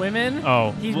seduce women.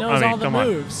 Oh, he knows all the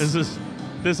moves. On.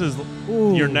 This is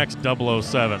your next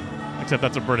 007, except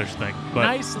that's a British thing. But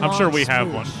nice I'm sure we have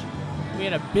smooch. one. We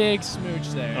had a big smooch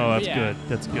there. Oh, that's good.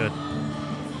 That's good.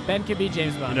 Ben could be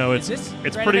James Bond. You know, it's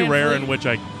pretty rare in which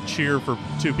I cheer for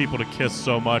two people to kiss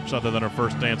so much, other than a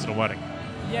first dance at a wedding.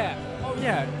 Yeah. Oh,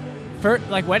 yeah.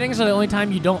 Weddings are the only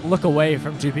time you don't look away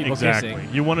from two people kissing.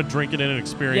 You want to drink it in and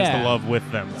experience the love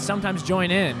with them. Sometimes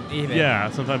join in, even. Yeah,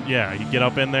 sometimes, you get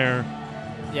up in there.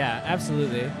 Yeah,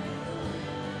 absolutely.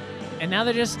 And now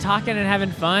they're just talking and having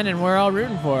fun, and we're all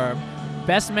rooting for him.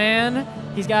 Best man,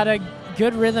 he's got a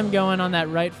good rhythm going on that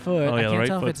right foot. Oh, yeah, I can't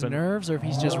tell if it's nerves or if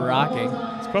he's just rocking.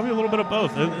 It's probably a little bit of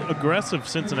both. Aggressive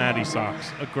Cincinnati socks.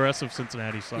 Too.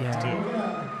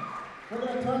 We're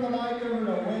going to turn the mic over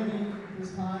to Wendy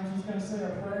this time. She's going to say a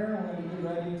prayer, and we're going to be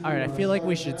ready. All right, I feel like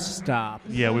we should stop.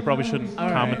 Yeah, we probably shouldn't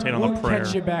commentate on the prayer. We'll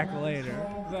catch you back later.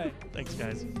 Thanks,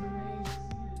 guys.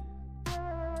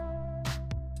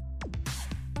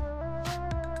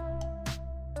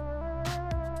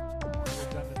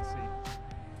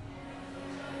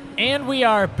 And we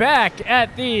are back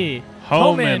at the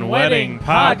Home and Wedding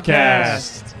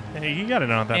Podcast. Hey, you got it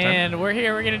on that time. And we're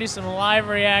here. We're going to do some live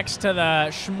reacts to the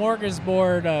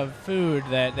smorgasbord of food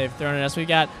that they've thrown at us. We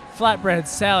got flatbread,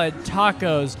 salad,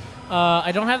 tacos.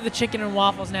 I don't have the chicken and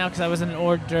waffles now because I was in an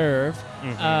hors d'oeuvre.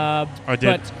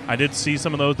 Mm-hmm. I did see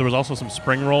some of those. There was also some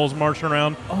spring rolls marching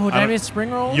around. Oh, did I miss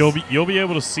spring rolls? You'll be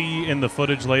able to see in the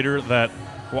footage later that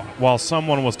while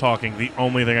someone was talking, the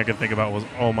only thing I could think about was,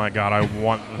 oh my God, I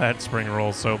want that spring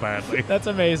roll so badly. That's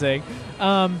amazing.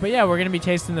 But yeah, we're going to be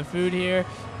tasting the food here.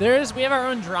 We have our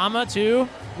own drama too.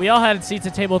 We all had seats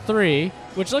at table 3,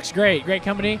 which looks great. Great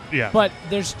company. Yeah. But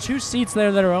there's 2 seats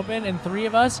there that are open and 3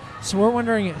 of us. So we're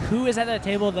wondering who is at that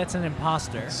table that's an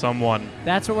imposter. Someone.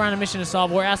 That's what we're on a mission to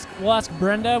solve. We'll ask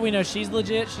Brenda. We know she's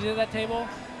legit. She's at that table.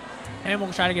 And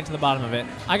we'll try to get to the bottom of it.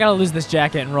 I got to lose this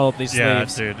jacket and roll up these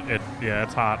sleeves. Dude.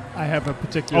 It's hot. I have a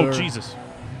particular... Oh, Jesus.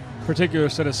 ...particular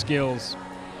set of skills,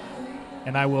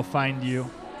 and I will find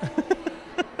you.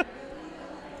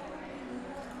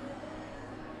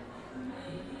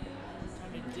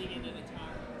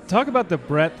 Talk about the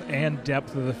breadth and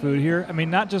depth of the food here. I mean,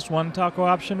 not just one taco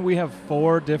option. We have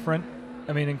 4 different,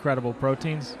 incredible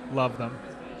proteins. Love them.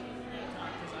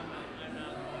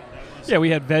 Yeah, we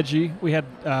had veggie. We had,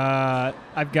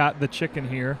 I've got the chicken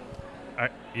here.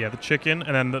 The chicken,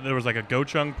 and then there was like a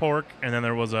gochujang pork, and then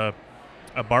there was a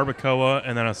a barbacoa,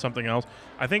 and then a something else.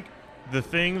 I think the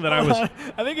thing that I was...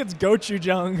 I think it's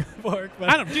gochujang pork. But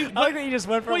I don't, dude, I like that you just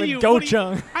went for what the do you-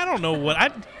 gochujang. I don't know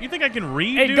what... You think I can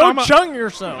read, Hey, dude? go chung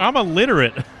yourself. I'm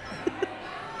illiterate.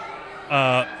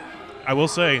 I will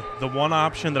say, the one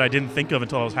option that I didn't think of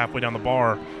until I was halfway down the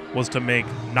bar was to make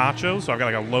nachos. So I've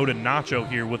got like a loaded nacho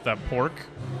here with that pork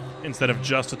instead of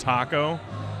just a taco.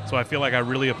 So I feel like I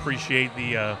really appreciate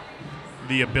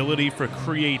the ability for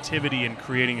creativity in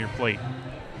creating your plate.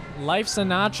 Life's a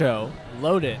nacho.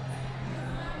 Load it.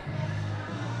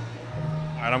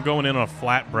 All right, I'm going in on a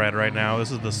flatbread right now.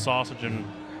 This is the sausage and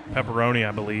pepperoni,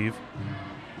 I believe.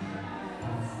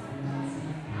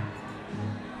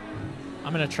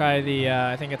 I'm going to try the,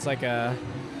 I think it's like a,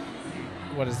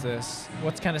 what is this?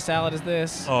 What kind of salad is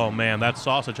this? Oh, man, that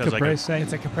sausage has Caprese.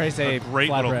 It's a caprese a great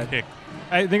little flatbread. kick.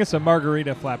 I think it's a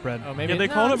margarita flatbread. Oh, maybe Yeah, they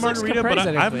no, call it it's just margarita, but caprese,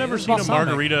 I've actually. never It's seen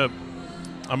balsamic.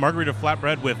 a margarita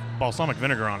flatbread with balsamic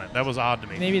vinegar on it. That was odd to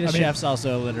me. Maybe the chef's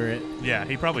also illiterate. Yeah,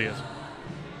 he probably is.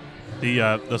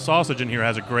 The sausage in here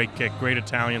has a great kick, great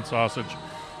Italian sausage,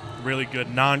 really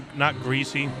good, not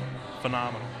greasy,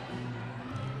 phenomenal.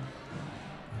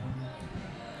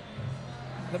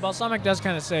 The balsamic does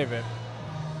kind of save it.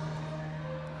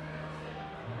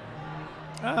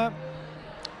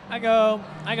 I go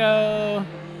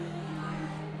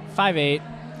 5.8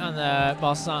 on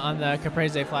the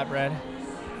caprese flatbread.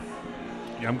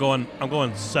 Yeah, I'm going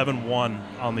 7-1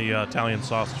 on the Italian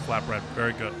sausage flatbread.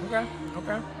 Very good.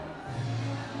 Okay.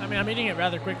 I mean, I'm eating it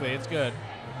rather quickly. It's good.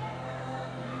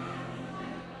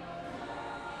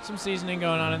 Some seasoning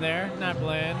going on in there. Not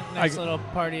bland. Nice little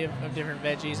party of different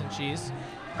veggies and cheese.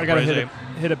 I got to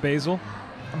hit a basil.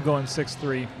 I'm going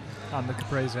 6.3 on the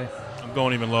caprese. I'm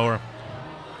going even lower.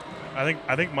 I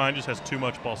think mine just has too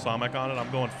much balsamic on it.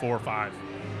 I'm going 4 or 5.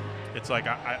 It's like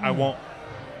I won't.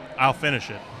 I'll finish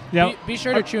it. Yeah. Be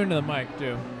sure to chew into the mic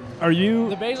too. Are you?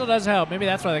 The basil does help. Maybe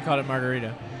that's why they called it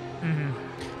margarita. Mm-hmm.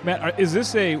 Matt, is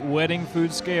this a wedding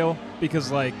food scale?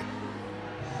 Because like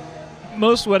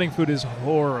most wedding food is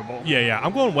horrible. Yeah.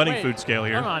 I'm going wedding food scale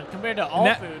here. Come on, compared to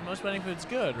all food, most wedding food's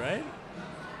good, right?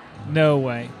 No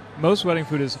way. Most wedding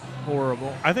food is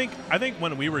horrible. I think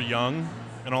when we were young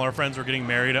and all our friends were getting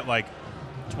married at like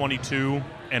 22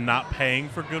 and not paying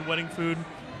for good wedding food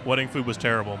was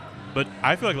terrible. But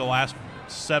I feel like the last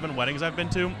 7 weddings I've been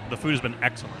to, the food has been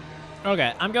excellent.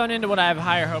 Okay, I'm going into what I have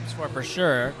higher hopes for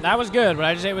sure. That was good. What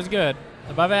I just ate was good.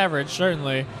 Above average,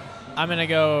 certainly. I'm going to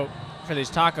go for these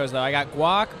tacos, though. I got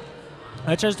guac.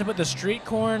 I chose to put the street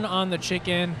corn on the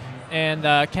chicken and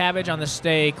cabbage on the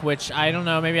steak, which I don't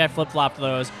know. Maybe I flip-flopped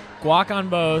those. Guac on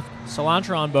both,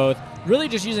 cilantro on both. Really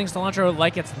just using cilantro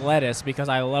like it's lettuce because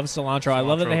I love cilantro. I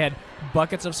love that they had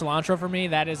buckets of cilantro for me.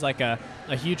 That is like a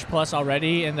huge plus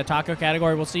already in the taco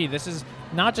category. We'll see. This is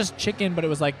not just chicken, but it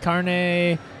was like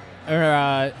carne or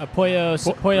a pollo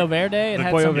verde. It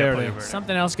had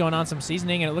something else going on, some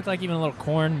seasoning, and it looked like even a little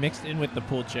corn mixed in with the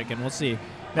pulled chicken. We'll see.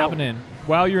 Hopping in.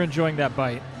 While you're enjoying that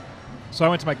bite, so I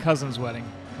went to my cousin's wedding.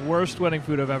 Worst wedding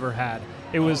food I've ever had.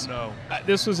 It was.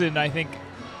 This was in, I think,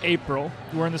 April.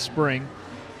 We're in the spring.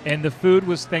 And the food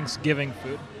was Thanksgiving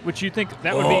food, which you think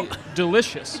that would be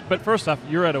delicious. But first off,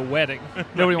 you're at a wedding.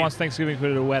 Nobody wants Thanksgiving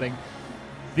food at a wedding.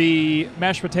 The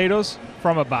mashed potatoes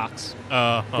from a box.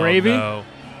 Gravy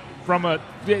from a.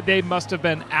 They must have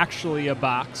been actually a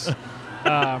box.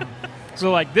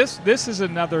 So like this is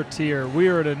another tier. We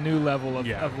are at a new level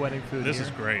of wedding food. This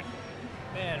is great.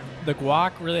 Man, the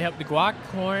guac really helped. The guac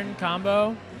corn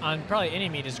combo on probably any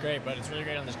meat is great, but it's really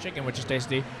great on this chicken, which is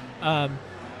tasty.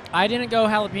 I didn't go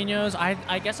jalapenos.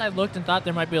 I guess I looked and thought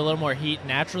there might be a little more heat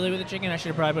naturally with the chicken. I should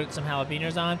have probably put some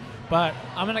jalapenos on, but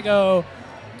I'm gonna go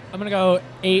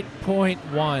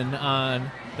 8.1 on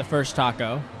the first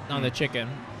taco on the chicken,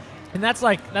 and that's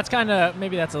kind of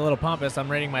maybe that's a little pompous.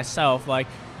 I'm rating myself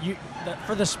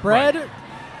for the spread. Right.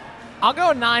 I'll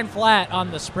go 9 flat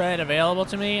on the spread available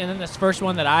to me, and then this first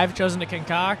one that I've chosen to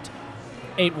concoct,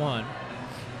 8.1.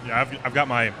 Yeah, I've got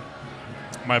my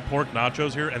pork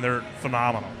nachos here, and they're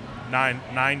phenomenal.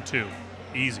 9.2,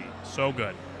 easy, so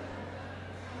good.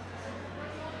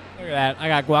 Look at that! I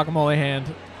got guacamole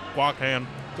hand. Guac hand.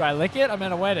 Do I lick it? I'm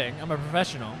at a wedding. I'm a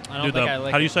professional. I don't think I lick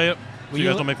it. How do you say it? So you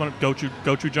guys don't make fun of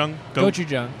gochujang?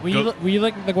 Gochujang. Will you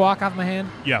lick the guac off my hand?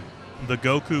 Yeah, the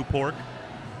Goku pork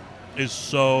is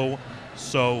so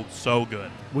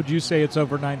good. Would you say it's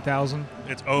over 9,000?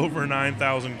 It's over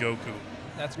 9,000 Goku.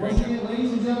 That's great.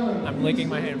 I'm licking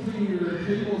my hand.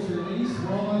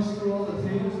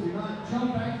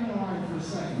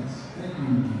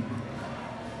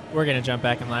 We're going to jump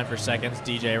back in line for seconds.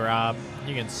 DJ Rob,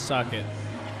 you can suck it.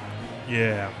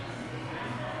 Yeah.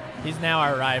 He's now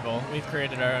our rival. We've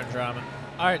created our own drama.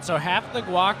 All right, so half the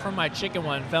guac from my chicken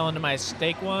one fell into my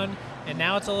steak one, and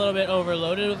now it's a little bit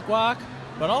overloaded with guac,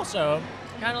 but also,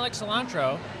 kind of like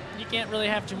cilantro, you can't really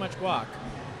have too much guac.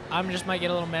 Just might get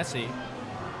a little messy.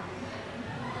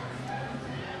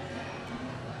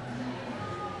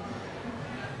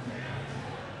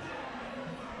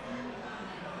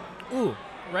 Ooh,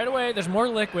 right away, there's more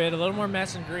liquid, a little more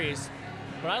mess and grease,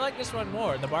 but I like this one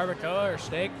more, the barbacoa or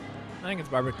steak. I think it's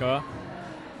barbacoa.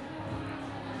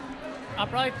 I'll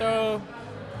probably throw...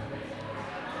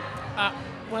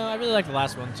 well, I really like the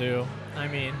last one, too. I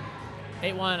mean,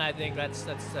 8-1, I think that's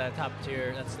top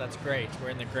tier. That's great. We're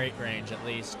in the great range, at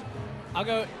least. I'll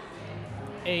go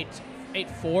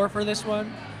 8-4 for this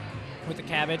one with the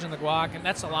cabbage and the guac, and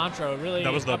that's cilantro. Really,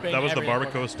 that was the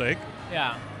barbacoa steak.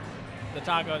 Yeah, the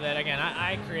taco that again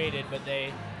I created, but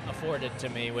they afforded to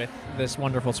me with this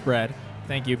wonderful spread.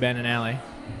 Thank you, Ben and Allie.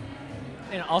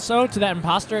 And also to that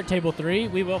imposter at table 3,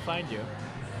 we will find you.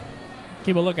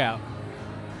 Keep a lookout.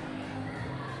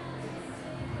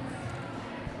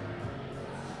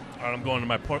 All right, I'm going to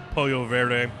my Pollo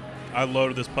Verde. I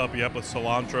loaded this puppy up with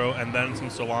cilantro and then some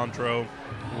cilantro,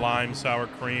 lime, sour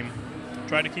cream.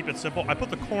 Tried to keep it simple. I put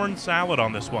the corn salad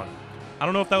on this one. I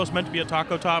don't know if that was meant to be a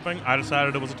taco topping. I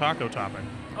decided it was a taco topping.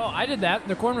 Oh, I did that.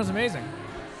 The corn was amazing.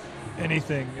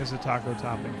 Anything is a taco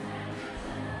topping.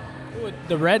 Ooh,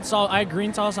 the red sauce, I had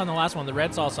green sauce on the last one. The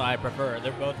red salsa I prefer.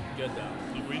 They're both good,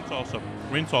 though. The green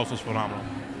salsa is phenomenal.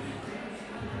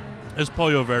 This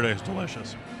Pollo Verde is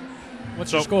delicious.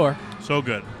 What's your score? So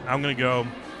good. I'm going to go,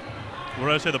 what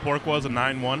did I say the pork was, a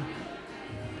 9-1?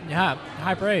 Yeah,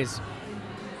 high praise.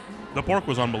 The pork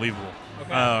was unbelievable.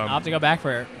 Okay, I'll have to go back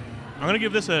for it. I'm going to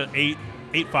give this a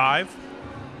 8.5.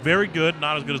 Very good,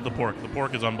 not as good as the pork. The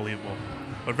pork is unbelievable,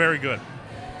 but very good.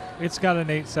 It's got an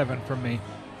 8.7 from me.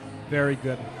 Very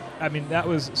good. I mean, that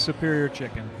was superior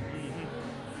chicken.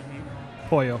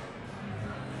 Pollo.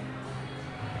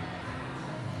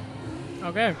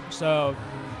 Okay, so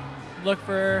look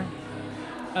for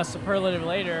a superlative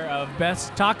later of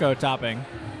best taco topping.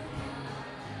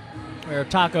 Or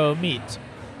taco meat.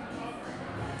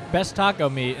 Best taco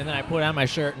meat, and then I put on my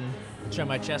shirt and show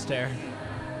my chest hair.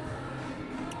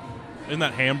 Isn't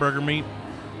that hamburger meat?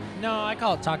 No, I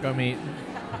call it taco meat.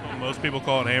 Most people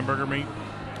call it hamburger meat.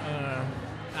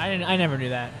 I never knew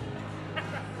that.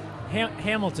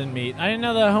 Hamilton meat. I didn't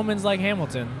know the Homans like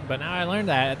Hamilton, but now I learned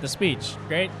that at the speech.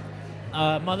 Great.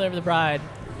 Mother of the Bride.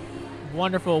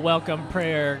 Wonderful welcome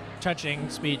prayer, touching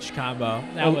speech combo.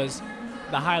 That was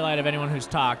the highlight of anyone who's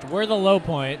talked. We're the low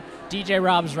point. DJ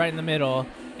Rob's right in the middle,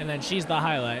 and then she's the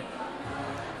highlight.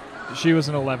 She was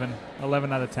an 11.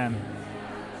 11 out of 10.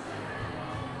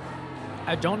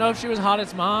 I don't know if she was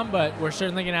hottest mom, but we're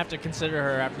certainly going to have to consider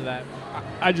her after that.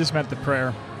 I just meant the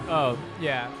prayer. Oh,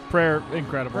 yeah. Prayer,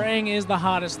 incredible. Praying is the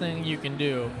hottest thing you can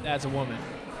do as a woman.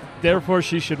 Therefore,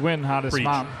 she should win hottest Preach.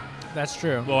 mom. That's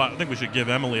true. Well, I think we should give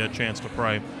Emily a chance to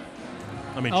pray.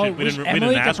 I mean, we didn't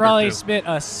could ask her probably to. spit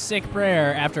a sick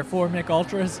prayer after 4 Mick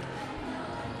Ultras.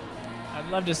 I'd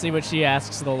love to see what she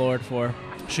asks the Lord for.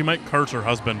 She might curse her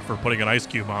husband for putting an ice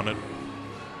cube on it.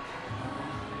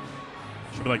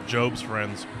 She'll be like Job's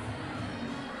friends.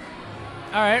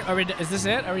 All right, is this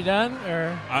it? Are we done?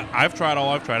 Or I've tried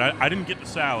all I've tried. I didn't get the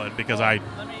salad because I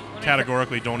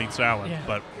categorically don't eat salad. Yeah.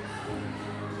 But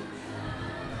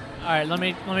all right, let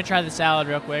me try the salad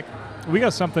real quick. We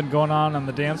got something going on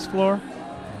the dance floor.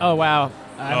 Oh wow!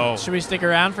 Should we stick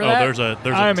around for that?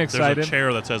 there's I'm excited. a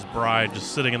chair that says bride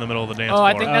just sitting in the middle of the dance Oh, floor.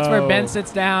 I think that's where Ben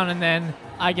sits down and then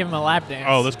I give him a lap dance.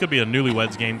 Oh, this could be a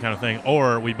newlyweds game kind of thing,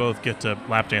 or we both get to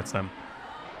lap dance them.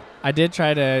 I did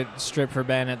try to strip for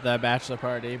Ben at the bachelor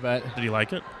party, but Did he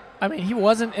like it? I mean, he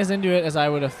wasn't as into it as I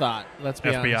would have thought. Let's be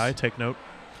FBI, honest. take note.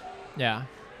 Yeah.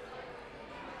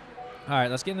 All right,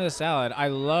 let's get into the salad. I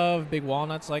love big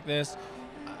walnuts like this.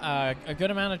 A good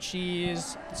amount of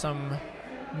cheese, some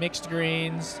mixed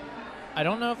greens. I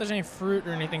don't know if there's any fruit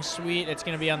or anything sweet. It's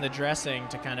going to be on the dressing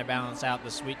to kind of balance out the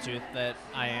sweet tooth that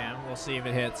I am. We'll see if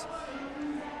it hits.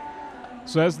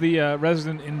 So as the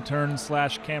resident intern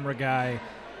 / camera guy,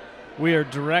 we are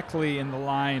directly in the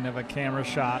line of a camera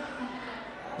shot.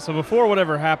 So before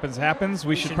whatever happens,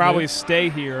 we should probably stay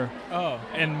here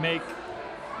and make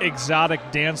exotic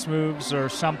dance moves or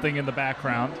something in the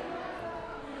background.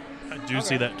 I do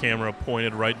see that camera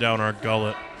pointed right down our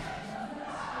gullet.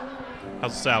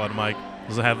 How's the salad, Mike?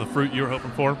 Does it have the fruit you were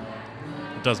hoping for?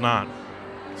 It does not.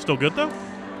 Still good, though?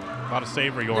 A lot of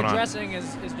savory going The on. dressing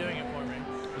is doing it for me.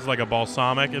 It's like a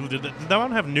balsamic. Did that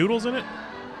one have noodles in it?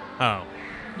 Oh.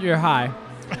 You're high.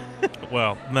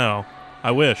 Well, no.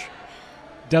 I wish.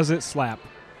 Does it slap?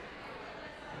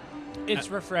 It's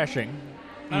refreshing.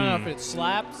 I don't know if it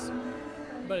slaps.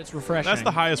 but it's refreshing. That's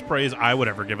the highest praise I would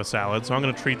ever give a salad, so I'm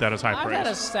going to treat that as high I've praise. had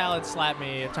a salad slap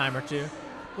me a time or two.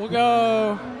 We'll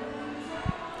go.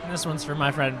 This one's for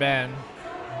my friend Ben.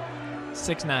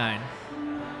 6'9".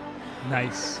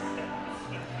 Nice.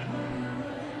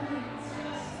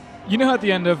 You know how at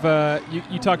the end of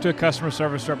you talk to a customer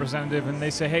service representative and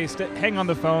they say, hey, hang on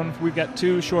the phone. We've got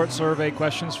 2 short survey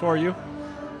questions for you.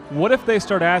 What if they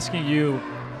start asking you,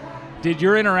 did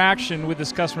your interaction with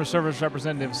this customer service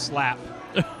representative slap?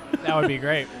 That would be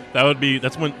great.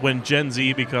 That's when Gen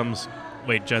Z becomes,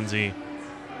 Gen Z.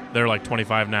 They're like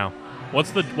 25 now.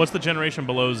 What's the generation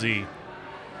below Z?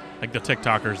 Like the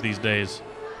TikTokers these days.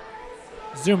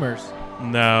 Zoomers.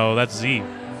 No, that's Z.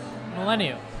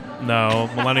 Millennial. No,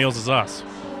 millennials is us.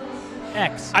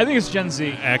 X. I think it's Gen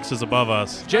Z. X is above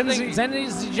us. Gen Z is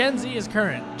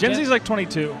current. Gen Z is like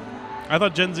 22. I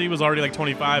thought Gen Z was already like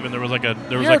 25, and there was like a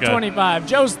You're 25.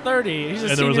 Joe's 30. He's a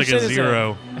and there was like citizen. a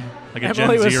 0, like a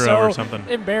Emily Gen was 0 so or something.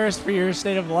 Embarrassed for your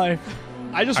state of life.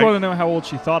 I just want to know how old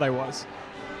she thought I was.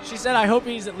 She said, "I hope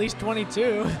he's at least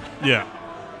 22." Yeah.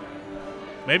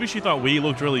 Maybe she thought we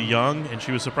looked really young, and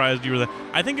she was surprised you were there.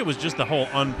 I think it was just the whole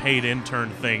unpaid intern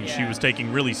thing she was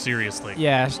taking really seriously.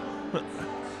 Yeah.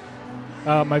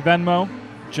 My Venmo,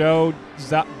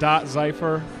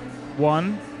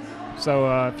 Joe.Zeifer1.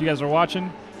 So if you guys are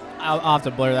watching, I'll have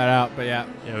to blur that out. But yeah.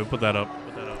 Yeah, we put that up.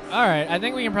 All right, I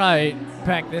think we can probably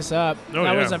pack this up. Oh,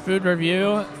 that yeah. was a food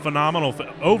review. Phenomenal.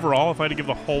 Overall, if I had to give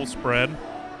the whole spread,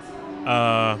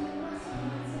 I'm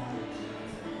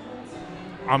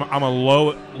a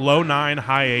low 9,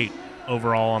 high 8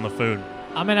 overall on the food.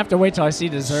 I'm gonna have to wait till I see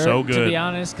dessert. So good. To be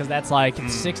honest, because that's like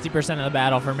 60% of the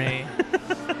battle for me.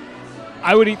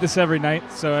 I would eat this every night.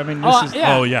 So I mean, this is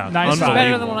nice. It's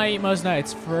better than what I eat most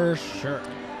nights for sure.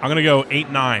 I'm gonna go 8,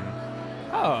 9.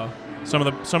 Oh. Some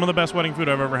of the best wedding food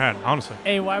I've ever had, honestly.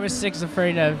 Hey, why was 6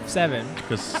 afraid of 7?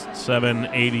 Because 7,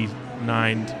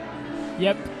 89.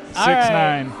 Yep.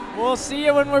 6'9". We'll see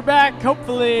you when we're back,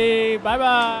 hopefully.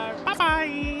 Bye-bye.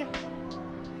 Bye-bye.